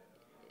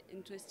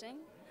interesting.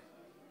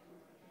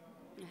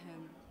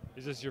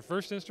 Is this your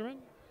first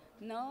instrument?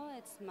 No,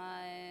 it's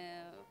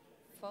my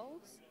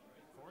fourth.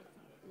 Fourth?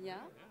 Yeah.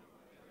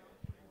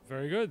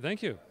 Very good,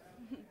 thank you.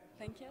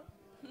 Thank you.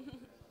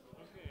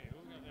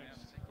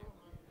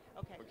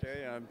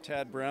 Okay, I'm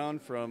Tad Brown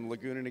from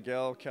Laguna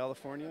Niguel,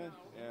 California,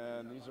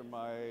 and these are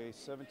my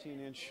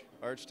 17-inch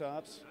arch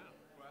tops.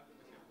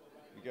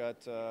 We got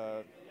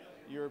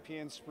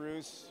European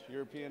spruce,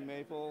 European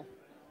maple,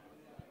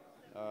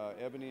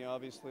 ebony,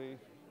 obviously.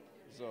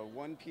 It's a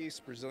one-piece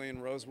Brazilian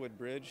rosewood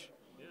bridge.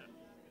 Yeah.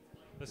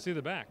 Let's see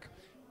the back.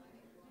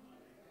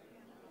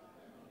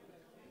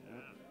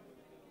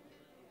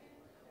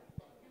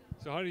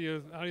 So how do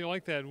you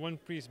like that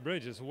one-piece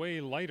bridge? It's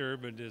way lighter,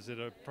 but is it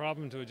a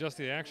problem to adjust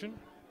the action?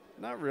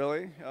 Not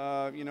really.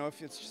 You know,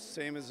 if it's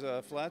same as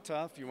a flat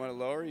top, if you want it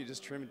lower, you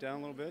just trim it down a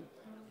little bit.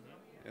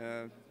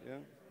 Yeah.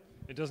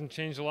 It doesn't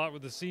change a lot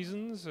with the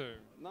seasons, or?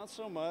 Not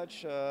so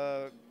much.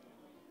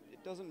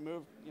 It doesn't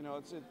move. You know,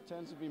 it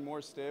tends to be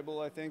more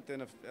stable, I think,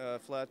 than a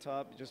flat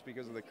top, just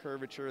because of the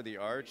curvature of the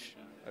arch.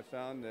 I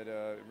found that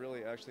it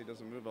really actually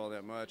doesn't move all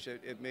that much.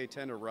 It may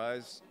tend to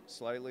rise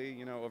slightly,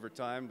 you know, over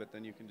time, but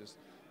then you can just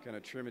kind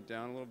of trim it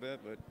down a little bit.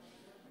 But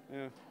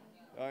yeah,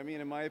 I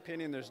mean, in my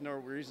opinion, there's no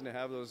reason to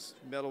have those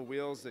metal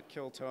wheels that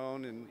kill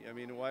tone. And I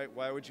mean,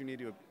 why would you need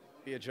to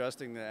be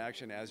adjusting the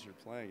action as you're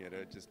playing it?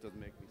 It just doesn't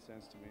make any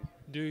sense to me.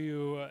 Do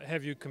you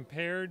have you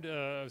compared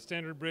a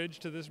standard bridge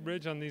to this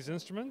bridge on these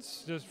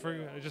instruments,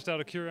 just out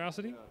of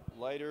curiosity?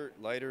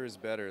 Lighter is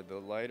better. The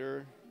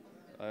lighter,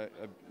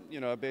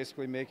 you know, I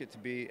basically make it to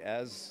be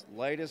as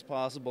light as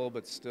possible,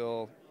 but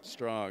still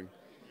strong.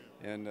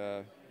 And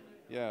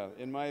yeah,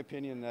 in my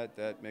opinion,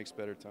 that makes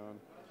better tone.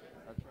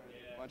 I've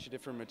tried a bunch of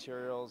different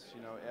materials,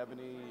 you know,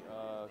 ebony,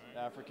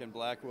 African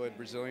blackwood,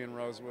 Brazilian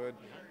rosewood.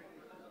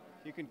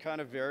 You can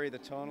kind of vary the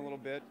tone a little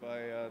bit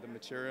by the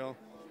material,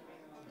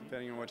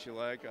 depending on what you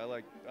like. I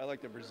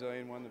like the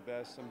Brazilian one the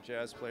best. Some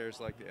jazz players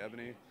like the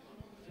ebony.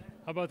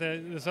 How about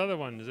this other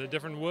one? Is it a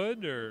different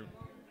wood, or?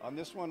 On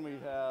this one we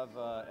have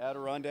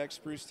Adirondack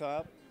spruce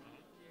top.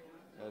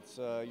 That's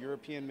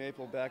European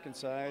maple back and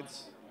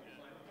sides.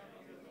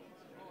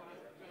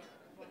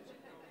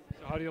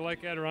 So how do you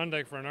like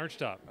Adirondack for an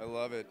archtop? I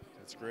love it.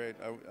 It's great.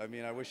 I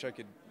mean, I wish I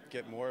could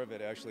get more of it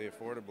actually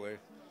affordably.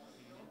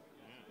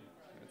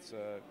 It's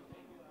a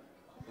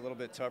little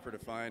bit tougher to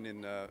find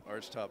in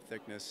archtop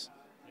thickness.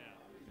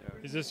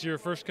 Yeah. Is this your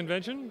first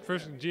convention?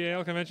 First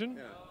GAL convention?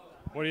 Yeah.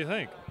 What do you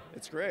think?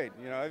 It's great.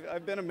 You know,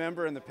 I've been a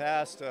member in the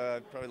past.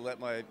 I've probably let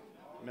my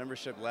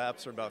membership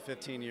lapse for about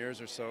 15 years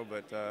or so,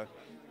 but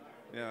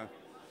yeah,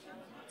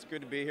 it's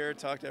good to be here,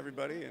 talk to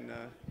everybody, and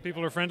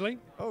people are friendly.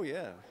 Oh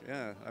yeah,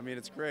 yeah. I mean,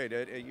 it's great.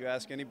 You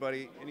ask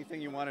anybody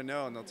anything you want to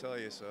know, and they'll tell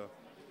you. So,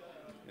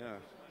 yeah.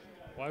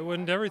 Why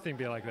wouldn't everything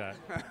be like that?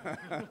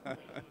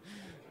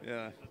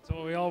 Yeah. That's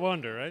what we all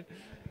wonder, right?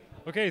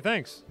 Okay,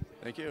 thanks.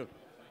 Thank you.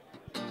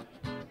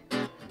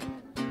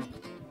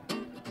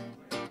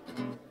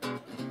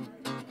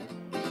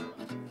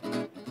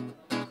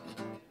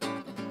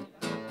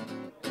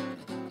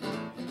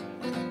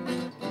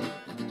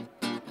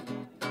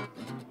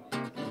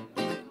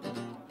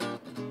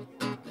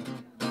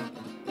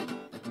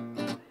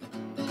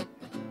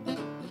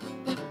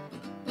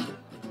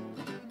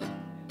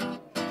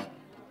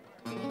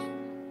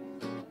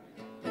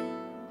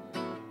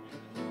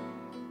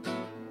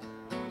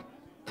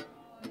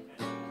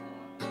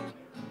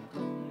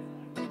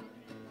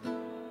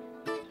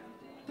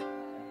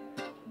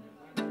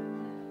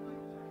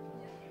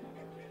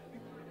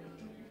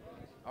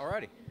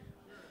 Alrighty.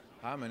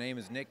 Hi, my name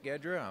is Nick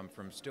Gedra. I'm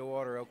from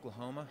Stillwater,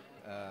 Oklahoma.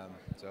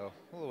 So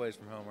a little ways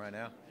from home right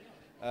now.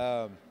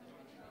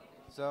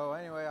 So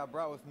anyway, I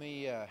brought with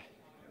me,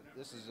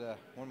 this is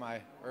one of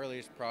my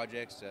earliest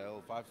projects, a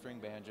little 5-string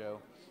banjo,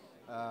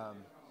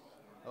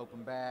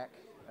 open back,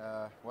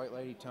 white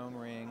lady tone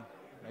ring,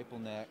 maple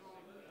neck.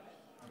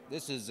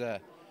 This has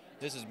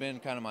been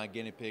kind of my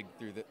guinea pig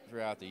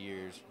throughout the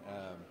years.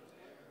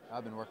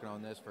 I've been working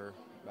on this for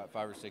about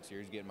 5 or 6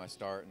 years, getting my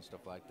start and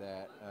stuff like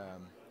that.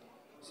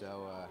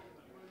 So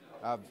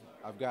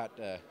I've got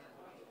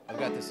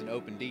this in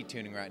open D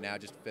tuning right now,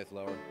 just a fifth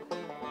lower.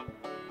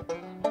 So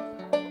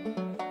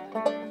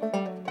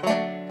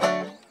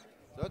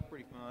that's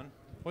pretty fun.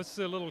 What's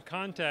the little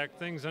contact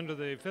things under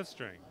the fifth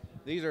string?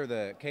 These are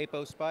the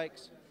capo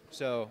spikes.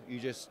 So you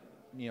just,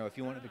 you know, if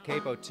you wanted to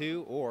capo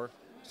 2, or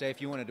say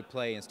if you wanted to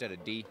play instead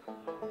of D,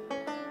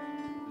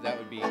 that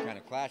would be kind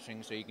of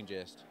clashing. So you can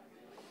just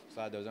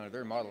slide those under.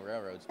 They're model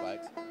railroad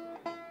spikes.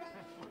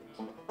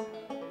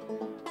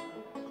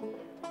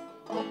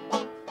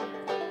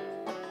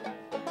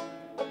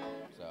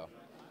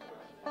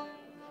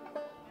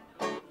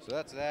 So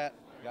that's that.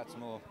 Got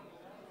some little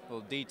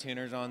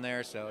D-tuners on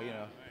there, so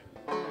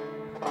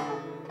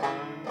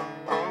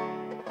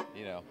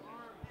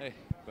hey,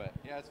 but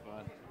yeah, it's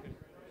fun.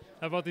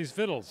 How about these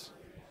fiddles?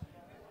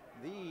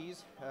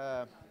 These,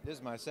 this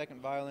is my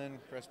second violin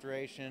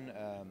restoration.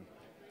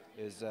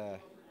 Is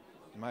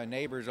my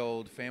neighbor's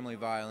old family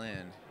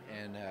violin,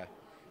 and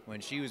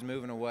when she was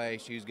moving away,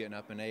 she was getting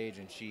up in age,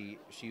 and she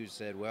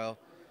said, well,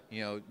 you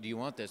know, do you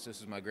want this?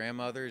 This is my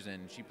grandmother's,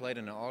 and she played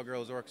in an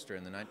all-girls orchestra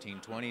in the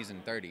 1920s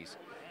and 30s,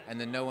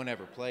 and then no one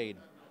ever played.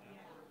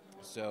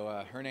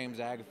 So her name's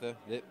Agatha,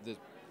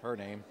 her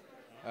name,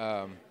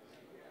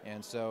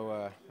 and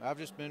so I've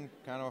just been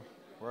kind of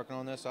working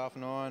on this off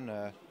and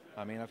on.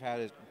 I mean, I've had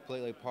it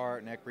completely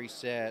apart, neck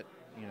reset,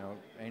 you know,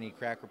 any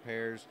crack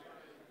repairs.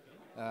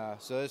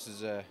 So this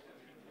is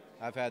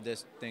I've had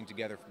this thing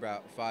together for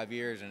about 5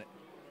 years, and it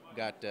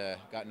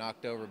got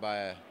knocked over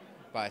by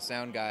a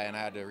sound guy, and I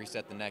had to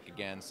reset the neck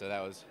again. So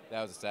that was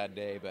a sad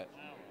day,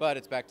 but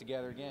it's back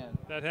together again.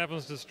 That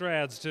happens to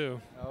Strads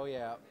too. Oh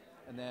yeah,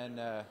 and then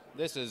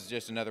this is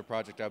just another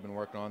project I've been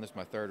working on. This is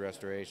my third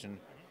restoration.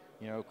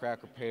 You know,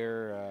 crack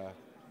repair,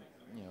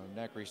 you know,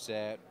 neck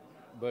reset,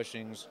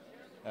 bushings.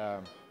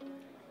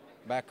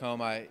 Back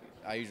home, I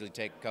usually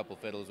take a couple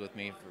fiddles with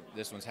me.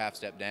 This one's half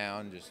step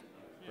down, just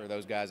for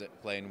those guys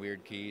that play in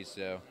weird keys.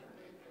 So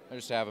I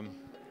just have this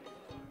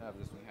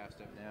one half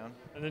step down.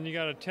 And then you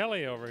got a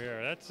telly over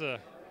here. That's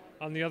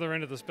on the other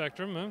end of the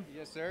spectrum, huh?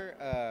 Yes,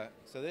 sir.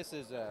 So this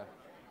is, I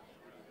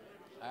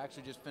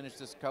actually just finished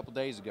this a couple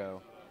days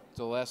ago. It's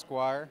a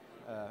Esquire,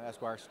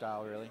 Esquire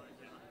style, really.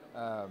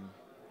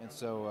 And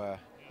so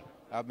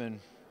I've been,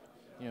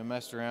 you know,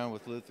 messed around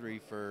with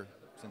Lutherie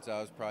since I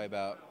was probably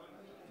about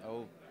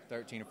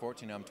 13 or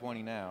 14. I'm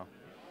 20 now,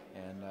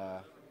 and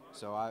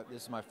so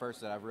this is my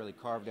first that I've really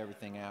carved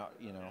everything out.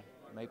 You know,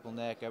 maple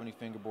neck, ebony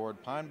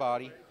fingerboard, pine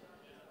body.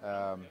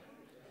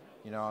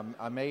 You know,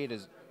 I made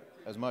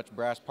as much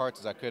brass parts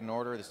as I could in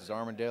order. This is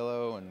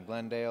Armadillo and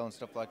Glendale and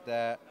stuff like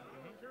that.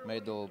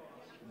 Made the little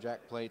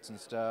jack plates and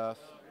stuff,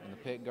 and the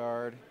pick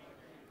guard.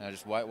 And I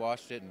just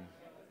whitewashed it and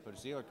put a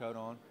sealer coat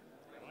on.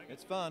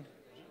 It's fun.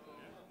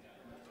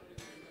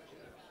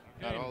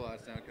 Not a whole lot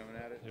of sound coming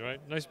at it. You're right.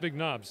 Nice big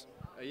knobs.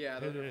 Yeah,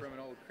 those are from an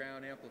old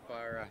Crown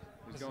amplifier.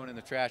 I was going in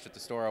the trash at the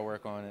store I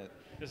work on.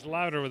 It's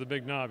louder with a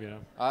big knob, you know.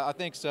 I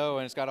think so,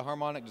 and it's got a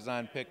harmonic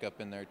design pickup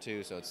in there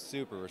too, so it's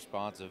super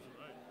responsive.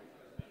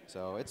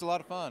 So it's a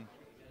lot of fun.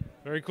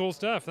 Very cool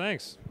stuff.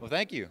 Thanks. Well,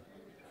 thank you.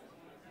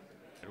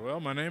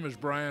 Well, my name is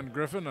Brian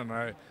Griffin, and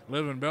I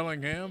live in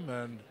Bellingham,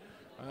 and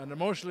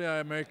mostly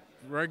I make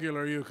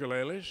regular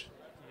ukuleles,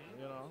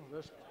 you know,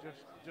 this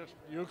just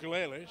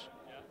ukuleles.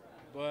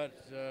 But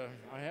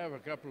I have a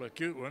couple of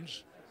cute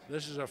ones.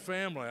 This is a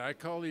family. I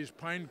call these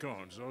pine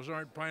cones. Those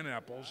aren't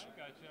pineapples.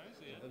 I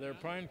see it. They're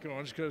pine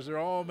cones because they're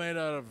all made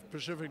out of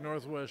Pacific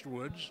Northwest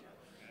woods.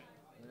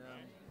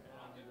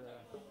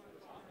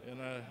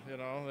 You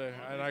know,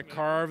 and I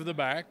carve the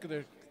back.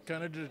 They're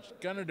kind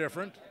of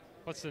different.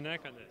 What's the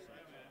neck on this?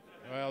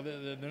 Well,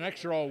 the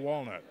necks are all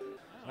walnut.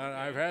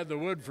 I've had the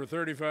wood for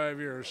 35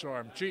 years, so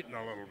I'm cheating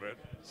a little bit.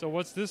 So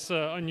what's this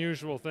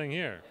unusual thing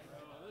here?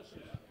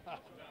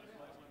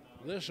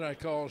 This I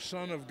call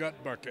Son of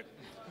Gut Bucket.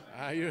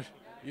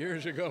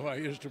 Years ago, I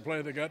used to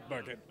play the gut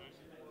bucket.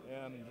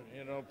 And,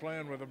 you know,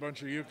 playing with a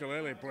bunch of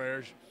ukulele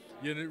players,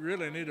 you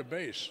really need a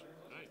bass.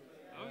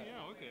 Oh,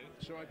 yeah, okay.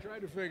 So I tried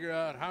to figure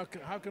out how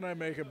can I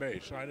make a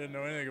bass. I didn't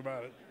know anything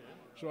about it.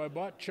 So I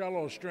bought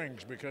cello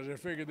strings because I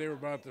figured they were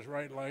about the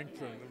right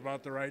length and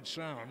about the right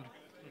sound.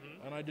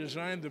 And I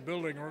designed the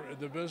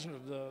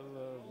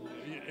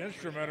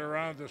instrument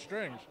around the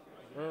strings.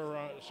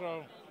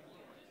 So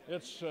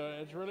it's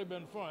really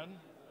been fun.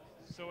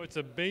 So it's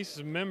a bass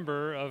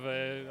member of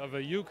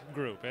a uke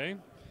group, eh?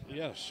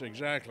 Yes,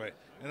 exactly.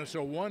 And it's a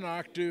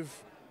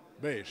 1-octave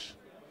bass.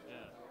 Yeah.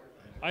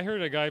 I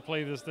heard a guy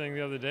play this thing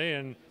the other day,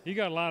 and he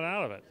got a lot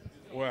out of it.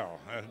 Well,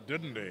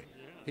 didn't he?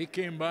 He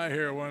came by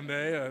here one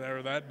day,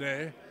 or that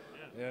day,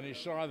 and he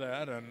saw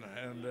that, and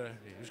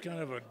he was kind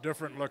of a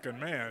different-looking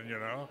man, you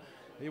know.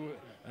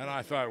 And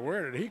I thought,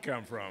 where did he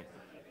come from?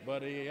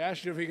 But he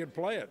asked if he could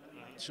play it.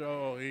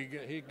 So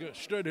he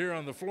stood here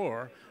on the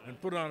floor and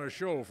put on a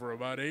show for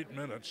about 8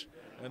 minutes.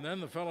 And then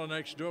the fellow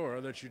next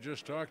door that you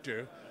just talked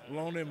to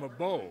loaned him a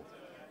bow.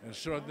 And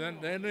so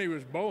then he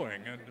was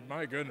bowing, and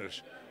my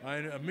goodness, I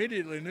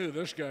immediately knew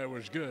this guy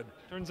was good.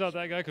 Turns out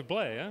that guy could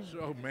play, huh?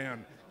 So,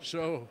 man,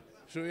 so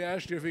he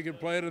asked if he could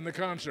play it in the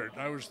concert.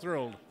 I was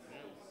thrilled.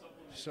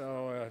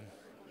 So,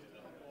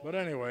 but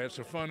anyway, it's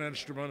a fun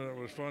instrument, and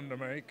it was fun to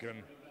make,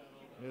 and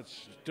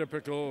it's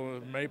typical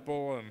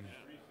maple, and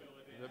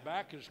the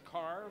back is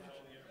carved.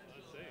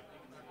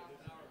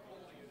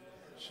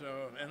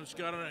 So, and it's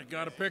got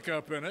a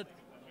pickup in it.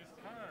 It's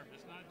carved.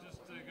 It's not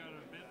just got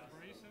a bit of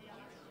brace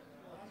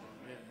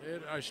in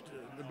it.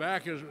 The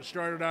back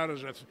started out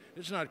as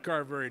it's not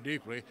carved very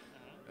deeply.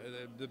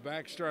 The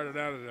back started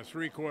out as a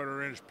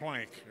 3/4 inch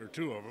plank, or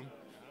 2 of them.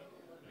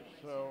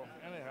 So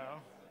anyhow.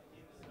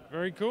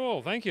 Very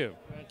cool. Thank you.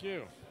 Thank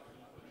you.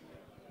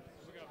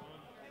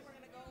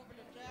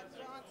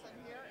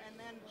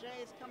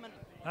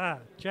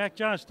 Jack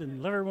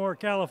Johnston, Livermore,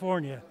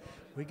 California.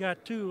 We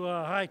got 2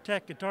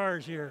 high-tech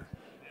guitars here.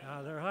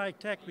 They're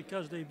high-tech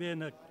because they've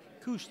been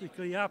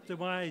acoustically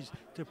optimized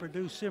to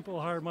produce simple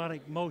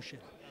harmonic motion.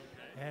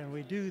 And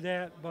we do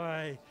that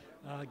by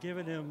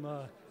giving them,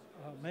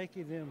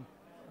 making them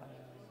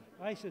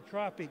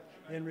isotropic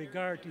in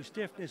regard to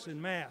stiffness and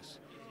mass.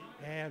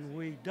 And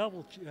we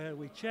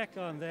we check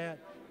on that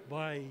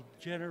by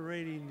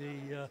generating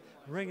the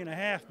ring and a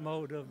half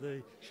mode of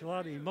the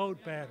Chladni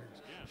mode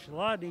patterns.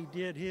 Chladni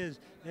did his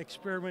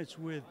experiments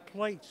with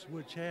plates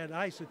which had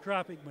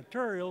isotropic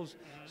materials,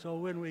 so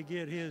when we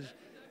get his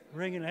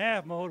ring and a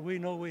half mode, we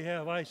know we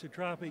have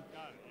isotropic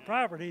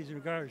properties in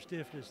regard to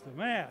stiffness to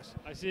mass.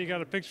 I see you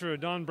got a picture of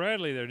Don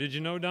Bradley there. Did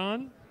you know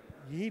Don?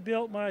 He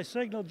built my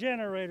signal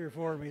generator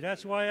for me.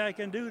 That's why I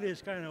can do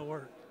this kind of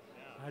work.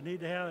 I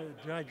need to have it.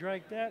 I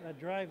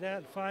drive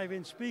that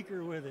 5-inch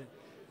speaker with it.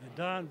 And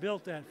Don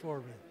built that for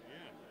me.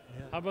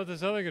 Yeah. How about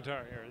this other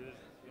guitar here?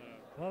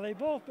 Well, they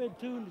both been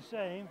tuned the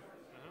same.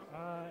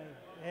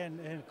 And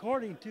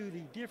according to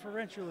the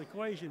differential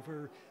equation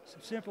for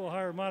simple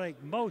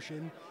harmonic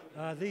motion,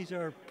 these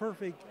are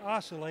perfect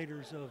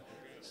oscillators of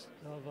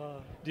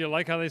Do you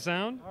like how they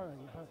sound?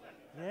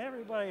 Yeah,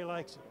 everybody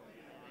likes it.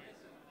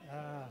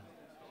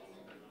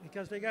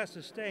 Because they got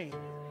sustain.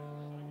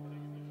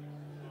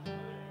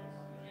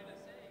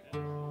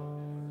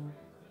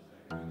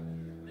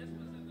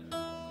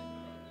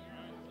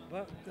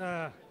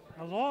 But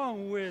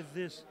along with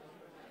this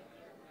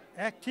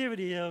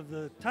activity of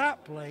the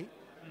top plate,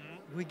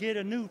 we get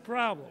a new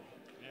problem.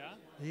 Yeah?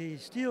 The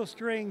steel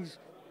strings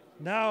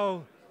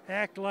now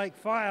act like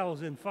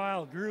files and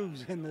file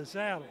grooves in the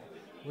saddle.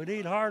 We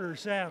need harder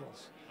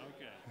saddles.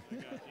 Okay, I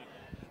got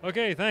you.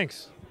 Okay,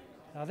 thanks.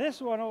 Now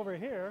this one over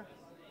here,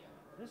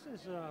 this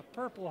is a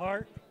Purple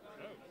Heart,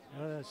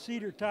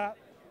 cedar top.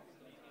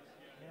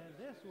 And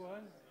this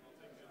one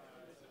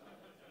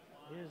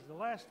is the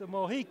Last of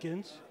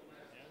Mohicans.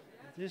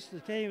 This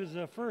came as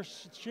the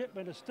first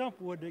shipment of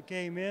stump wood that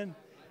came in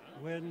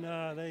when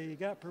they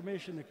got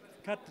permission to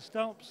cut the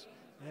stumps.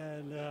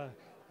 And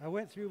I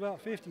went through about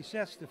 50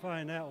 sets to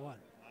find that one.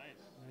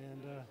 Nice.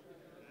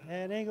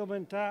 And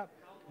Engelmann top.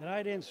 And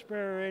I didn't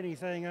spare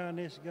anything on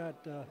this. Got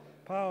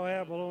pow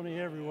abalone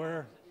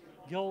everywhere,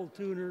 gold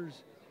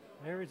tuners.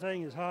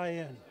 Everything is high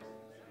end.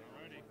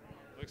 Alrighty.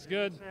 Looks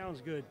good. Sounds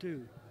good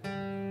too.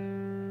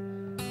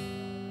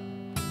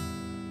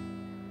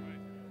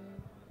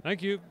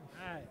 Thank you.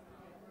 All right.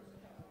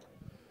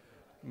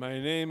 My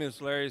name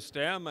is Larry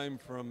Stam. I'm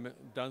from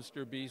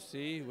Dunster,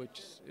 BC,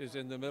 which is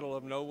in the middle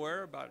of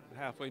nowhere, about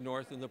halfway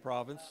north in the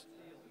province.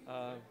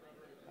 I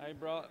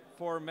brought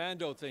 4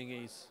 mando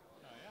thingies,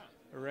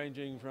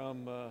 ranging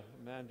from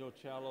mando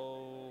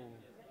cello,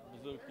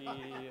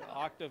 bouzouki,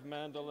 octave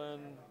mandolin,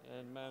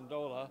 and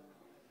mandola.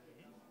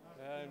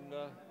 And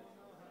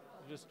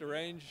just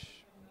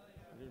arrange,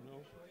 I don't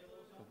know,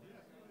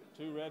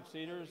 2 red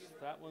cedars.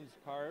 That one's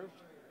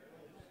carved.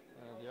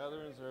 The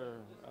others are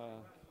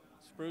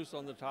spruce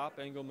on the top,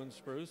 Engelmann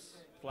spruce,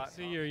 flat.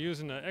 See, you're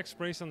using an X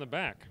brace on the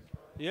back.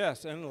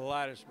 Yes, and a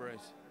lattice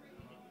brace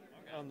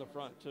on the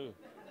front too.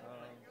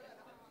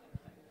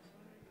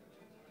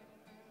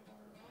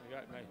 I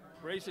got my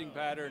bracing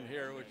pattern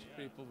here, which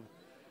people,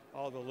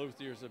 all the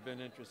luthiers have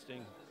been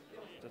interesting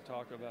to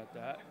talk about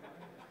that.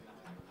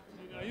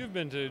 Now, you've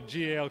been to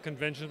GAL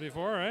conventions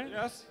before, right?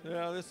 Yes.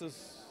 Yeah, this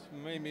is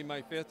maybe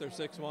my 5th or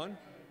 6th one.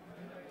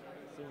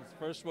 Since the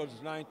first one was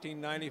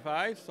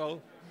 1995,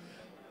 so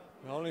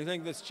the only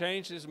thing that's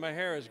changed is my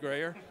hair is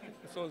grayer,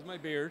 so is my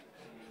beard.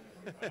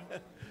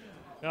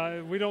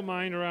 We don't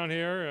mind around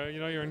here. You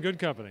know, you're in good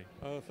company.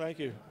 Oh, thank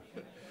you.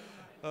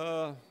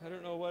 I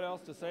don't know what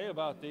else to say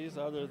about these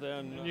other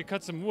than... And you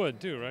cut some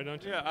wood too, right,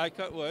 don't you? Yeah, I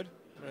cut wood,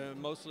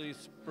 mostly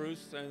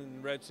spruce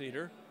and red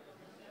cedar.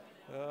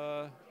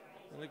 And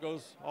it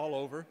goes all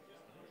over.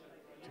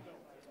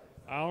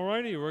 All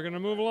righty, we're going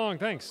to move along.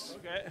 Thanks.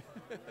 Okay.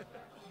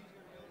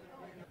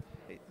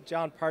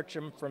 John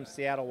Parcham from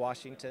Seattle,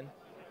 Washington.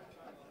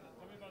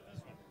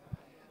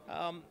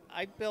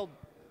 I build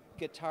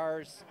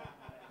guitars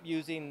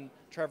using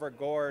Trevor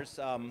Gore's,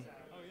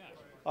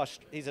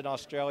 he's an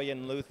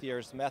Australian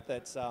Luthier's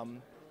methods.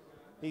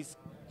 These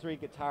 3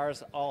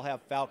 guitars all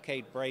have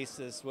falcate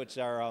braces, which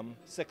are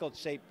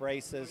sickle-shaped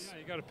braces. Oh,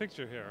 yeah, you got a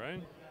picture here,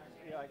 right?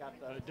 Yeah, I got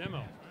a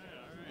demo.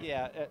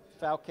 Yeah,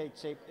 falcate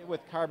shaped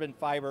with carbon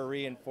fiber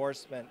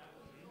reinforcement.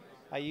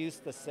 I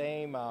used the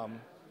same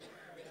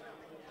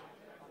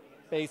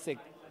basic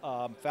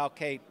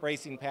falcate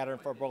bracing pattern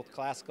for both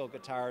classical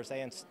guitars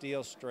and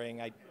steel string.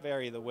 I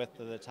vary the width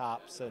of the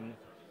tops and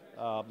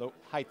the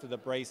height of the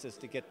braces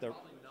to get the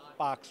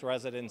box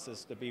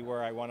resonances to be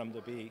where I want them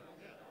to be.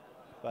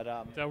 But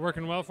is that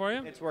working well for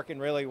you? It's working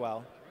really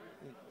well.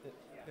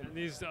 And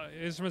these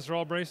instruments are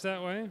all braced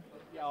that way?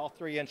 Yeah, all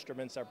 3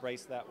 instruments are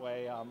braced that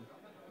way.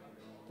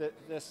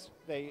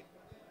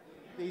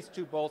 These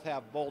 2 both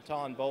have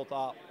bolt-on,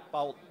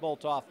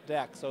 bolt-off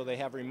decks, so they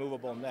have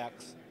removable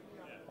necks.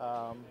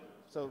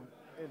 So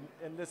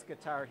in this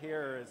guitar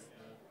here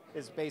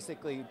is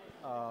basically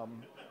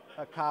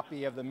a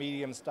copy of the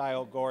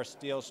medium-style Gore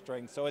steel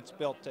string. So it's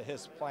built to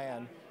his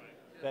plan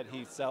that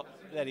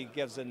he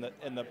gives in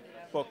the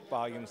book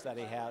volumes that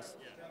he has.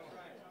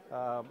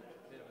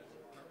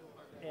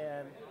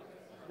 And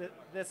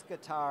this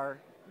guitar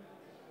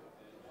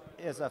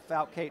is a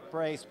falcate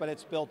brace, but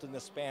it's built in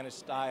the Spanish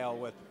style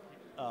with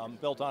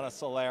built on a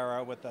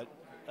Solera with a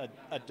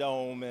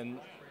dome. And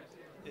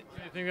you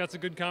think that's a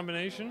good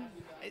combination?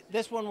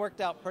 This one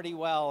worked out pretty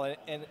well,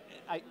 and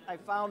I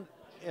found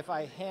if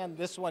I hand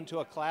this one to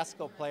a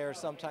classical player,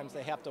 sometimes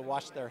they have to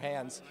wash their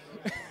hands.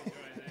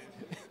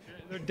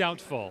 They're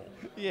doubtful.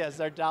 Yes,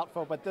 they're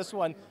doubtful, but this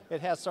one,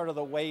 it has sort of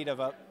the weight of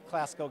a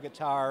classical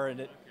guitar,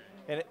 and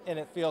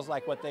it feels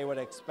like what they would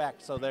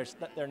expect, so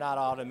they're not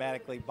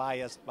automatically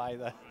biased by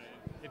the...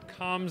 It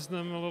calms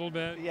them a little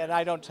bit. Yeah, and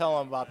I don't tell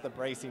them about the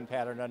bracing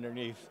pattern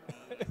underneath.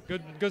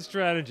 Good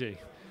strategy.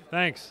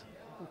 Thanks.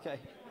 Okay.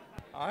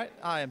 All right,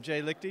 I am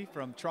Jay Lichty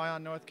from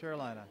Tryon, North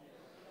Carolina.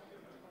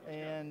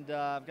 And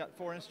I've got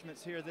 4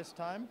 instruments here this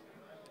time.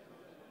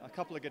 A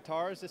couple of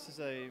guitars. This is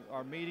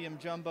our medium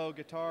jumbo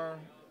guitar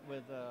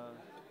with a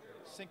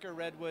sinker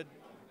redwood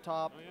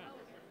top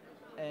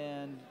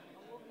and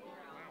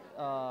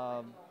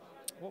what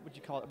would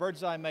you call it?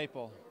 Bird's eye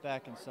maple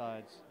back and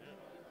sides.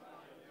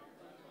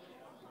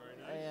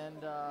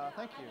 And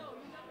thank you.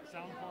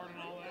 Sound port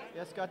and all that?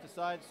 Yes, got the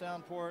side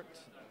sound port,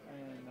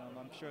 and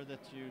I'm sure that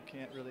you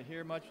can't really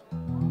hear much.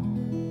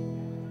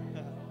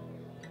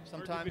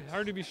 Sometimes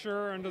hard to be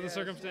sure under the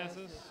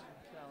circumstances.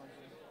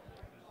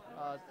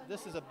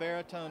 This is a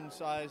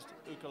baritone-sized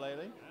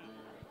ukulele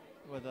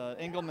with an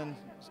Engelmann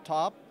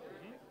top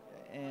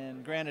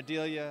and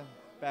Granadilla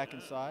back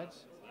and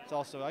sides. It's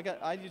also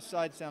I use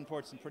side sound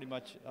ports in pretty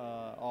much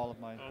all of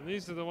my. And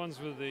these are the ones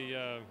with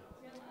the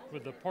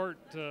port,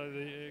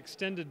 the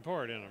extended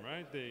port in them,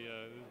 right?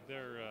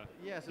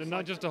 Yes, they're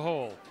not just a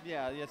hole.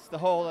 Yeah, it's the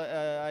hole.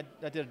 I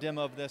did a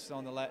demo of this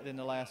in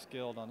the last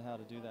guild on how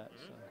to do that.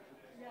 So.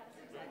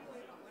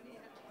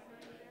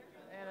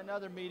 And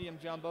another medium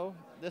jumbo.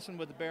 This one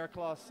with the bear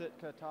claw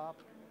Sitka top.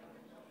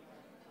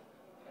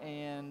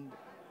 And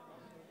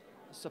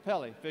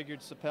sapelli,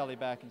 figured sapelli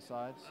back and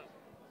sides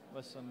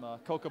with some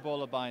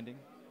Coca-Cola binding.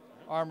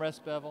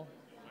 Armrest bevel.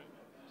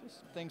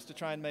 Just things to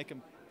try and make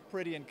them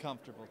pretty and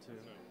comfortable too.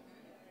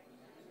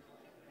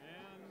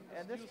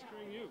 And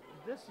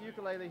this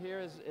ukulele here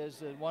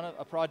is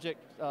a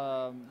project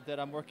that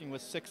I'm working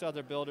with 5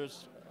 other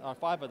builders.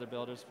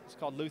 It's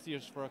called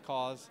Luthiers for a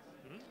Cause,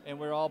 and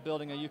we're all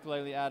building a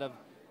ukulele out of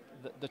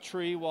the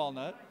tree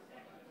walnut,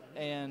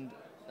 and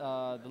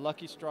the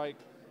Lucky Strike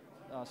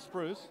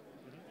spruce.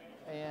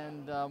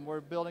 And we're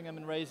building them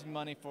and raising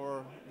money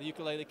for the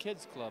Ukulele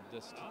Kids Club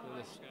this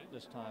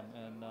time.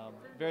 And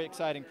very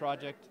exciting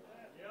project.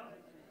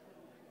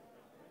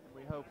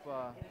 We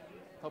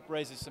hope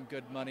raises some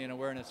good money and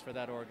awareness for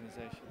that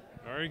organization.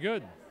 Very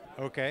good.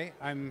 Okay,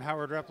 I'm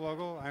Howard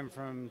Replogle. I'm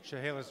from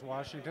Chehalis,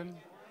 Washington,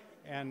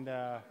 and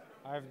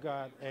I've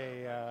got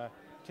a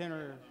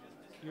tenor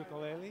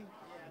ukulele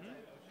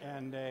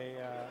and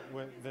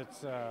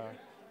that's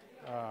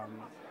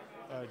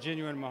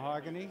genuine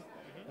mahogany.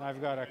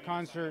 I've got a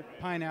concert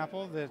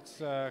pineapple that's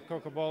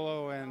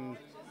cocobolo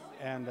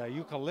and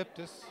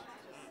eucalyptus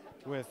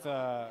with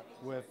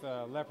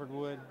leopard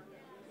wood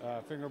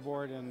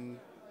fingerboard and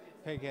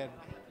peghead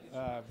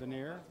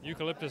veneer.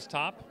 Eucalyptus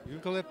top?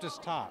 Eucalyptus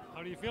top.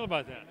 How do you feel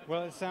about that?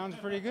 Well, it sounds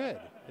pretty good.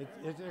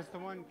 It's the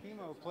one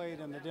Chemo played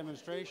in the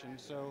demonstration,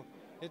 so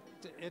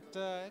it's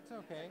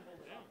okay.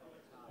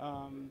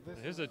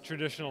 Here's a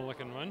traditional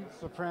looking one.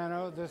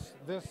 Soprano. This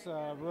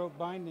rope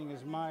binding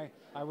is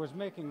I was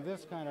making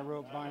this kind of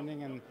rope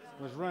binding and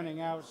was running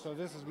out, so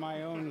this is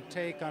my own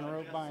take on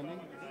rope binding.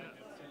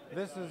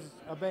 This is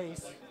a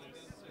bass.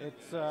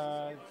 It's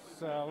a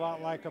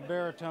lot like a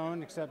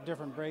baritone, except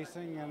different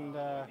bracing and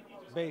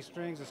bass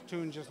strings. It's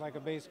tuned just like a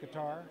bass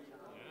guitar.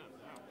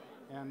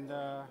 And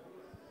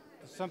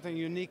something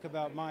unique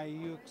about my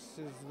ukes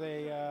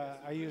is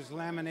I use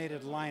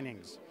laminated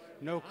linings,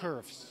 no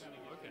kerfs.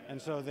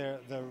 And so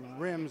the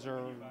rims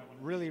are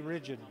really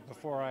rigid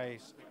before I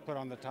put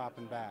on the top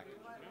and back.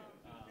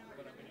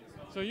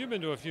 So you've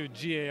been to a few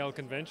GAL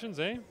conventions,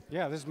 eh?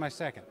 Yeah, this is my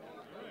second.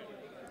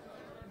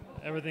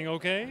 Everything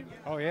okay?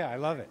 Oh yeah, I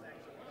love it.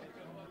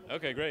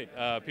 Okay, great.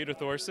 Peter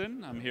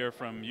Thorson. I'm here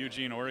from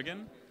Eugene,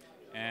 Oregon,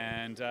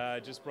 and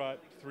just brought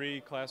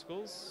 3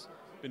 classicals.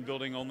 Been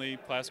building only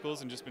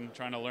classicals and just been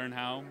trying to learn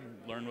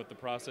what the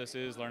process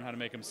is, learn how to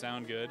make them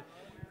sound good.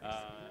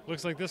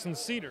 Looks like this one's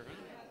cedar.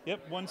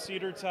 Yep, 1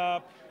 cedar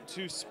top,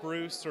 2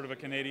 spruce, sort of a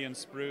Canadian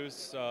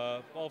spruce,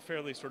 all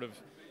fairly sort of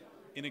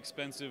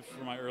inexpensive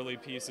for my early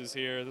pieces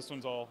here. This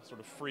one's all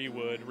sort of free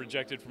wood,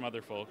 rejected from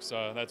other folks,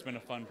 so that's been a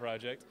fun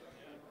project.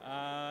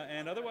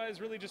 And otherwise,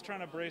 really just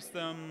trying to brace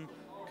them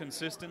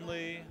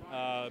consistently.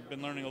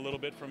 Been learning a little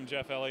bit from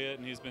Jeff Elliott,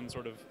 and he's been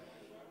sort of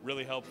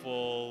really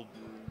helpful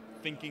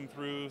thinking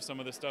through some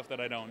of the stuff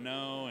that I don't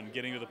know and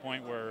getting to the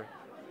point where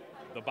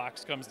the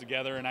box comes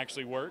together and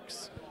actually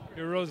works.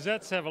 Your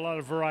rosettes have a lot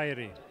of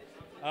variety.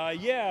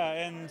 Yeah,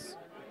 and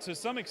to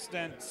some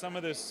extent, some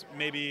of this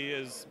maybe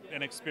is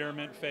an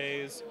experiment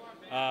phase.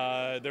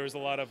 There's a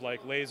lot of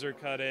like laser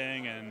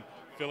cutting and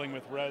filling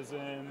with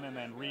resin and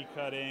then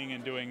recutting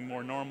and doing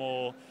more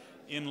normal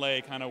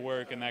inlay kind of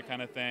work and that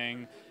kind of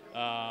thing.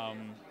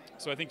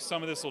 So I think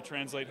some of this will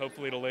translate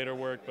hopefully to later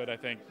work, but I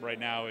think right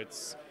now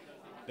it's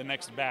the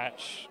next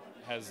batch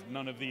has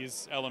none of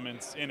these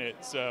elements in it.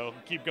 So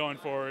keep going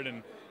forward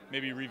and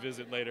maybe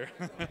revisit later.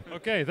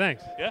 Okay,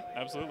 thanks. Yeah,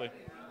 absolutely.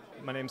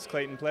 My name's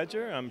Clayton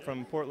Pledger. I'm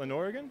from Portland,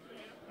 Oregon,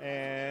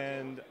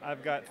 and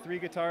I've got 3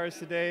 guitars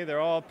today.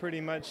 They're all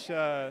pretty much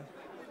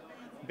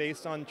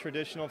based on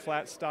traditional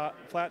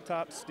flat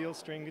top steel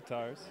string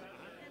guitars.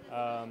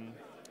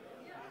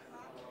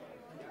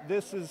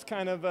 This is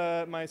kind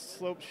of my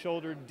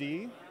slope-shouldered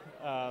D,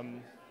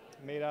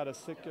 made out of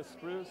Sitka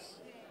spruce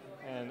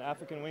and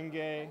African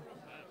wingay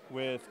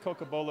with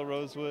cocobolo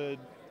rosewood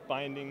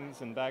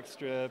bindings and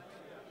backstrip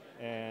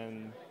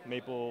and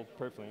maple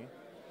purfling.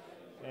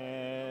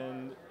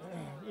 And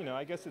you know,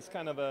 I guess it's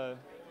kind of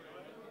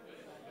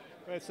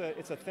it's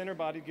a thinner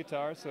bodied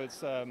guitar, so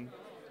it's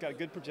got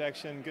good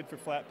projection, good for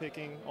flat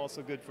picking,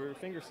 also good for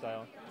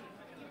fingerstyle.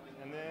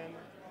 And then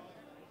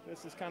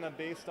this is kind of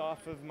based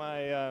off of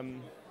my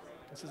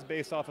this is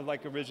based off of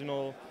like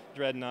original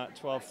Dreadnought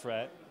 12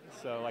 fret,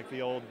 so like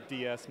the old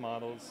DS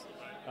models.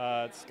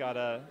 It's got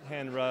a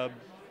hand rub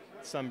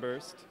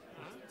sunburst,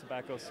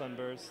 tobacco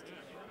sunburst,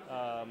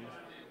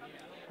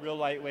 real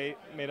lightweight,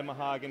 made of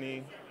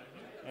mahogany,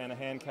 and a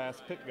hand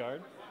cast pick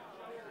guard.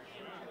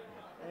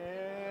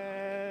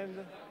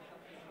 And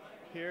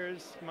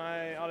here's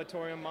my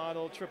auditorium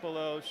model, triple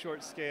O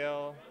short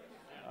scale,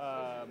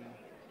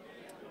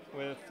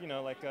 with, you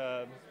know, like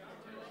a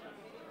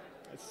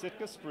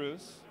Sitka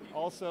spruce,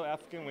 also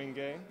African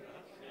wingay,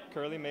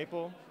 curly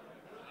maple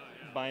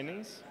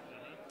bindings,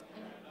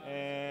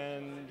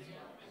 and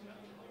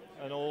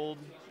an old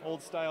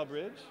style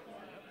bridge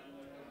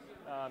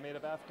made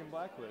of African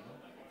blackwood,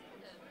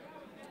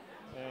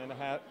 and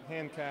a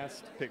hand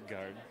cast pick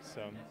guard.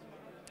 So,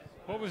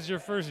 what was your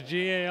first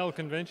GAL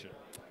convention?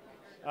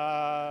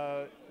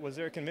 Was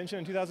there a convention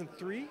in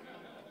 2003? There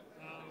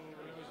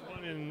was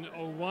one in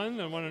 01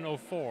 and one in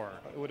 04.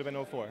 It would have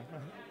been 04.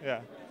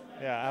 Yeah.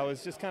 I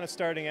was just kind of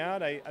starting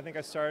out. I think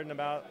I started in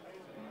about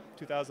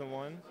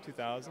 2001,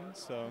 2000.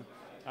 So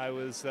I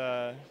was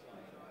a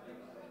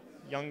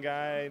young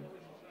guy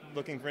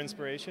looking for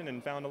inspiration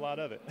and found a lot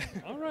of it.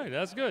 All right,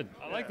 that's good.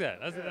 I like that.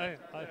 I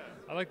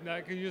like that.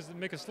 I could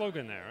make a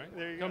slogan there, right?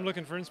 There you Come go.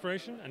 looking for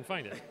inspiration and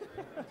find it.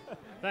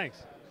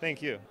 Thanks.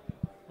 Thank you.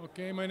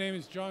 Okay, my name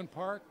is John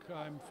Park.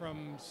 I'm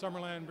from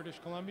Summerland, British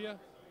Columbia,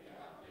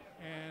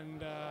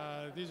 and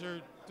this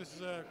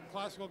is a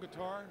classical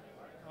guitar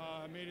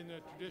made in the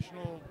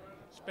traditional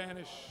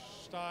Spanish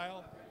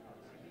style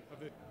of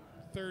the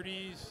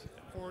 30s,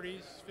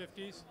 40s,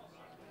 50s,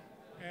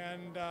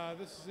 and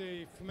this is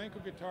a flamenco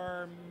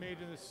guitar made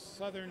in the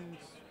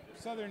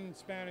southern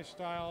Spanish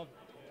style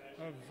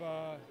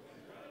of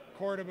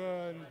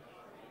Cordoba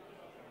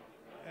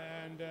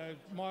and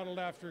modeled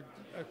after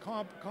a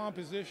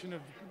composition of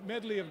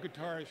medley of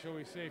guitars, shall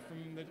we say,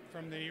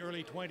 from the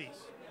early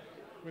 20s,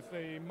 with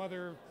a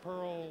mother of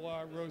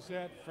pearl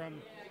rosette from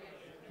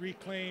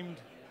reclaimed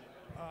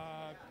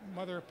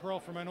mother of pearl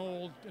from an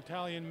old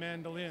Italian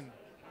mandolin,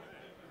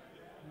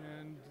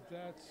 and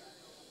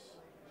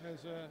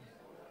has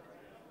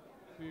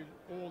the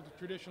old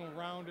traditional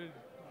rounded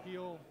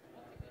heel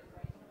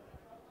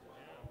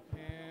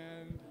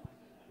and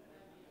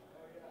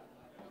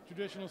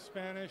traditional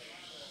Spanish,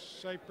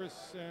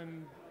 cypress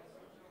and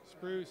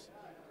spruce,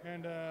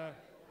 and a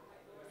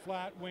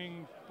flat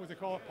wing, what they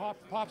call a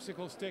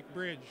popsicle stick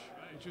bridge,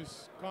 which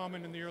is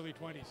common in the early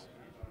 20s.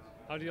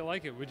 How do you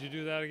like it? Would you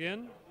do that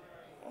again?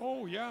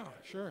 Oh yeah,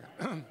 sure.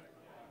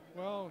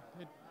 Well,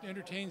 it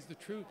entertains the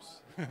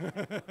troops.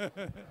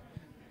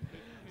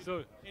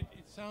 So it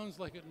sounds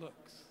like it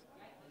looks.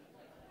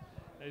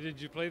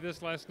 Did you play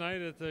this last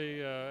night at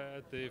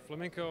the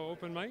flamenco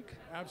open mic?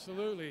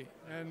 Absolutely,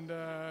 and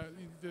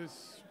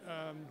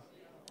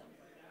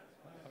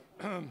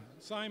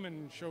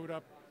Simon showed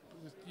up.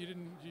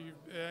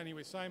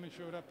 Anyway, Simon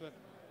showed up. The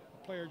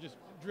player just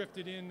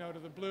drifted in out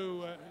of the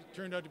blue.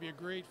 Turned out to be a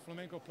great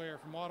flamenco player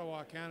from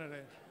Ottawa, Canada,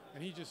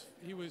 and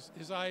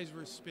his eyes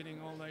were spinning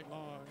all night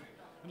long,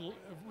 and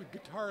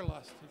guitar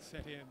lust had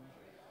set in.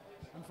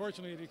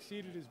 Unfortunately, it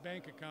exceeded his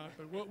bank account,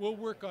 but we'll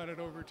work on it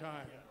over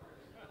time.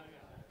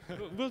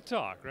 We'll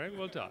talk, right?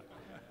 We'll talk.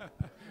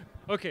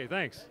 Okay,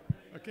 thanks.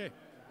 Okay.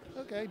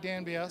 Okay,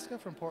 Dan Biasca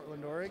from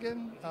Portland,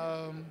 Oregon.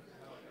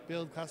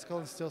 Build classical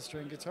and steel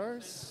string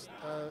guitars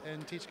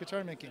and teach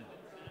guitar making.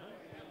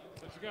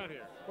 What you got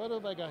here? What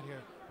have I got here?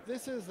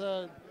 This is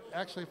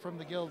actually from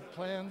the guild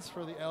plans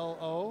for the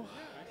LO.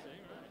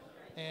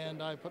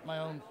 And I put my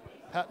own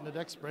patented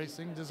X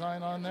bracing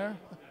design on there.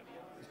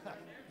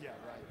 Yeah,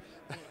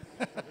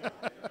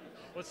 right.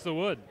 What's the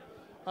wood?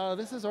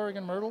 This is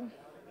Oregon myrtle,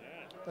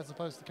 as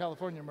opposed to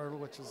California myrtle,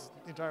 which is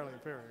entirely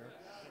inferior.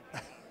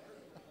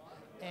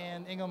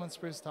 And Engelmann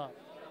spruce top.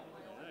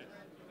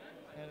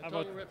 And a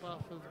total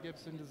rip-off of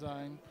Gibson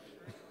design.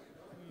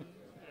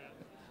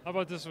 How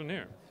about this one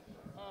here?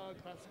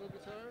 Classical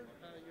guitar,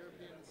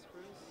 European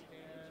spruce,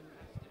 and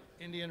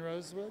Indian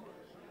rosewood.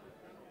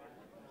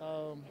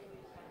 Not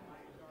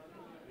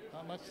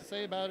much to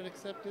say about it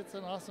except it's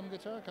an awesome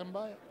guitar. Come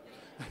buy it.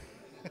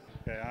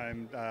 Okay,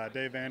 I'm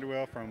Dave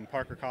Vanderweel from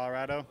Parker,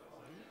 Colorado.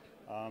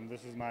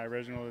 This is my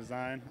original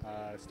design.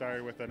 I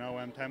started with an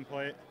OM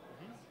template,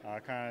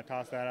 kind of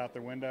tossed that out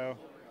the window,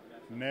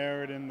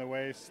 narrowed in the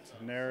waist,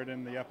 narrowed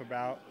in the upper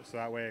bout, so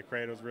that way it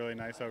cradles really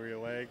nice over your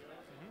leg.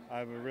 I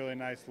have a really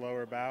nice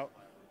lower bout,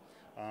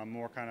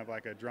 more kind of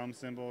like a drum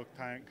cymbal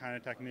kind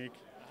of technique.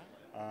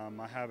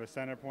 I have a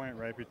center point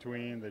right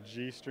between the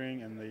G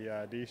string and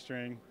the D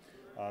string,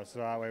 so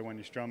that way when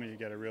you strum it, you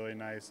get a really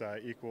nice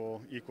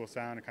equal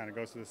sound. It kind of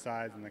goes to the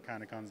sides and then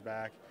kind of comes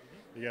back.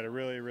 You get a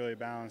really, really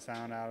balanced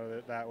sound out of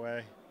it that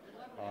way.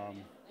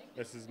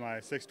 This is my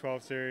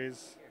 612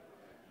 series.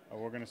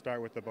 We're going to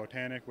start with the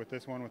Botanic with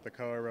this one with the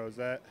Koa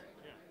Rosette.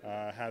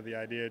 Had the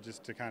idea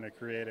just to kind of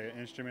create an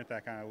instrument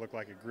that kind of looked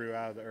like it grew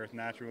out of the earth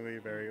naturally,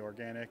 very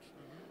organic.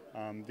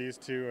 These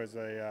two is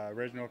a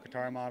original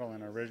guitar model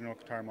and an original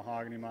guitar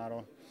mahogany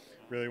model.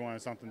 Really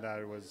wanted something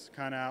that was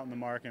kind of out in the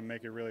market and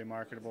make it really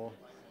marketable.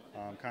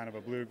 Kind of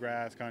a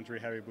bluegrass,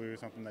 country, heavy blues,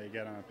 something that you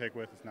get on a pick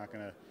with. It's not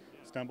going to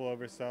stumble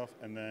over itself.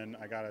 And then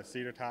I got a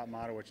cedar top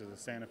model, which is a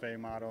Santa Fe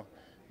model,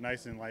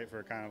 nice and light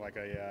for kind of like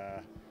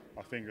a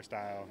finger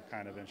style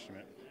kind of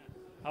instrument.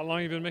 How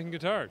long have you been making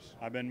guitars?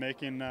 I've been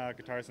making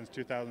guitars since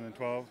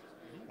 2012.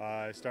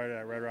 I started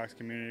at Red Rocks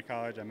Community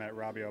College. I met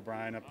Robbie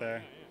O'Brien up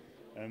there.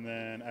 And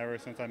then ever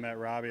since I met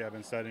Robbie, I've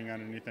been studying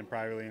underneath him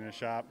privately in his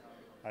shop.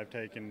 I've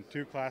taken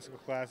 2 classical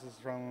classes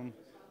from him,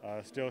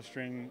 a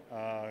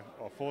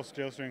full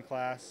steel string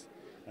class,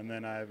 and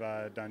then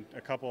I've done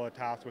a couple of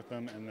tops with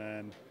him. And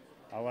then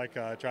I like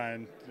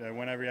trying,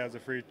 whenever he has a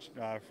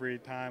free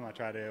time, I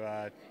try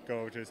to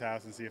go over to his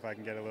house and see if I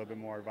can get a little bit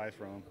more advice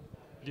from him.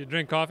 Do you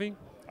drink coffee?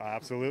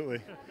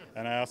 Absolutely.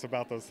 And I also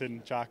bought those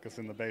hidden chocolates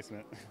in the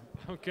basement.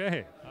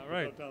 Okay, all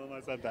right. Don't tell him I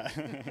said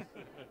that.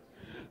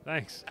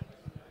 Thanks.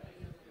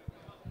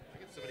 I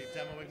get somebody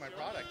demoing my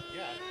product.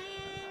 Yeah.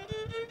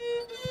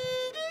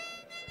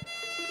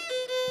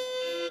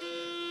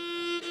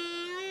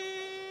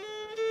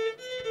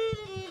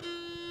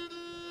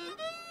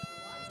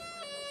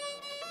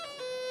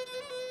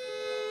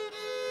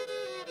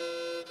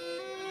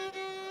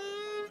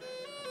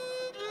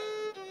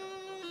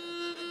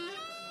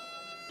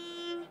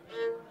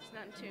 It's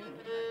not in tune.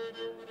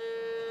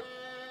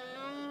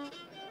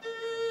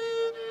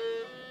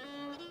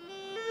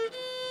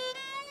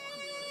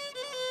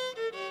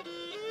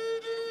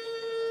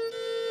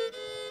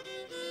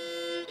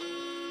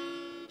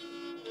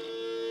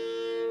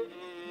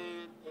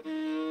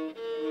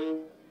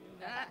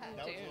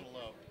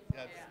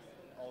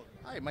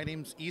 Hi, my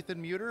name's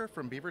Ethan Muter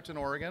from Beaverton,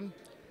 Oregon,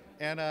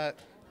 and I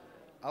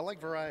like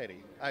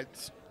variety. I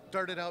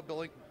started out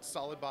building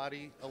solid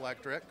body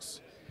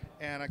electrics,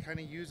 and I'm kind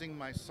of using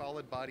my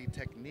solid body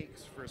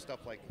techniques for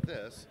stuff like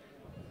this.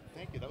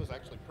 Thank you, that was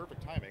actually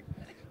perfect timing.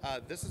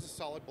 This is a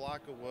solid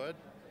block of wood,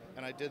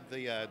 and I did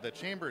the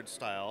chambered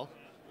style,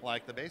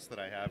 like the base that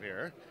I have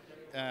here,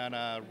 and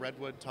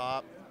redwood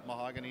top,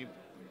 mahogany.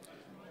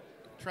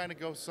 Trying to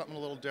go something a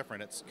little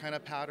different. It's kind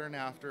of patterned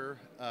after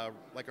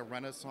like a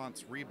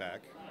Renaissance Rebec,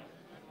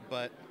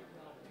 but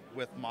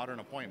with modern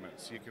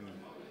appointments. You can,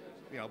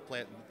 play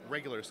it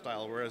regular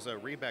style, whereas a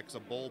Rebec's a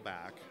bowl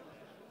back.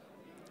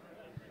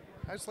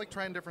 I just like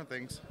trying different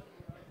things.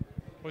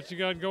 What you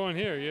got going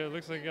here? Yeah, it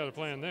looks like you got a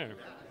plan there.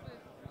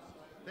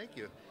 Thank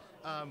you.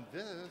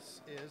 This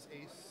is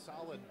a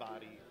solid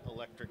body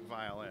electric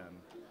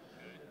violin.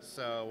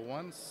 So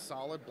one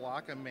solid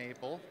block of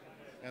maple,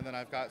 and then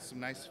I've got some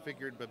nice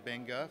figured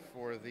babinga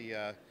for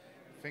the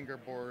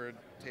fingerboard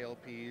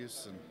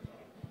tailpiece. And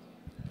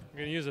you're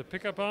going to use a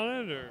pickup on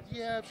it, or?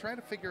 Yeah, trying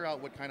to figure out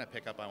what kind of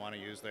pickup I want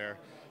to use there.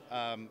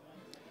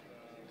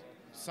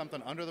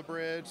 Something under the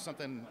bridge,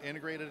 something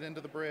integrated into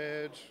the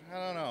bridge.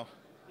 I don't know.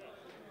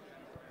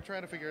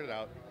 Trying to figure it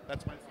out.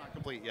 That's why it's not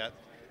complete yet.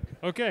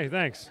 Okay,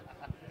 thanks.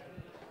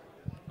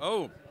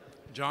 Oh,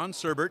 John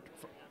Serbert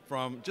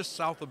from just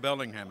south of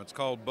Bellingham. It's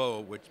called Bow,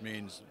 which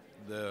means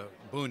the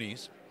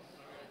boonies.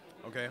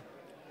 Okay,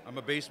 I'm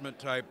a basement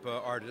type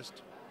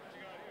artist.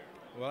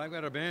 Well, I've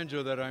got a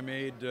banjo that I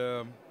made.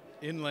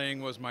 Inlaying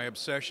was my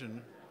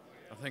obsession.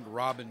 I think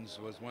Robbins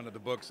was one of the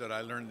books that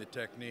I learned the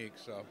technique.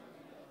 So,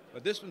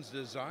 but this one's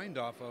designed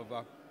off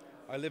of.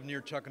 I live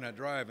near Chuckanut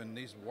Drive, and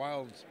these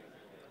wild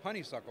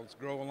honeysuckles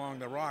grow along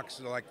the rocks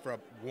like for a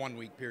 1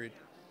 week period.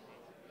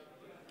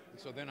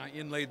 So then I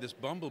inlaid this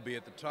bumblebee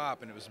at the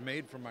top, and it was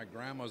made from my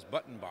grandma's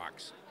button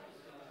box.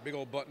 Big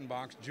old button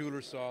box,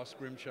 jeweler saw,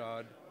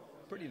 scrimshawed.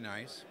 Pretty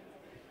nice.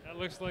 That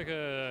looks like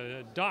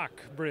a dock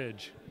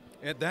bridge.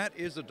 And that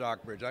is a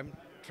dock bridge. I'm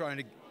trying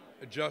to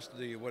adjust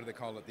the, what do they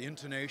call it, the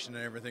intonation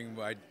and everything.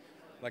 Like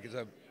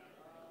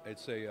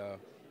it's a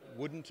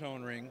wooden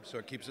tone ring, so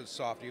it keeps it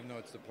soft, even though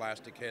it's the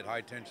plastic head, high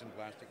tension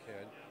plastic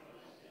head.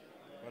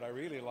 But I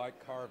really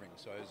like carving,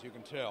 so as you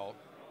can tell,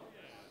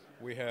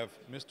 we have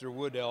Mr.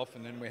 Wood Elf,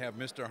 and then we have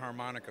Mr.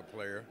 Harmonica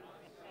Player,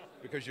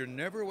 because you're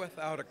never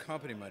without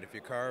accompaniment if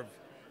you carve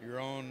your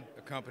own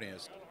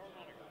accompanist.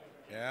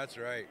 Yeah, that's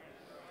right.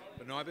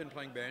 But no, I've been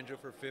playing banjo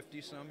for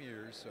 50-some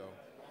years, so,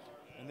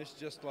 and this is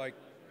just like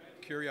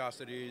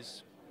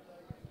curiosities.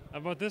 How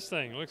about this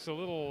thing? It looks a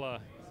little...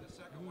 It's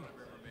the second one I've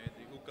ever made,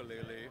 the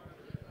ukulele.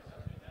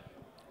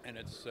 And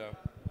it's,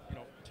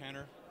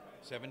 tenor,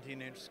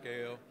 17-inch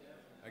scale.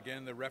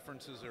 Again, the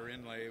references are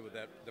inlay with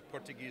that. The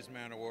Portuguese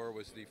man of war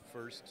was the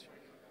first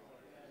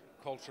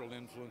cultural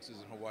influences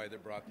in Hawaii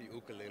that brought the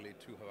ukulele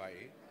to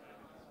Hawaii.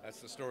 That's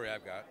the story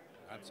I've got.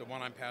 That's the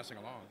one I'm passing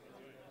along.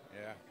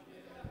 Yeah.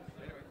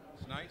 Anyway,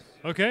 it's nice.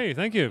 Okay,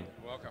 thank you.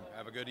 You're welcome.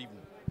 Have a good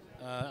evening.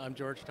 I'm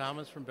George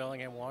Thomas from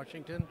Bellingham,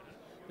 Washington.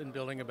 Been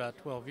building about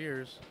 12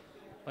 years.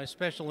 My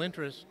special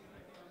interest,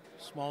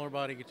 smaller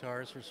body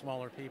guitars for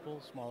smaller people,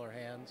 smaller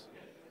hands,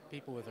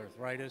 people with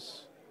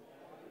arthritis.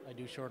 I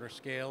do shorter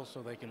scales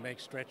so they can make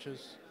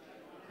stretches.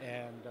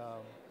 And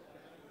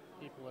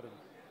people that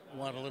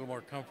want a little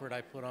more comfort,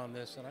 I put on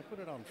this, and I put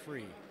it on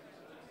free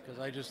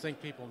because I just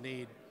think people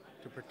need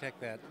to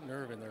protect that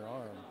nerve in their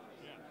arm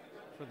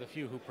for the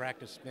few who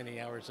practice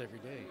many hours every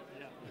day.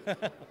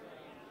 Yeah.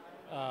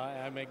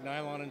 I make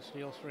nylon and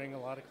steel string, a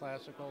lot of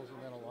classicals,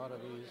 and then a lot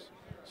of these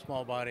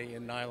small body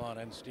in nylon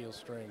and steel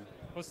string.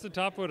 What's the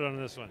top wood on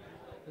this one?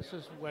 This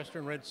is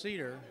Western red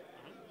cedar,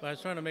 but I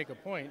was trying to make a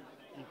point.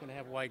 You can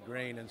have white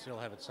grain and still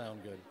have it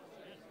sound good,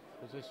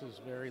 because this is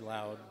very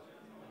loud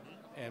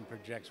and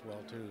projects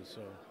well too.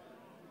 So,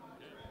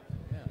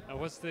 yeah.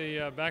 What's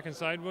the back and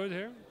side wood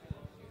here?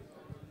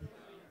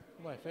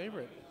 My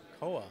favorite,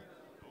 koa.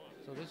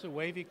 So this is a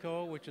wavy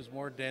koa, which is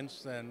more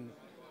dense than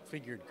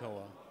figured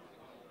koa.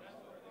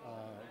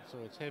 So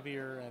it's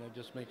heavier and it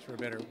just makes for a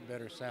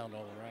better sound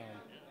all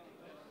around.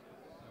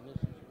 And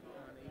this is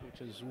Gidwani,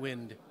 which is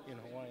wind in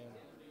Hawaiian.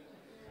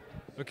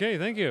 Okay,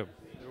 thank you.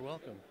 You're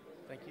welcome.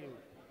 Thank you.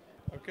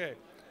 Okay.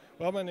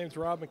 Well, my name's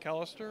Rob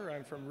McAllister.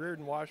 I'm from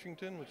Reardon,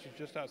 Washington, which is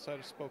just outside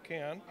of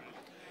Spokane.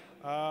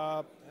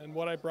 And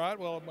what I brought,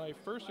 well, my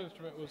first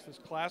instrument was this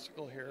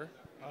classical here.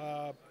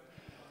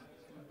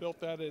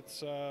 Built that,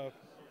 it's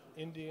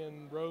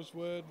Indian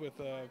rosewood with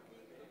an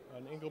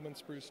Engelmann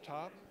spruce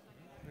top.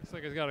 Looks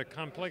like it's got a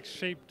complex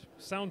shaped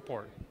sound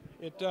port.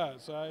 It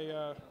does.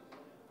 I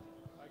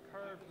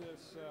carved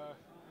this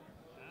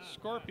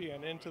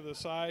scorpion into the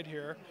side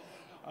here.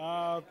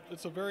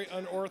 It's a very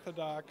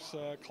unorthodox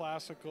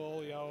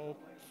classical,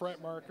 fret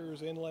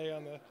markers, inlay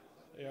on the,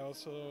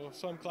 so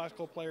some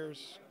classical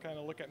players kind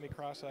of look at me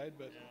cross-eyed,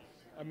 but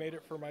I made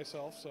it for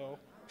myself, so.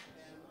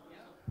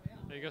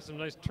 You got some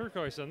nice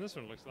turquoise on this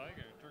one, looks like,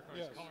 a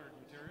turquoise colored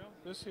material.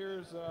 This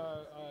here's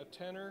a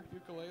tenor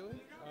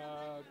ukulele.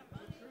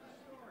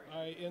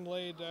 I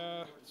inlaid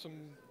some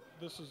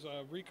this is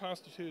a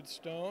reconstituted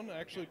stone. I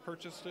actually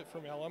purchased it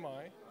from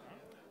LMI.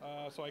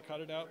 So I cut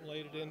it out and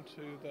laid it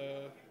into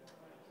the,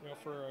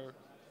 for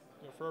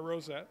a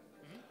rosette.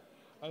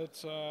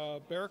 It's a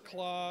bear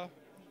claw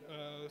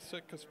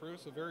Sitka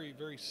spruce, a very,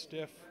 very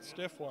stiff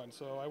one.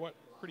 So I went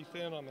pretty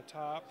thin on the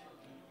top.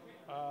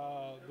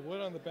 The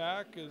wood on the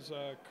back is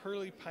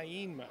curly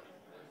painma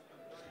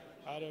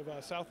out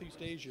of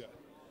Southeast Asia.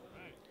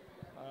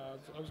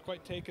 I was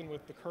quite taken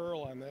with the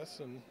curl on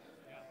this and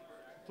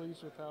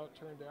pleased with how it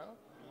turned out.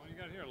 What do you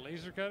got here,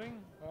 laser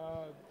cutting?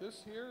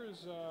 This here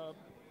is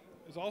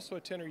also a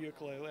tenor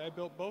ukulele. I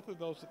built both of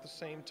those at the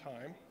same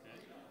time.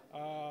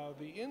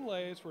 The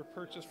inlays were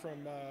purchased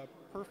from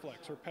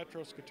Perflex or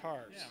Petros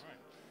Guitars.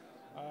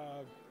 Yeah,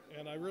 right.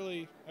 And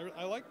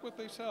I like what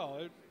they sell.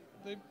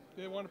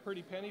 They want a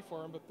pretty penny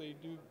for them, but they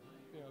do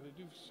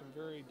some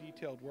very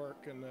detailed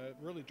work, and it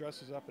really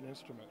dresses up an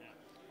instrument.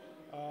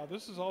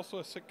 This is also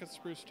a Sitka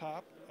spruce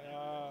top.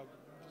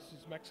 This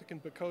is Mexican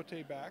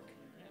Bicote back.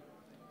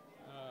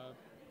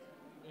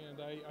 And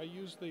I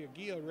use the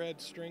Aguila red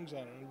strings on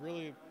it, and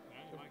really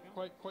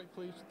quite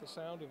pleased with the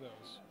sound of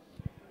those.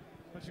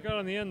 What you got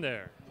on the end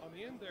there? On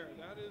the end there,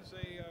 that is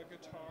a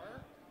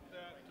guitar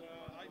that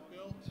I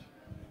built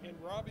in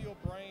Robbie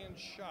O'Brien's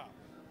shop.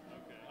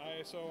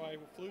 Okay. So I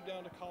flew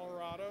down to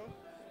Colorado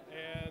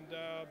and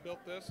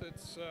built this.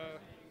 It's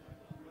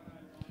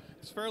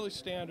fairly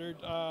standard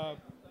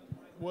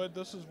wood.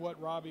 This is what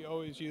Robbie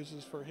always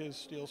uses for his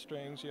steel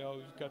strings.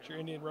 You've got your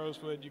Indian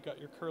rosewood, you've got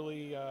your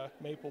curly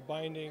maple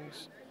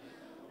bindings,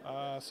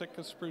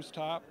 Sitka spruce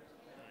top.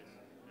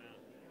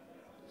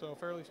 So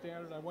fairly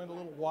standard. I went a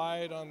little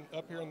wide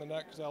up here in the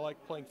neck because I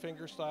like playing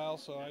finger style,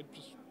 so I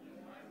just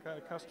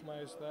kind of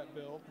customized that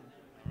build.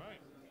 All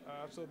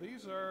right. So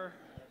these are,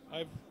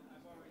 I've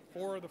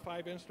 4 of the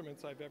 5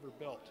 instruments I've ever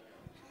built.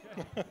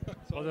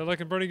 Well, they're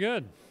looking pretty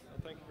good. Well,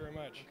 thank you very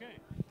much. Okay.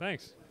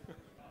 Thanks.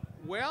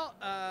 Well,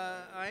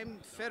 I'm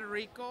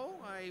Federico.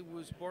 I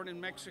was born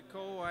in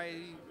Mexico.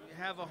 I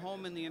have a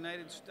home in the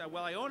United States.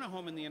 Well, I own a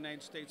home in the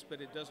United States, but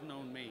it doesn't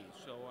own me.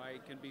 So I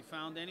can be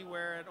found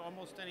anywhere at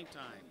almost any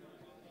time.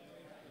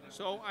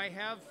 So I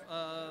have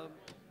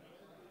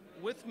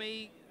with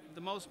me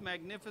the most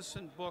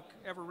magnificent book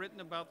ever written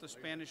about the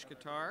Spanish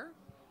guitar.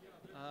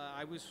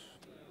 I was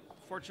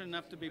fortunate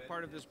enough to be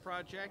part of this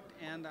project,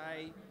 and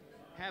I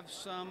have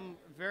some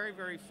very,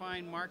 very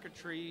fine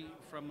marquetry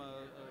from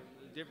a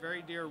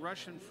very dear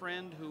Russian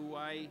friend who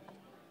I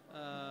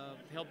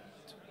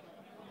helped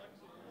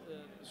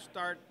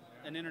start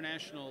an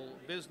international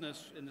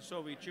business in the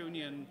Soviet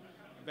Union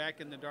back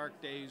in the dark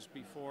days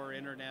before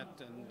internet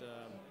and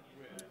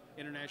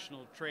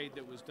international trade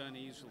that was done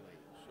easily.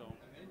 So,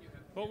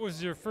 what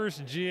was your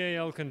first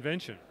GAL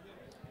convention?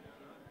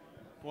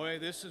 Boy,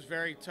 this is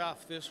very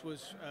tough. This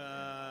was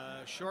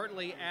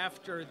shortly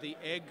after the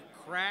egg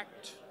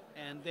cracked,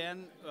 and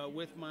then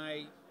with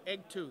my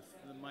egg tooth,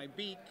 my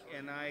beak,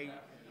 and I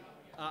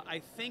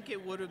think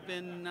it would have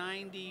been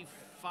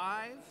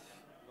 95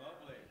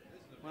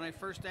 when I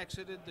first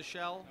exited the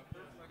shell.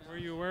 Were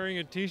you wearing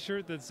a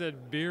T-shirt that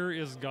said "Beer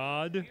is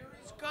God"? Beer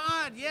is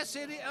God. Yes,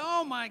 it is.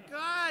 Oh my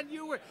God,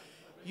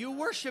 you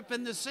worship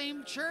in the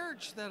same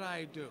church that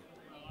I do.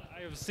 I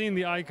have seen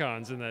the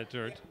icons in that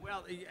church.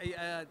 Well,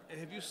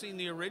 have you seen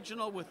the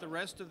original with the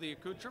rest of the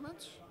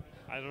accoutrements?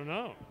 I don't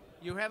know.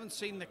 You haven't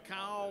seen the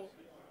cow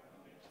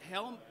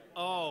helm?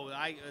 Oh,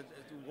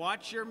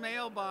 watch your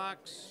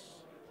mailbox.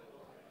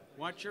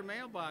 Watch your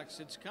mailbox.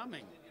 It's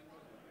coming.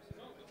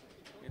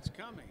 It's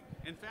coming.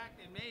 In fact,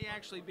 it may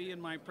actually be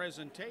in my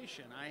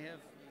presentation.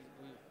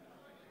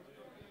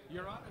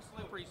 You're on a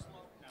slippery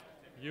slope now.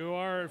 You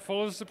are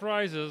full of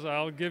surprises.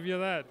 I'll give you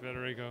that,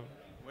 Federico.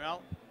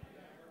 Well,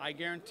 I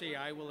guarantee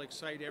I will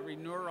excite every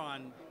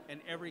neuron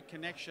and every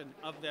connection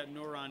of that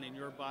neuron in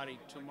your body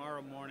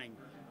tomorrow morning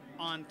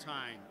on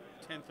time,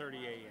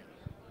 10:30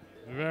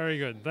 a.m. Very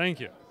good.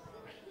 Thank you.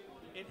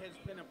 It has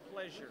been a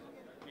pleasure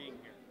being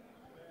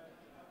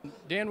here.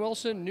 Dan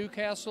Wilson,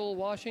 Newcastle,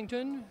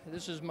 Washington.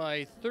 This is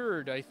my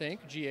third, I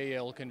think,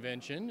 GAL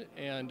convention,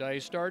 and I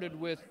started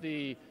with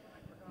the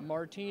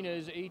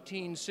Martinez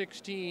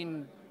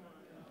 1816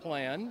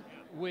 plan,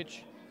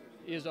 which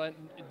is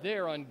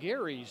there on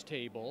Gary's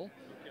table.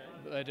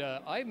 But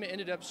I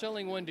ended up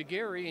selling one to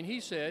Gary, and he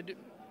said,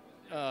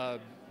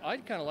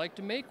 I'd kind of like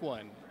to make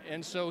one.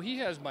 And so he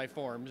has my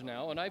forms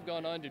now, and I've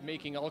gone on to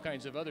making all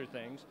kinds of other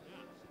things.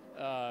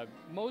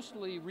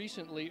 Mostly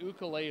recently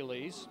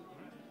ukuleles.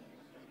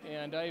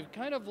 And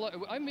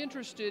I'm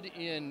interested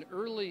in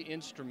early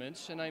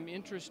instruments, and I'm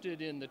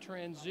interested in the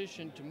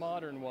transition to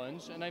modern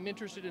ones, and I'm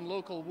interested in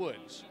local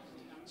woods.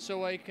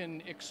 So I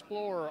can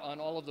explore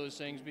on all of those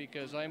things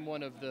because I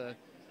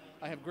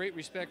have great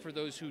respect for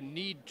those who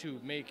need to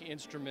make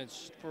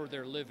instruments for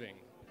their living.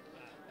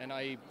 And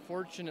I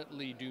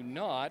fortunately do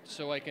not,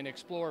 so I can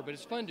explore, but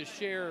it's fun to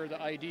share the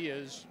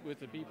ideas with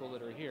the people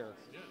that are here.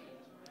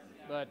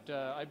 But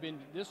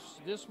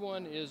this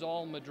one is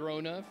all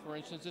Madrona. For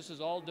instance, this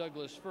is all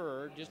Douglas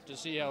fir, just to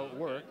see how it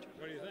worked.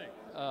 What do you think?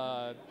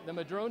 The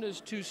Madrona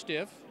is too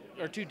stiff,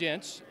 or too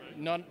dense,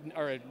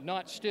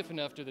 not stiff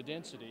enough to the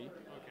density.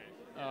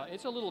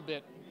 It's a little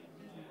bit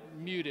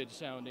muted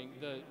sounding.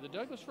 The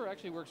Douglas fir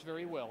actually works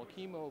very well.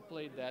 Chemo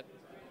played that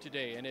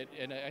today,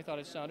 and I thought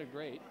it sounded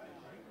great.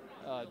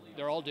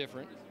 They're all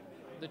different.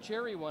 The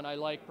cherry one I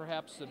like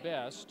perhaps the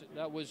best.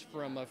 That was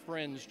from a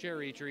friend's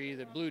cherry tree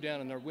that blew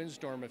down in their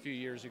windstorm a few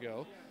years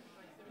ago.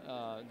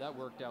 That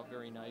worked out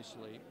very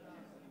nicely.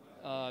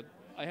 I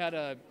had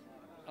a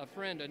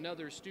friend,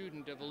 another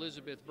student of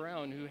Elizabeth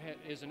Brown, who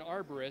is an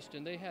arborist,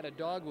 and they had a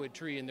dogwood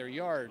tree in their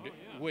yard,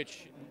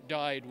 which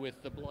died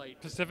with the blight.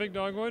 Pacific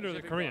dogwood or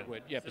the Korean?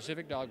 Dogwood. Yeah,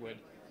 Pacific dogwood.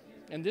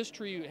 And this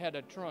tree had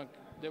a trunk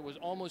that was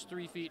almost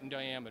 3 feet in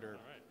diameter.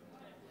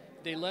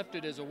 They left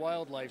it as a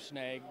wildlife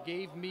snag,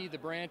 gave me the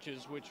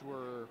branches, which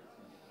were...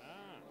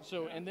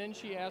 So, and then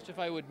she asked if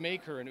I would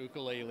make her an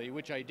ukulele,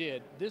 which I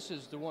did. This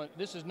is the one,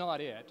 this is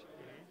not it.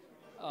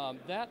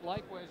 That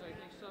likewise, I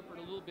think, suffered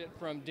a little bit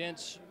from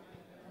dense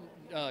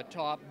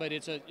top, but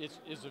it's a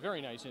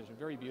very nice instrument,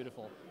 very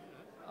beautiful.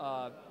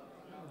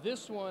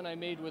 This one I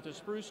made with a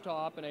spruce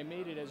top, and I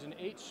made it as an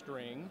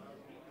 8-string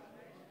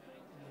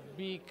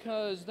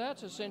because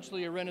that's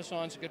essentially a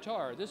Renaissance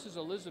guitar. This is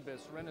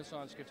Elizabeth's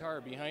Renaissance guitar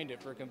behind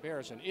it for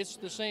comparison. It's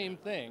the same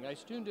thing. I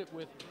tuned it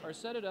with, or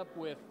set it up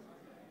with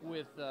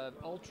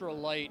ultra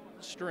light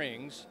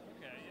strings,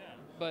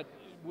 but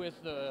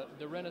with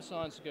the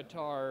Renaissance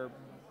guitar,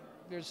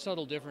 there's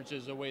subtle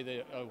differences the way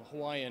the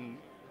Hawaiian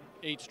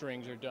 8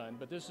 strings are done,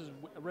 but this is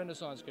a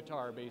Renaissance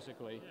guitar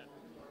basically.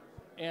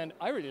 And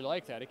I really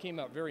like that. It came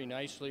out very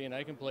nicely, and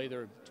I can play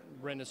the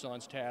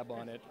Renaissance tab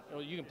on it.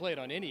 Well, you can play it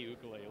on any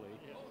ukulele.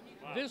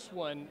 Wow. This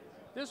one,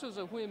 this was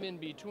a whim in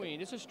between.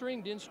 It's a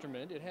stringed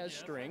instrument. It has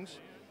strings,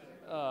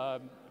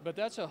 but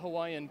that's a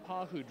Hawaiian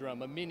pahu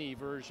drum, a mini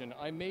version.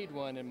 I made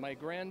one, and my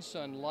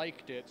grandson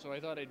liked it, so I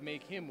thought I'd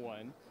make him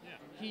one. Yeah.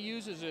 He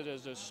uses it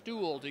as a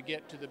stool to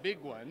get to the big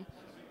one.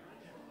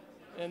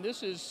 And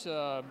this is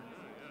the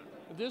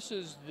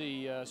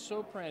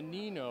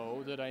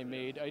Sopranino that I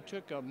made. I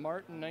took a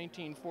Martin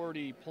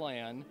 1940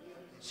 plan,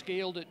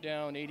 scaled it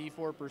down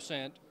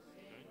 84%,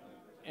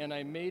 and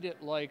I made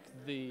it like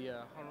the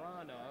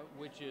Harana,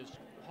 which is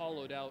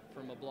hollowed out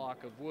from a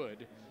block of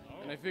wood.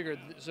 And I figured,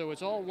 so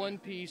it's all one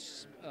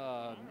piece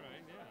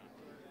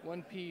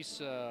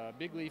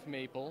big leaf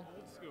maple.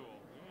 That's cool.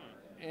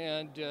 Yeah.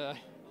 And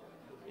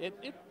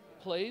it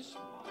plays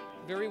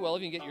very well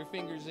if you can get your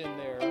fingers in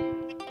there.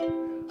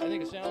 I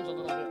think it sounds a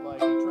little bit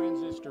like a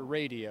transistor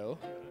radio.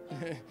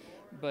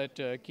 But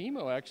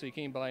Chemo actually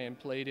came by and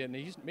played it, and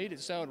he's made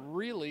it sound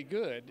really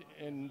good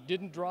and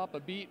didn't drop a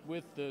beat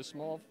with the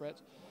small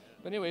frets.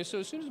 But anyway, so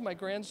as soon as my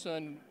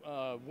grandson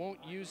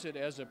won't use it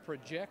as a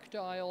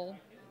projectile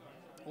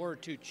or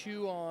to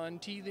chew on,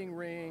 teething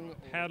ring.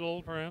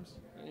 Paddle, perhaps?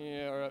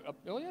 Yeah, or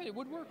oh yeah, it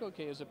would work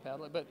okay as a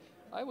paddle. But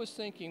I was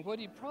thinking what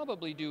he'd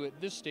probably do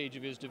at this stage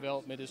of his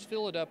development is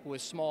fill it up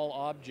with small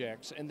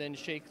objects and then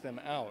shake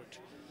them out.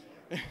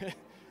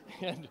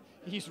 And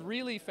he's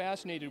really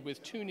fascinated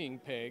with tuning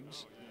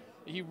pegs.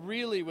 He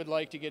really would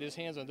like to get his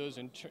hands on those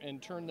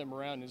and turn them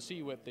around and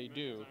see what they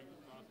do.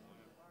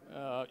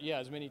 Yeah,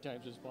 as many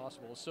times as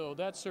possible. So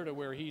that's sort of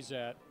where he's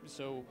at.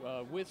 So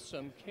with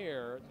some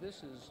care,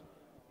 this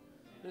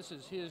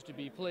is his to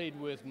be played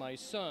with my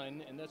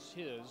son, and that's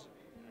his.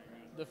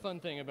 The fun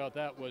thing about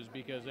that was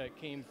because that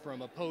came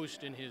from a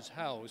post in his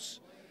house,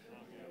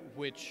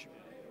 which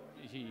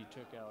he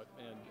took out,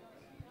 and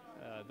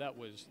that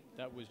was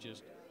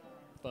just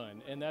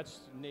fun. And that's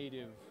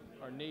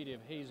our native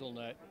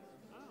hazelnut,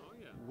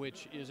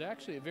 which is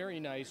actually a very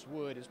nice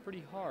wood. It's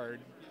pretty hard,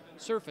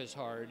 surface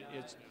hard.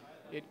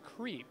 It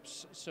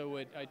creeps. So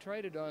I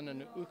tried it on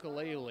an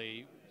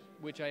ukulele,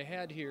 which I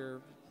had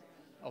here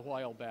a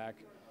while back,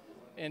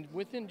 and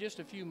within just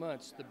a few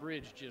months, the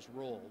bridge just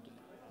rolled.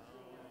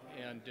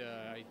 And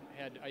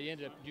I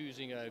ended up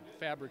using a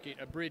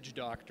bridge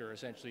doctor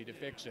essentially to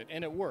fix it,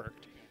 and it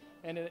worked.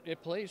 And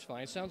it plays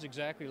fine. It sounds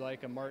exactly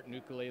like a Martin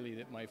ukulele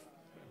that my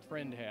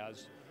friend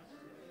has,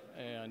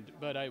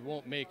 but I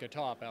won't make a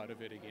top out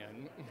of it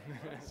again.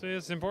 So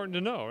it's important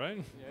to know, right?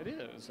 Yeah, it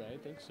is. I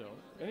think so.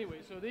 Anyway,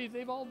 so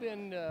they've all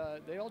been.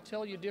 They all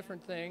tell you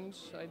different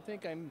things. I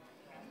think I'm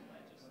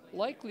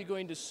likely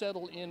going to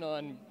settle in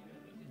on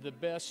the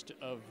best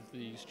of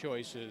these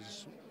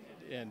choices,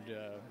 and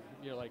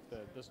like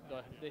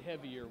the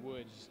heavier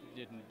woods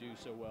didn't do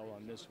so well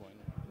on this one.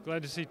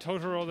 Glad to see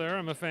Totoro there.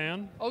 I'm a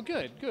fan. Oh,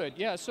 good.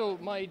 Yeah, so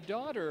my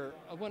daughter,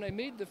 when I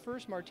made the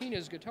first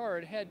Martinez guitar,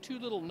 it had 2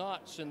 little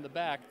knots in the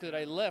back that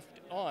I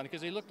left on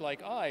because they looked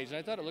like eyes, and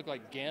I thought it looked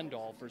like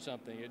Gandalf or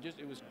something.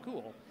 It was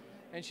cool.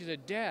 And she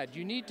said, "Dad,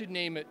 you need to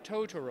name it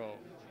Totoro."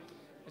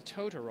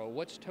 Totoro?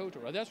 What's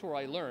Totoro? That's where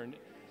I learned.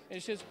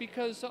 And she says,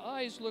 because the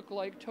eyes look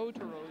like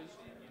Totoro's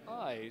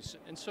eyes.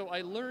 And so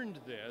I learned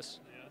this.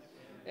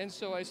 And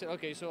so I said,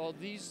 okay, so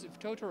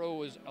Totoro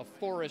was a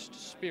forest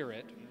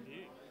spirit.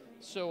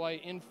 So I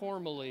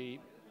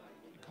informally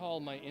call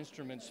my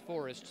instruments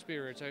forest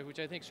spirits, which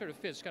I think sort of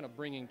fits, kind of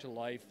bringing to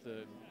life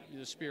the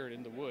spirit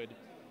in the wood.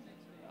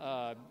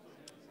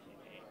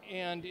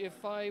 And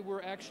if I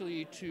were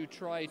actually to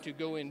try to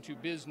go into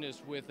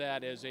business with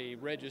that as a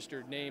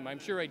registered name, I'm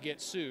sure I'd get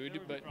sued.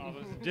 But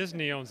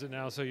Disney owns it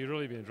now, so you'd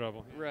really be in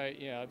trouble.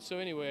 Right, yeah. So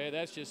anyway,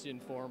 that's just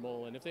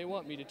informal. And if they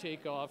want me to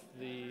take off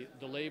the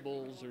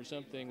labels or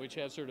something, which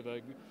have sort of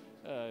a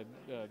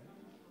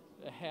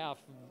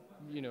half,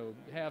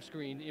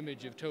 half-screen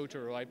image of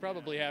Totoro, I'd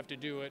probably have to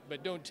do it,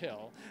 but don't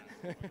tell.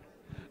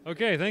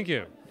 Okay, thank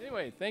you.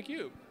 Anyway, thank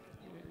you.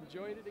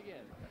 Enjoyed it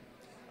again.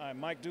 I'm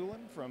Mike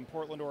Doolin from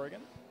Portland,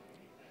 Oregon,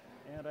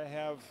 and I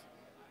have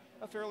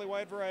a fairly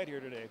wide variety here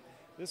today.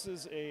 This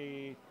is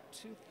a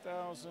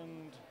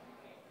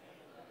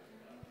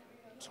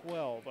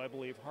 2012, I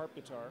believe, harp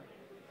guitar,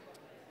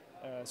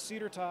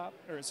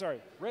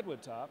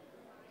 redwood top,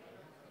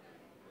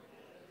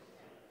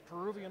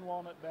 Peruvian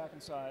walnut back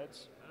and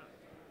sides,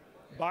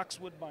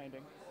 boxwood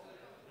binding.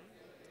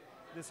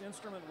 This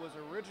instrument was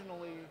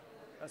originally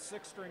a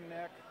 6-string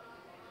neck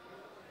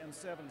and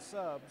 7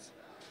 subs.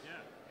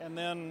 And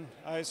then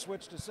I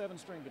switched to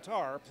 7-string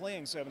guitar,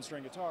 playing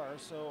 7-string guitar,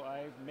 so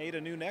I made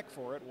a new neck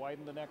for it,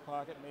 widened the neck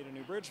pocket, made a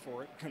new bridge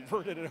for it,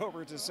 converted it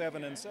over to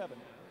 7 and 7.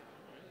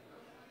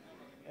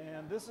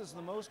 And this is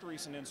the most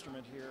recent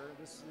instrument here.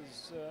 This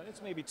is,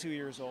 it's maybe 2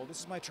 years old. This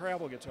is my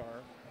travel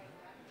guitar.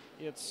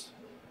 It's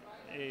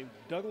a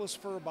Douglas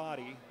fir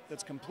body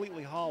that's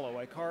completely hollow.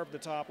 I carved the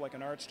top like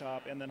an arch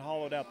top and then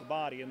hollowed out the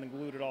body and then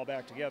glued it all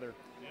back together.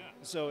 Yeah.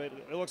 So it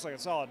looks like a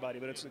solid body,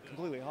 but it's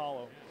completely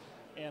hollow.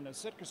 And a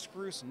Sitka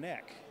spruce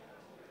neck,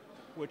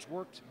 which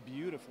worked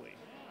beautifully.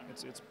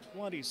 It's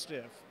plenty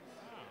stiff.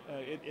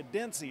 It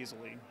dents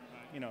easily,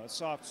 a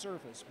soft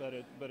surface, but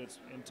it's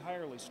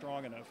entirely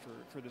strong enough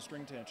for the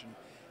string tension.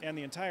 And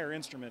the entire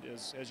instrument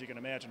is, as you can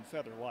imagine,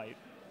 feather light.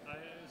 I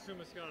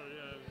assume it's got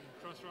a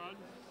truss rod?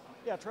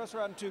 Yeah, truss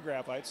rod and 2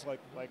 graphites,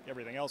 like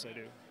everything else I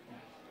do.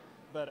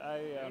 But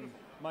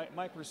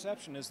my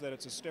perception is that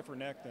it's a stiffer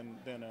neck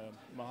than a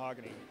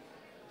mahogany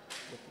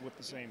with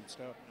the same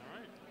stuff.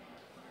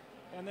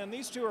 And then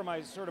these two are my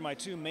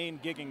 2 main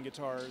gigging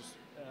guitars.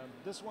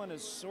 This one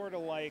is sort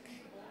of like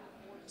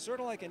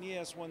an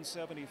ES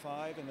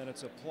 175, and then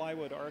it's a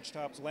plywood arch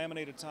tops,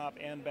 laminated top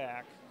and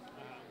back.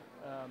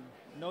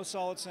 No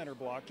solid center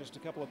block, just a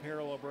couple of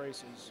parallel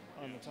braces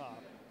on the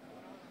top.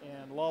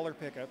 And Lawler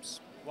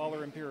pickups,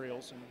 Lawler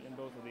Imperials in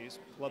both of these.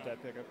 Love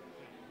that pickup.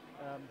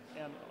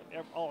 And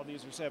all of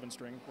these are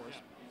 7-string, of course.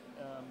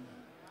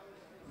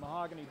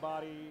 Mahogany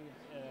body,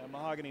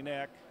 mahogany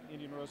neck,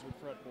 Indian rosewood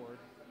fretboard.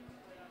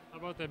 How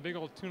about that big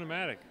old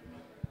Tune-O-Matic?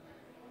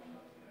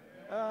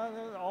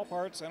 All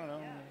parts, I don't know.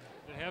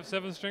 They have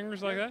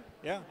 7-stringers like that?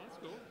 Yeah. That's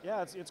cool.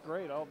 Yeah, it's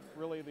great.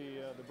 Really,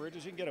 the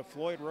bridges, you can get a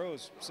Floyd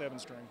Rose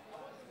 7-string.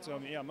 So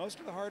yeah, most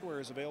of the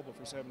hardware is available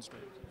for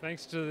 7-string.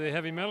 Thanks to the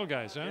heavy metal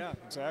guys, huh? Yeah,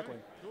 exactly.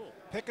 Cool.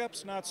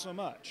 Pickups, not so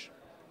much.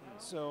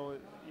 So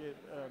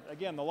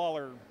again, the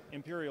Lawler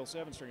Imperial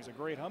 7-string is a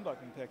great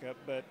humbucking pickup,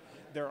 but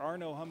there are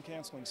no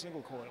hum-canceling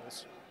single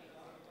coils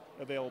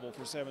available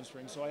for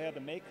 7-string. So I had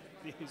to make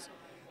these.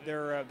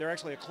 They're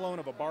actually a clone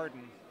of a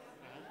Barden.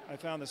 I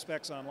found the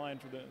specs online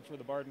for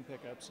the Barden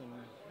pickups, and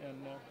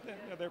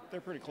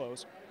they're pretty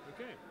close.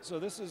 Okay. So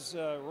this is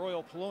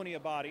Royal Polonia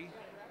body,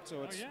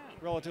 so it's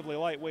relatively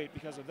lightweight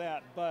because of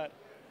that, but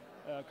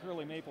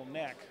curly maple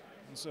neck,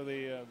 and so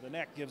the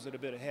neck gives it a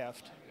bit of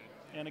heft.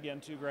 And again,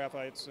 2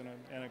 graphites and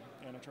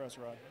a truss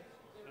rod.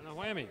 And a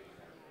whammy.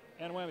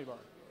 And a whammy bar,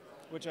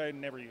 which I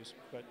never use,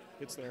 but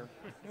it's there.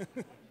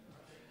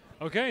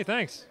 Okay,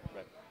 thanks.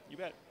 You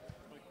bet.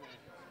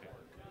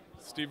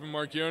 Stephen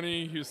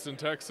Marchioni, Houston,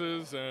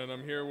 Texas, and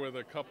I'm here with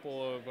a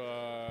couple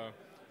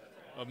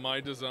of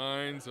my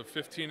designs, a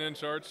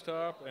 15-inch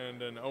archtop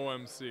and an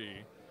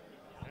OMC.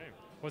 Okay.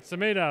 What's it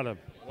made out of?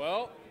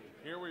 Well,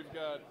 here we've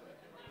got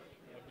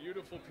a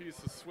beautiful piece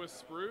of Swiss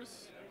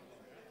spruce,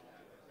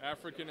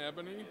 African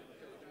ebony,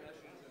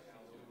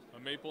 a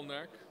maple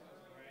neck,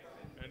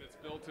 and it's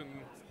built in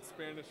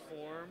Spanish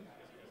form,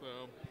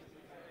 so.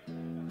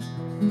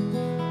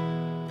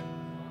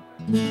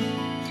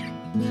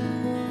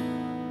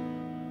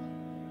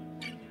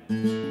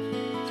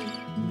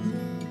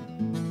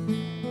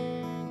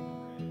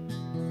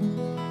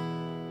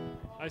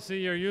 I see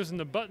you're using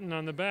the button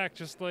on the back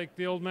just like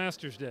the old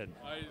masters did.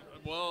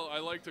 Well, I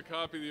like to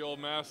copy the old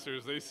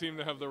masters. They seem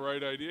to have the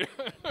right idea.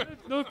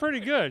 They're pretty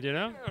good, you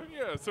know?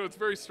 Yeah, so it's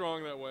very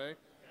strong that way.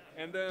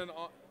 And then,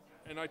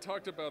 and I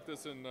talked about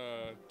this in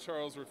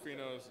Charles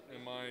Rufino's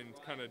and mine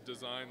kind of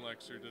design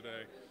lecture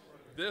today.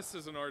 This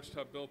is an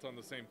archtop built on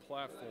the same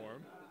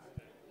platform,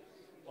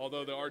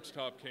 although the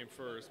archtop came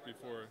first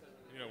before,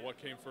 what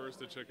came first,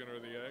 the chicken or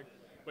the egg?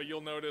 But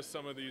you'll notice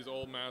some of these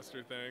old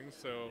master things.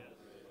 So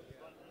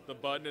the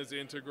button is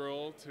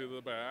integral to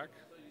the back,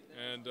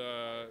 and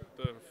the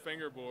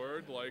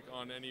fingerboard, like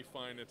on any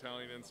fine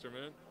Italian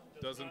instrument,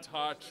 doesn't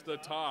touch the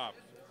top,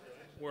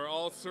 where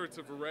all sorts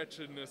of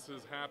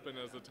wretchednesses happen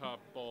as the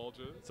top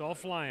bulges. It's all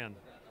flying.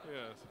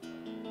 Yes.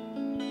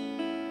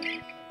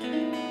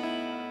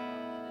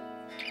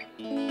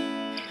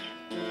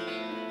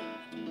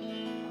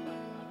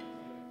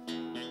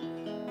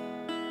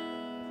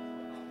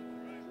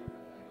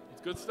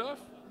 It's good stuff?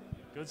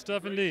 Good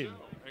stuff indeed.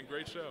 And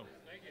great show.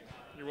 Thank you.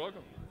 You're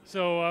welcome.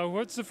 So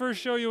what's the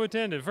first show you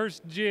attended,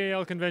 first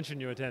GAL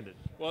convention you attended?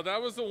 Well, that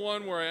was the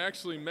one where I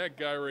actually met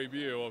Guy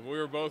Rabiel. We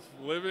were both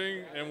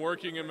living and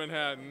working in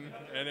Manhattan,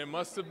 and it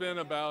must have been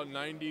about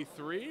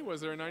 93. Was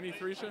there a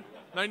 93 show?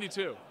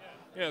 92.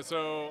 Yeah,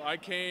 so I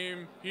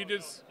came, he did...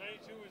 92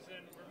 was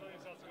in Vermillion,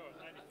 South Dakota.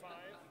 95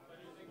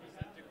 was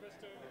at the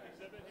Cristo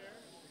exhibit here.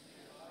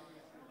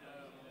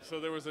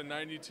 So there was a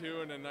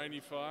 92 and a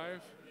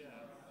 95?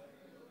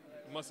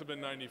 It must have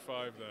been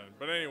 95 then.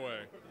 But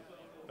anyway,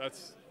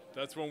 that's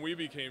when we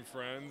became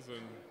friends,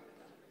 and,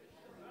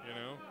 you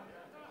know,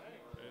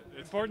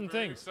 it's important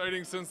things.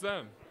 Exciting since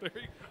then.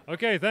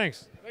 Okay,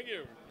 thanks. Thank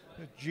you.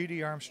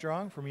 G.D.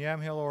 Armstrong from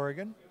Yamhill,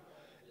 Oregon,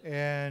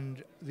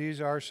 and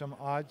these are some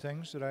odd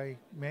things that I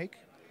make.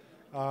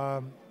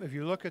 If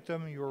you look at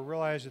them, you will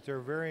realize that there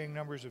are varying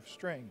numbers of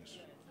strings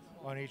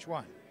on each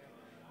one.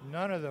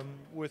 None of them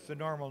with the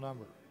normal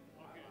number,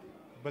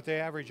 but they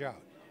average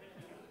out.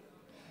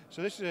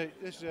 So this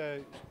is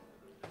a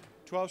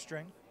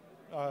 12-string,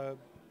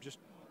 just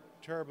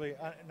terribly,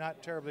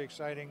 not terribly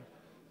exciting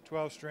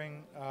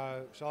 12-string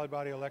solid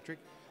body electric.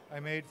 I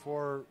made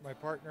for my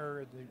partner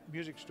at the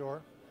music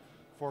store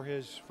for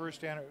his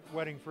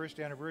wedding first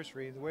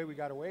anniversary. The way we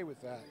got away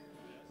with that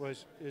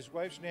was his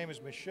wife's name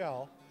is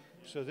Michelle,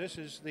 so this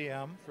is the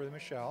M for the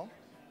Michelle.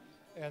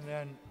 And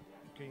then,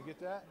 can you get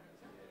that?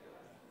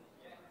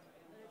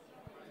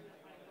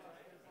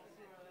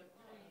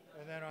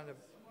 And then on the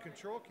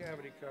control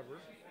cavity cover,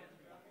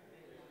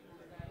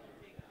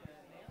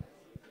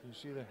 you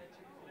see that?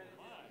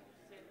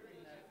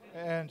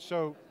 And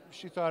so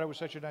she thought it was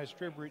such a nice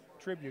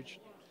tribute.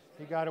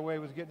 He got away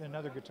with getting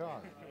another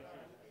guitar.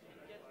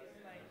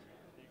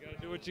 You got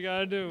to do what you got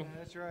to do. Yeah,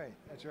 that's right.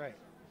 That's right.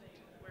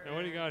 And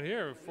what do you got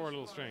here? 4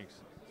 little strings.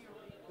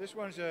 This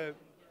one's a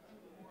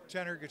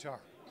tenor guitar,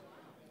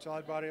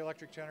 solid body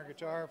electric tenor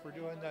guitar. If we're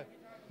doing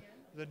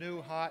the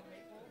new hot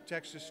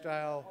Texas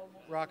style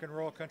rock and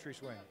roll country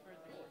swing.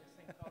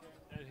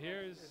 And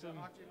here's some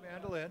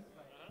mandolin.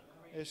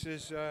 This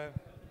is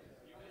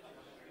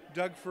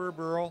Doug Fir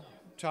burl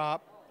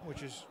top,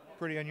 which is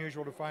pretty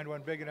unusual to find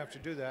one big enough to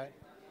do that.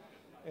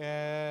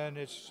 And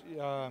it's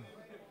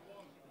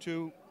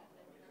 2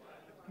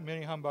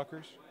 mini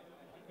humbuckers,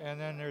 and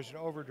then there's an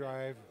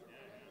overdrive,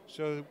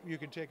 so you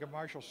can take a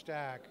Marshall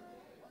stack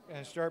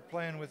and start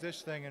playing with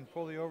this thing and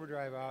pull the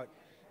overdrive out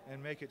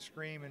and make it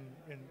scream and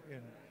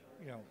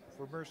you know,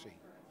 for mercy.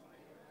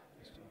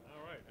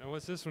 All right. And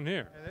what's this one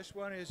here? And this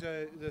one is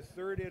the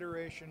 3rd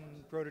iteration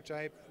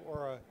prototype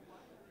or a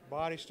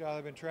body style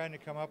I've been trying to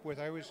come up with.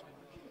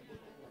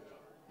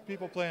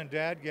 People playing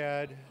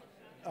dadgad,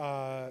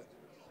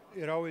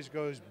 it always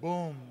goes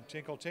boom,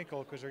 tinkle,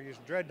 tinkle, because they're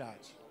using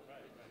dreadnoughts.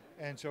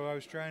 And so I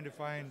was trying to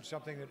find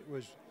something that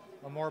was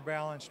a more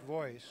balanced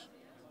voice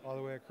all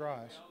the way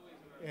across.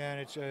 And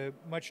it's a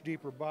much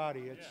deeper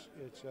body.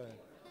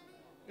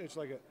 It's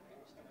like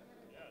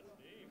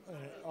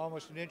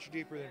almost an inch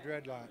deeper than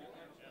dreadnought.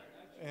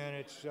 And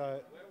it's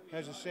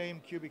has the same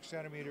cubic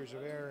centimeters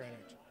of air in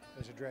it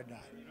as a dreadnought.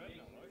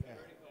 Yeah.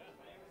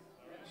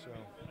 So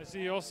I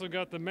see you also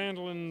got the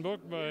mandolin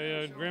book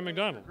by Graham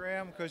McDonald.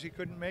 Graham, because he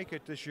couldn't make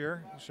it this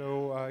year,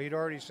 so he'd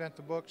already sent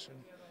the books, and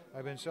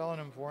I've been selling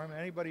them for him.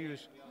 Anybody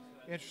who's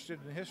interested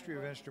in the history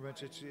of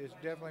instruments, it's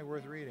definitely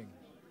worth reading.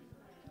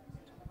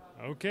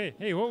 Okay.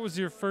 Hey, what was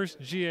your first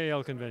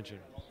GAL convention?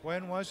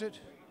 When was it?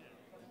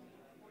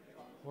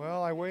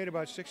 Well, I weighed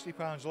about 60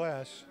 pounds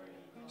less,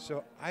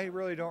 so I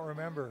really don't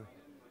remember.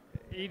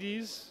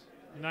 80s?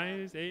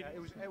 90s?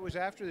 80s? It was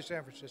after the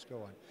San Francisco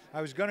one.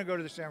 I was going to go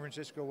to the San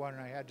Francisco one,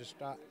 and I had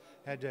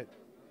to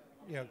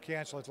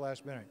cancel at the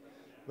last minute.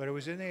 But it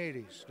was in the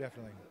 80s,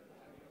 definitely.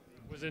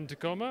 Was it in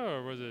Tacoma,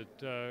 or was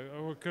it,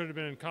 or could it have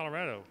been in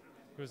Colorado?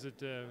 Was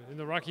it in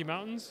the Rocky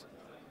Mountains?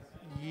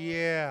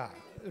 Yeah.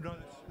 No,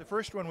 the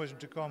first one was in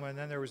Tacoma, and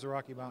then there was the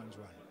Rocky Mountains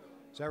one.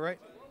 Is that right?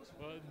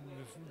 Well,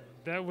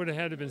 that would have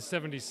had to have been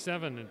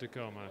 77 in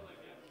Tacoma.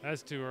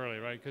 That's too early,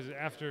 right? Because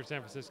after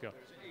San Francisco.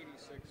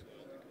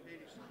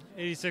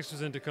 86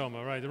 was in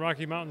Tacoma, right. The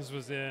Rocky Mountains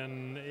was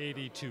in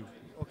 82.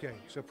 Okay,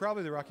 so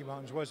probably the Rocky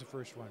Mountains was the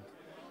first one.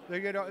 They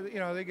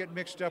get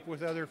mixed up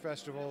with other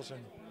festivals,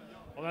 and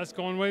well, that's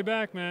going way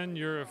back, man.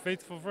 You're a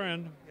faithful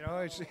friend. You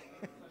know,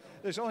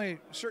 there's only a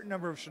certain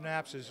number of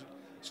synapses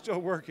still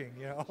working,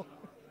 you know.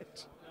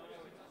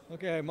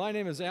 Okay, my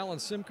name is Alan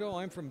Simcoe.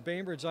 I'm from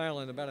Bainbridge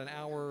Island, about an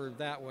hour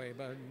that way,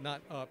 but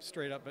not up,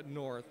 straight up, but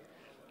north.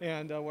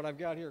 And what I've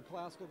got here,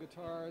 classical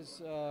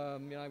guitars.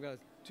 I've got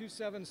 2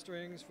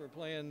 7-strings for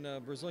playing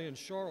Brazilian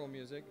choral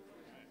music.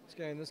 This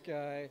guy and this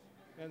guy.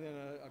 And then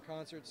a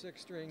concert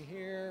 6-string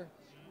here.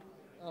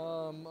 A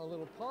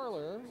little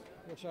parlor,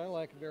 which I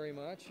like very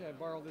much. I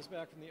borrowed this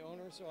back from the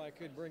owner so I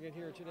could bring it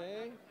here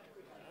today.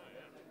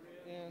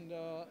 And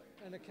a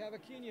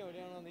cavaquinho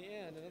down on the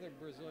end, another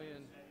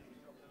Brazilian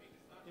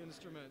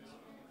instrument.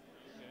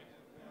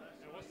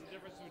 And what's the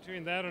difference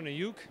between that and a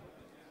uke?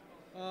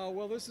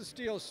 Well, this is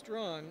steel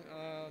strung.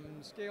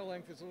 Scale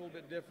length is a little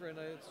bit different.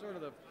 It's sort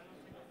of the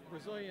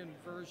Brazilian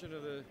version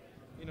of the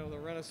you know, the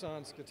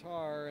Renaissance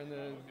guitar, and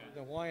the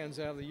Hawaiians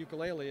have the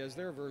ukulele as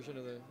their version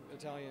of the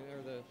Italian,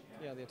 or the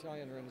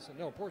Italian Renaissance,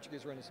 no,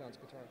 Portuguese Renaissance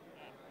guitar.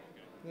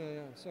 Yeah,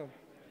 so,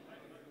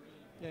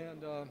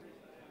 and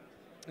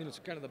it's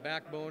kind of the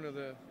backbone of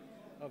the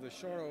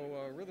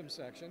choro rhythm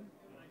section.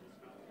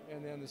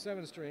 And then the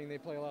 7-string, they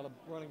play a lot of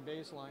running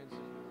bass lines.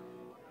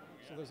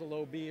 So there's a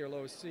low B or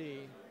low C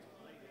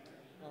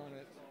on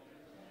it.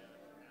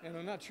 And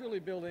I'm not truly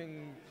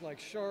building like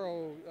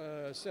choro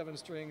 7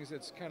 strings.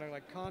 It's kind of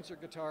like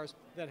concert guitars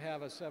that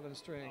have a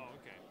 7-string.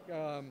 Oh,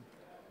 okay.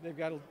 They've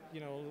got,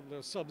 you know,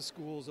 the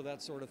sub-schools of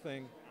that sort of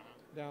thing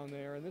down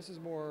there. And this is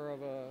more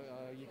of a,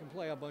 you can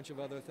play a bunch of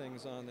other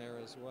things on there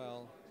as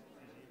well.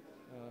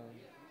 So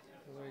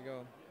there you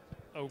go.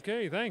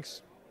 Okay,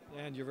 thanks.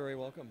 And you're very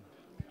welcome.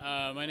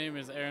 My name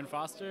is Aaron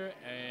Foster,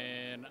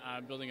 and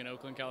I'm building in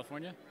Oakland,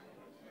 California.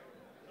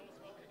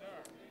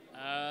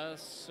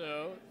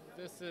 So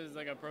this is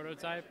like a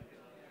prototype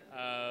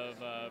of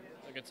a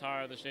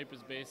guitar. The shape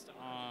is based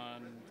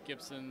on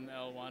Gibson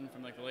L1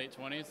 from like the late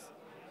 20s.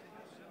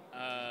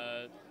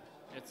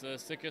 It's a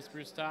Sitka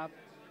spruce top,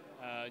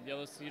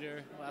 yellow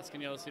cedar,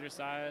 Alaskan yellow cedar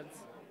sides,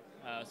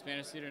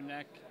 Spanish cedar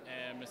neck,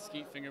 and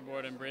mesquite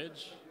fingerboard and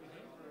bridge.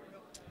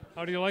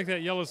 How do you like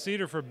that yellow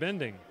cedar for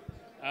bending?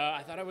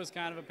 I thought it was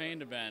kind of a pain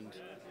to bend.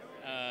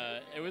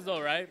 It was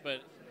all right,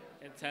 but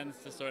it tends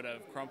to sort of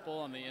crumple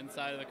on the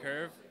inside of the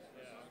curve.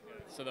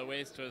 So the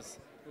waist was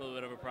a little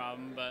bit of a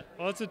problem, but...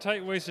 Well, it's a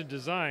tight-waisted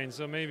design,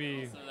 so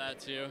maybe... Also that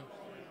too.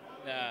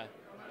 Yeah,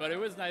 but it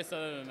was nice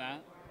other than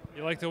that.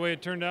 You like the way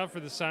it turned out for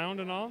the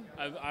sound and all?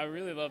 I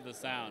really love the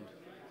sound.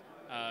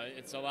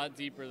 It's a lot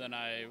deeper than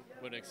I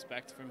would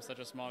expect from such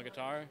a small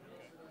guitar.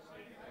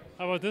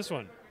 How about this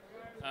one?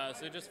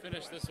 So I just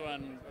finished this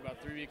one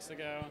about 3 weeks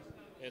ago.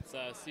 It's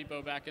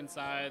SIPO back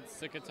inside,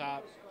 Sitka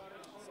top,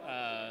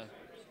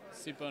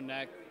 SIPO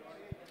neck,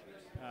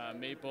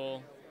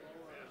 maple.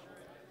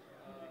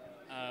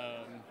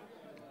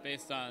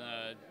 Based on,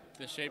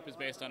 the shape is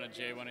based on a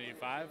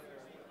J185,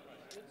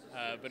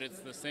 but it's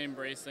the same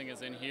bracing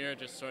as in here,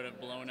 just sort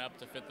of blown up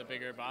to fit the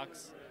bigger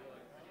box.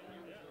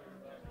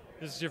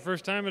 This is your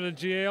first time at a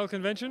GAL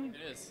convention?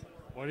 It is.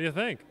 What do you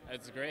think?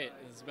 It's great.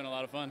 It's been a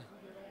lot of fun.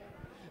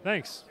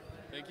 Thanks.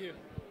 Thank you.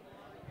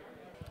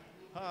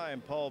 Hi,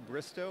 I'm Paul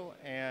Bristow,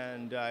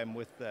 and I'm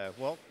with, I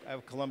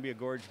have Columbia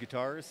Gorge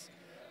Guitars,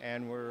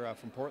 and we're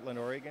from Portland,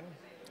 Oregon,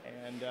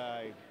 and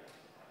I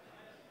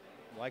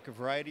like a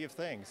variety of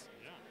things.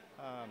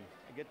 I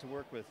get to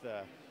work with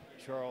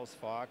Charles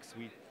Fox.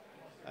 We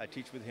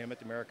teach with him at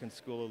the American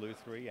School of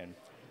Lutherie and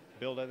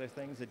build other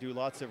things. I do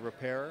lots of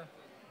repair.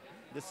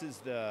 This is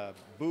the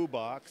Boo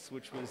Box,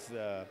 which was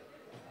a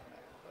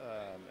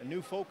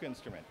new folk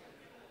instrument,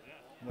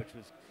 which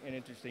was an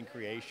interesting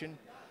creation.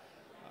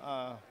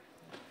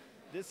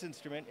 This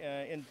instrument,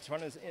 in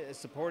front is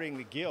supporting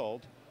the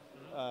Guild.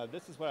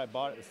 This is what I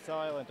bought at the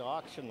silent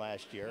auction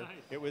last year. Nice.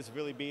 It was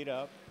really beat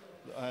up.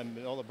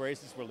 All the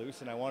braces were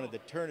loose, and I wanted to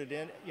turn it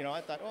in. You know,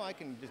 I thought, oh, I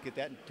can just get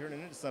that and turn it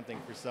into something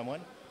for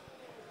someone.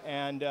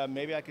 And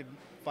maybe I could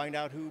find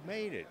out who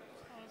made it.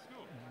 Oh, that's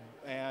cool.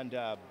 And,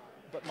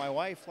 but my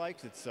wife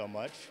likes it so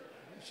much,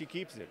 she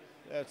keeps it.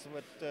 That's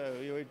what,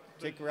 you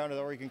take her around to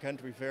the Oregon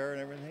Country Fair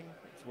and everything.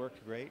 It's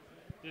worked great.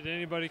 Did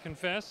anybody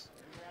confess?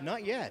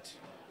 Not yet.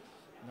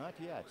 Not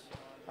yet.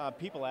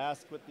 People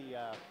ask what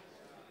the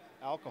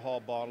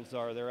alcohol bottles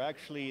are. They're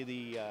actually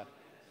the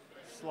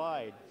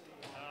slide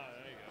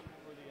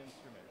for the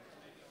instrument.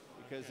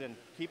 Because in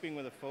keeping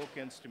with a folk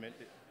instrument,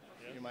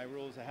 you know, my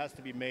rules, it has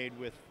to be made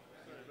with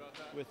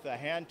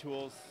hand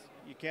tools.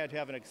 You can't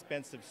have an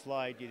expensive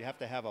slide. You'd have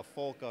to have a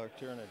folk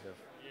alternative.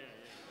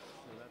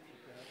 So that's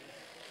what that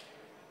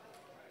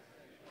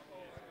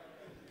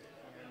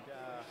is.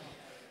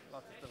 And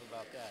lots of stuff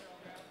about that.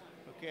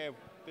 Okay,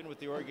 I've been with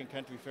the Oregon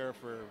Country Fair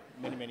for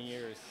many, many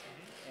years,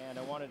 and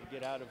I wanted to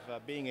get out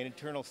of being an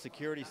internal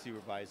security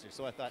supervisor,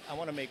 so I thought I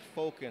want to make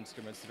folk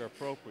instruments that are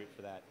appropriate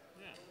for that.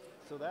 Yeah.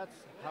 So that's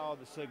how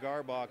the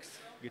cigar box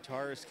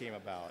guitars came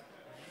about,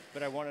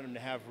 but I wanted them to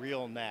have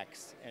real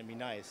necks and be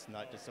nice,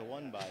 not just a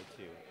 1x2. Oh,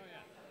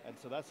 yeah. And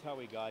so that's how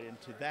we got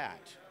into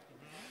that.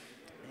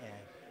 And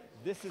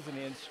this is an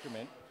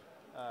instrument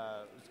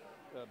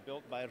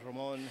built by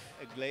Ramon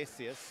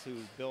Iglesias, who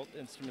built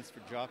instruments for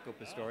Jaco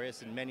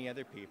Pastorius and many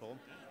other people.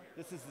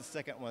 This is the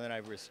second one that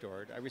I've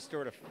restored. I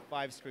restored a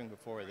 5-string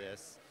before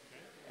this,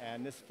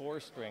 and this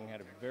 4-string had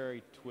a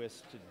very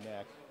twisted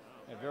neck,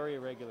 a very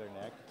irregular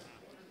neck,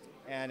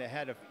 and it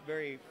had a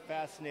very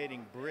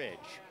fascinating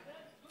bridge.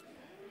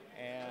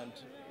 And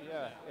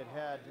yeah, it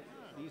had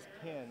these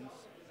pins.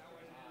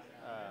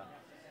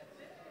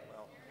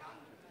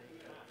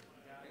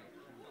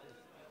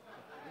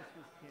 This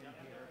was pinned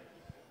here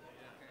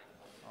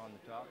on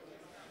the top,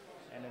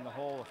 and then the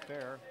whole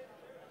affair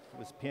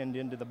was pinned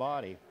into the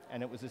body,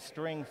 and it was a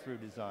string-through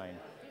design.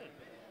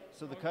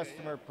 So the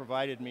customer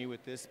provided me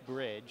with this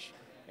bridge,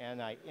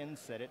 and I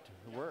inset it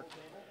to work.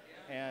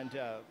 And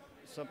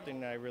something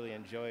that I really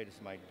enjoyed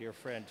is my dear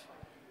friend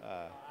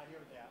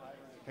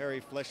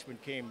Harry Fleshman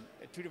came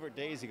 2 different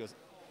days. He goes,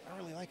 I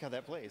really like how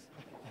that plays.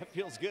 That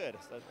feels good.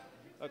 So,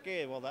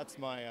 okay, well, that's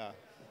my,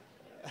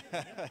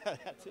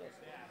 that's it.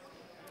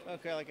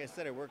 Okay, like I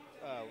said, I work,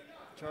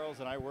 Charles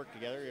and I work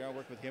together. You know, I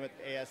work with him at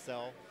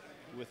ASL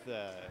with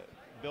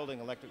building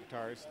electric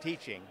guitars,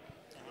 teaching.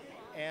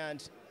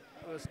 And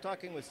I was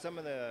talking with some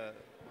of the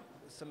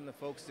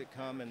folks that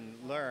come and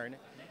learn,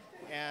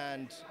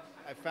 and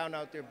I found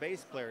out they're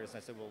bass players. And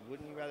I said, well,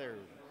 wouldn't you rather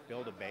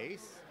build a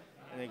bass?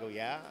 And they go,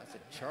 yeah. I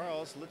said,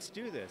 Charles, let's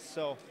do this.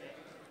 So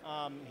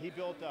he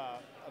built a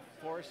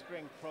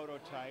 4-string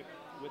prototype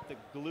with the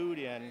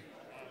glued-in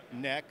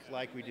neck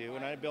like we do,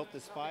 and I built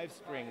this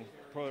 5-string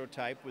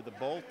prototype with the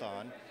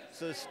bolt-on,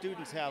 so the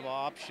students have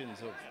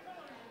options of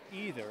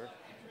either,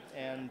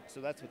 and so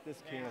that's what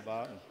this came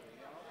about. And,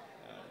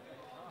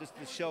 just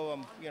to show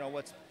them, you know,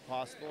 what's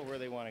possible, where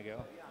they want to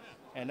go.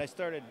 And I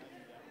started,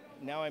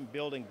 now I'm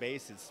building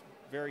basses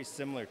very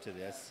similar to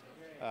this,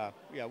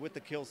 yeah, with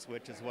the kill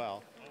switch as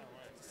well.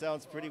 It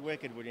sounds pretty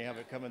wicked when you have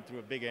it coming through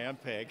a big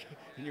amp peg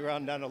and you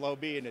run down a low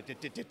B and it,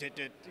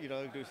 you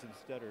know, do some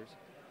stutters.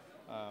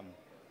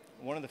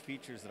 One of the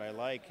features that I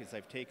like is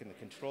I've taken the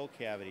control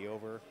cavity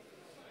over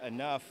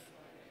enough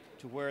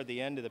to where the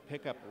end of the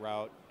pickup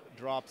route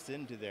drops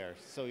into there,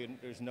 so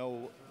there's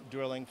no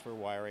drilling for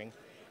wiring.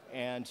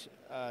 And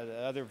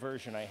the other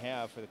version I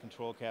have for the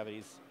control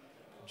cavities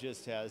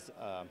just has,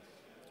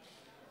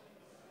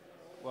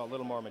 well, a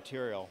little more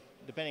material,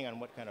 depending on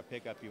what kind of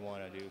pickup you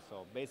want to do.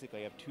 So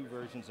basically I have 2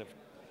 versions of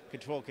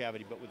control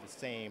cavity, but with the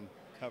same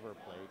cover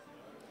plate.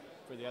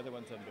 For the other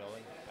ones I'm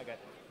building, I got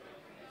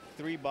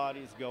 3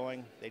 bodies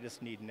going. They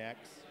just need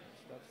necks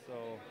and stuff.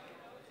 So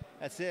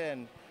that's it.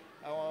 And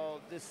I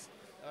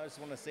just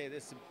want to say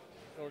this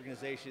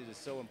organization is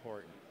so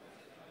important,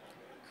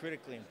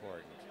 critically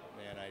important.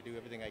 And I do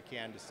everything I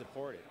can to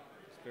support it.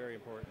 It's very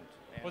important.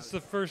 And What's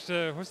the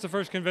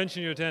first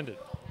convention you attended?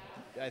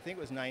 I think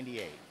it was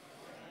maybe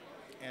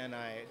and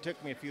it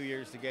took me a few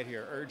years to get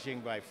here, urging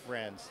by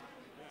friends,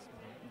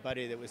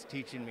 buddy that was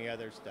teaching me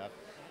other stuff.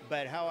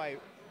 But or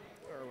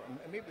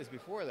maybe it was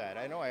before that.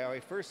 I know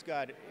I first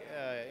got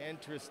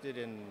interested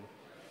in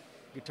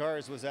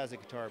guitars was as a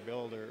guitar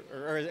builder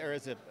or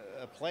as a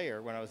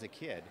player when I was a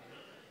kid.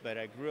 But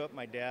I grew up.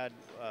 My dad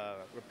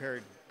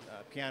repaired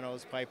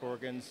pianos, pipe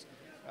organs.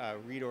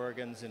 Reed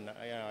organs, and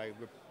it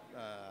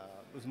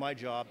was my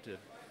job to,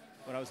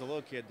 when I was a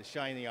little kid, to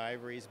shine the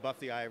ivories, buff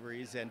the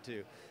ivories, and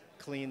to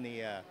clean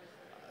the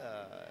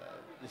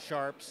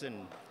sharps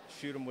and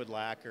shoot them with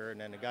lacquer.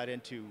 And then I got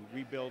into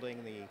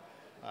rebuilding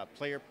the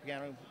player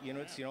piano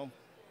units, you know,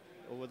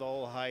 with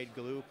all hide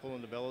glue,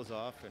 pulling the bellows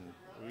off and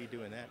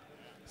redoing that.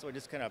 So I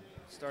just kind of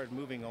started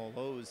moving all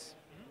those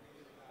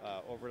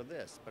over to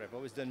this. But I've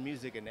always done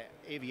music and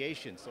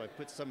aviation, so I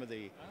put some of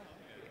the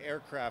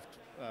aircraft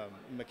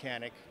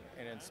mechanic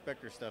and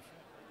inspector stuff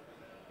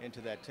into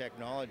that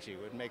technology,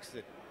 which makes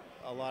it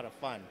a lot of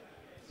fun.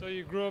 So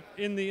you grew up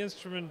in the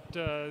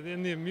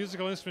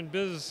musical instrument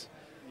biz,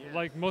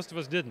 like most of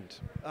us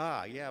didn't.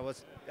 Yeah, I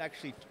was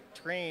actually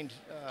trained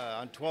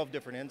on 12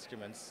 different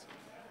instruments,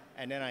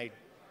 and then I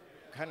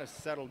kind of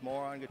settled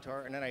more on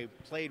guitar, and then I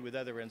played with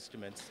other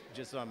instruments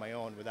just on my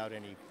own without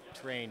any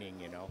training,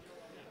 you know.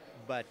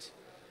 But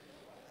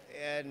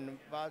in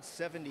about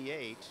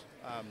 '78,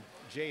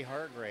 Jay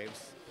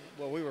Hargraves,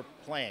 well, we were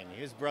playing.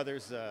 His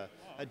brother's a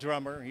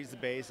drummer, he's the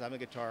bass, I'm the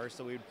guitar,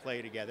 so we would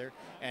play together.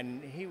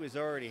 And he was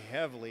already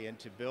heavily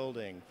into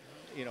building,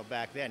 you know,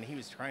 back then. He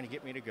was trying to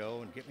get me to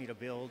go and get me to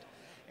build.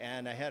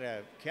 And I had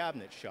a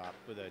cabinet shop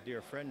with a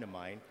dear friend of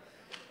mine.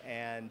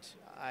 And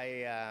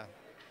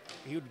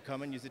he would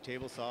come and use the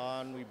table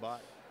saw, and we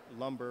bought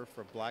lumber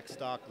for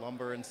Blackstock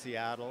Lumber in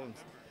Seattle. And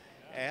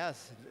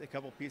yes, a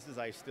couple pieces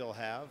I still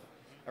have,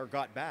 or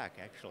got back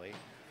actually.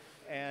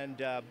 And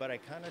but I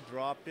kind of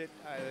dropped it.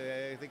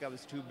 I think I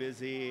was too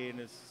busy, and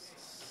it's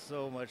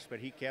so much. But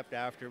he kept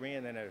after me,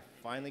 and then it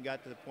finally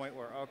got to the point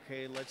where,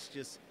 okay, let's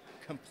just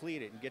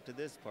complete it and get to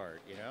this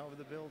part, you know, of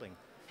the building.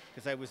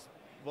 Because I was,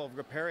 well,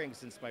 repairing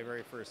since my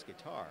very first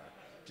guitar,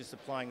 just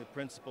applying the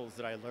principles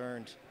that I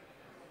learned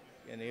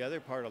in the other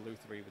part of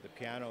Lutherie with the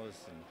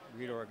pianos and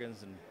reed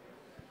organs,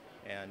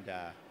 and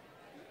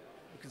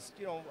because,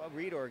 you know, a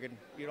reed organ,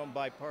 you don't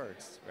buy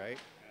parts, right?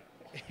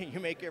 You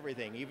make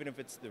everything, even if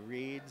it's the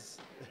reeds,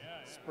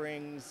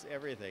 springs,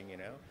 everything, you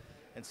know.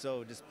 And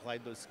so just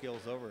applied those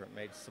skills over. It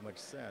made so much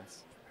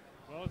sense.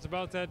 Well, it's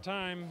about that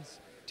time.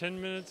 It's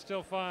 10 minutes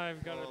till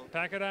 5. Got to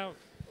pack it out.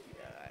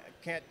 I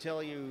can't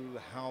tell you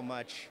how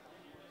much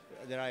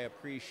that I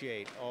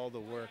appreciate all the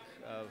work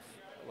of,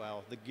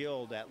 well, the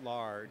guild at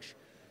large,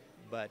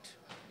 but,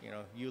 you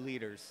know, you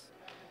leaders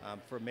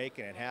for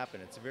making it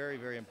happen. It's very,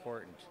 very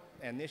important.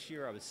 And this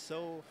year I was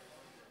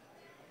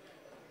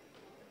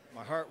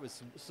my heart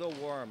was so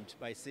warmed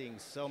by seeing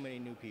so many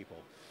new people,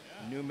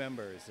 new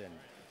members,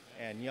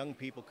 and young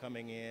people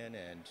coming in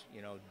and,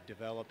 you know,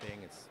 developing.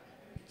 It's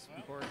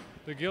important.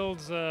 The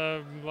guild's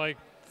like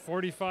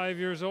 45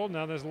 years old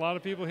now. There's a lot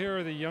of people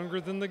here that are younger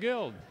than the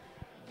guild.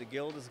 The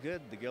guild is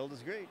good. The guild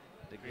is great.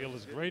 The guild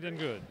is great and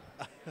good.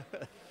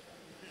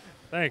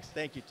 Thanks.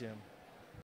 Thank you, Tim.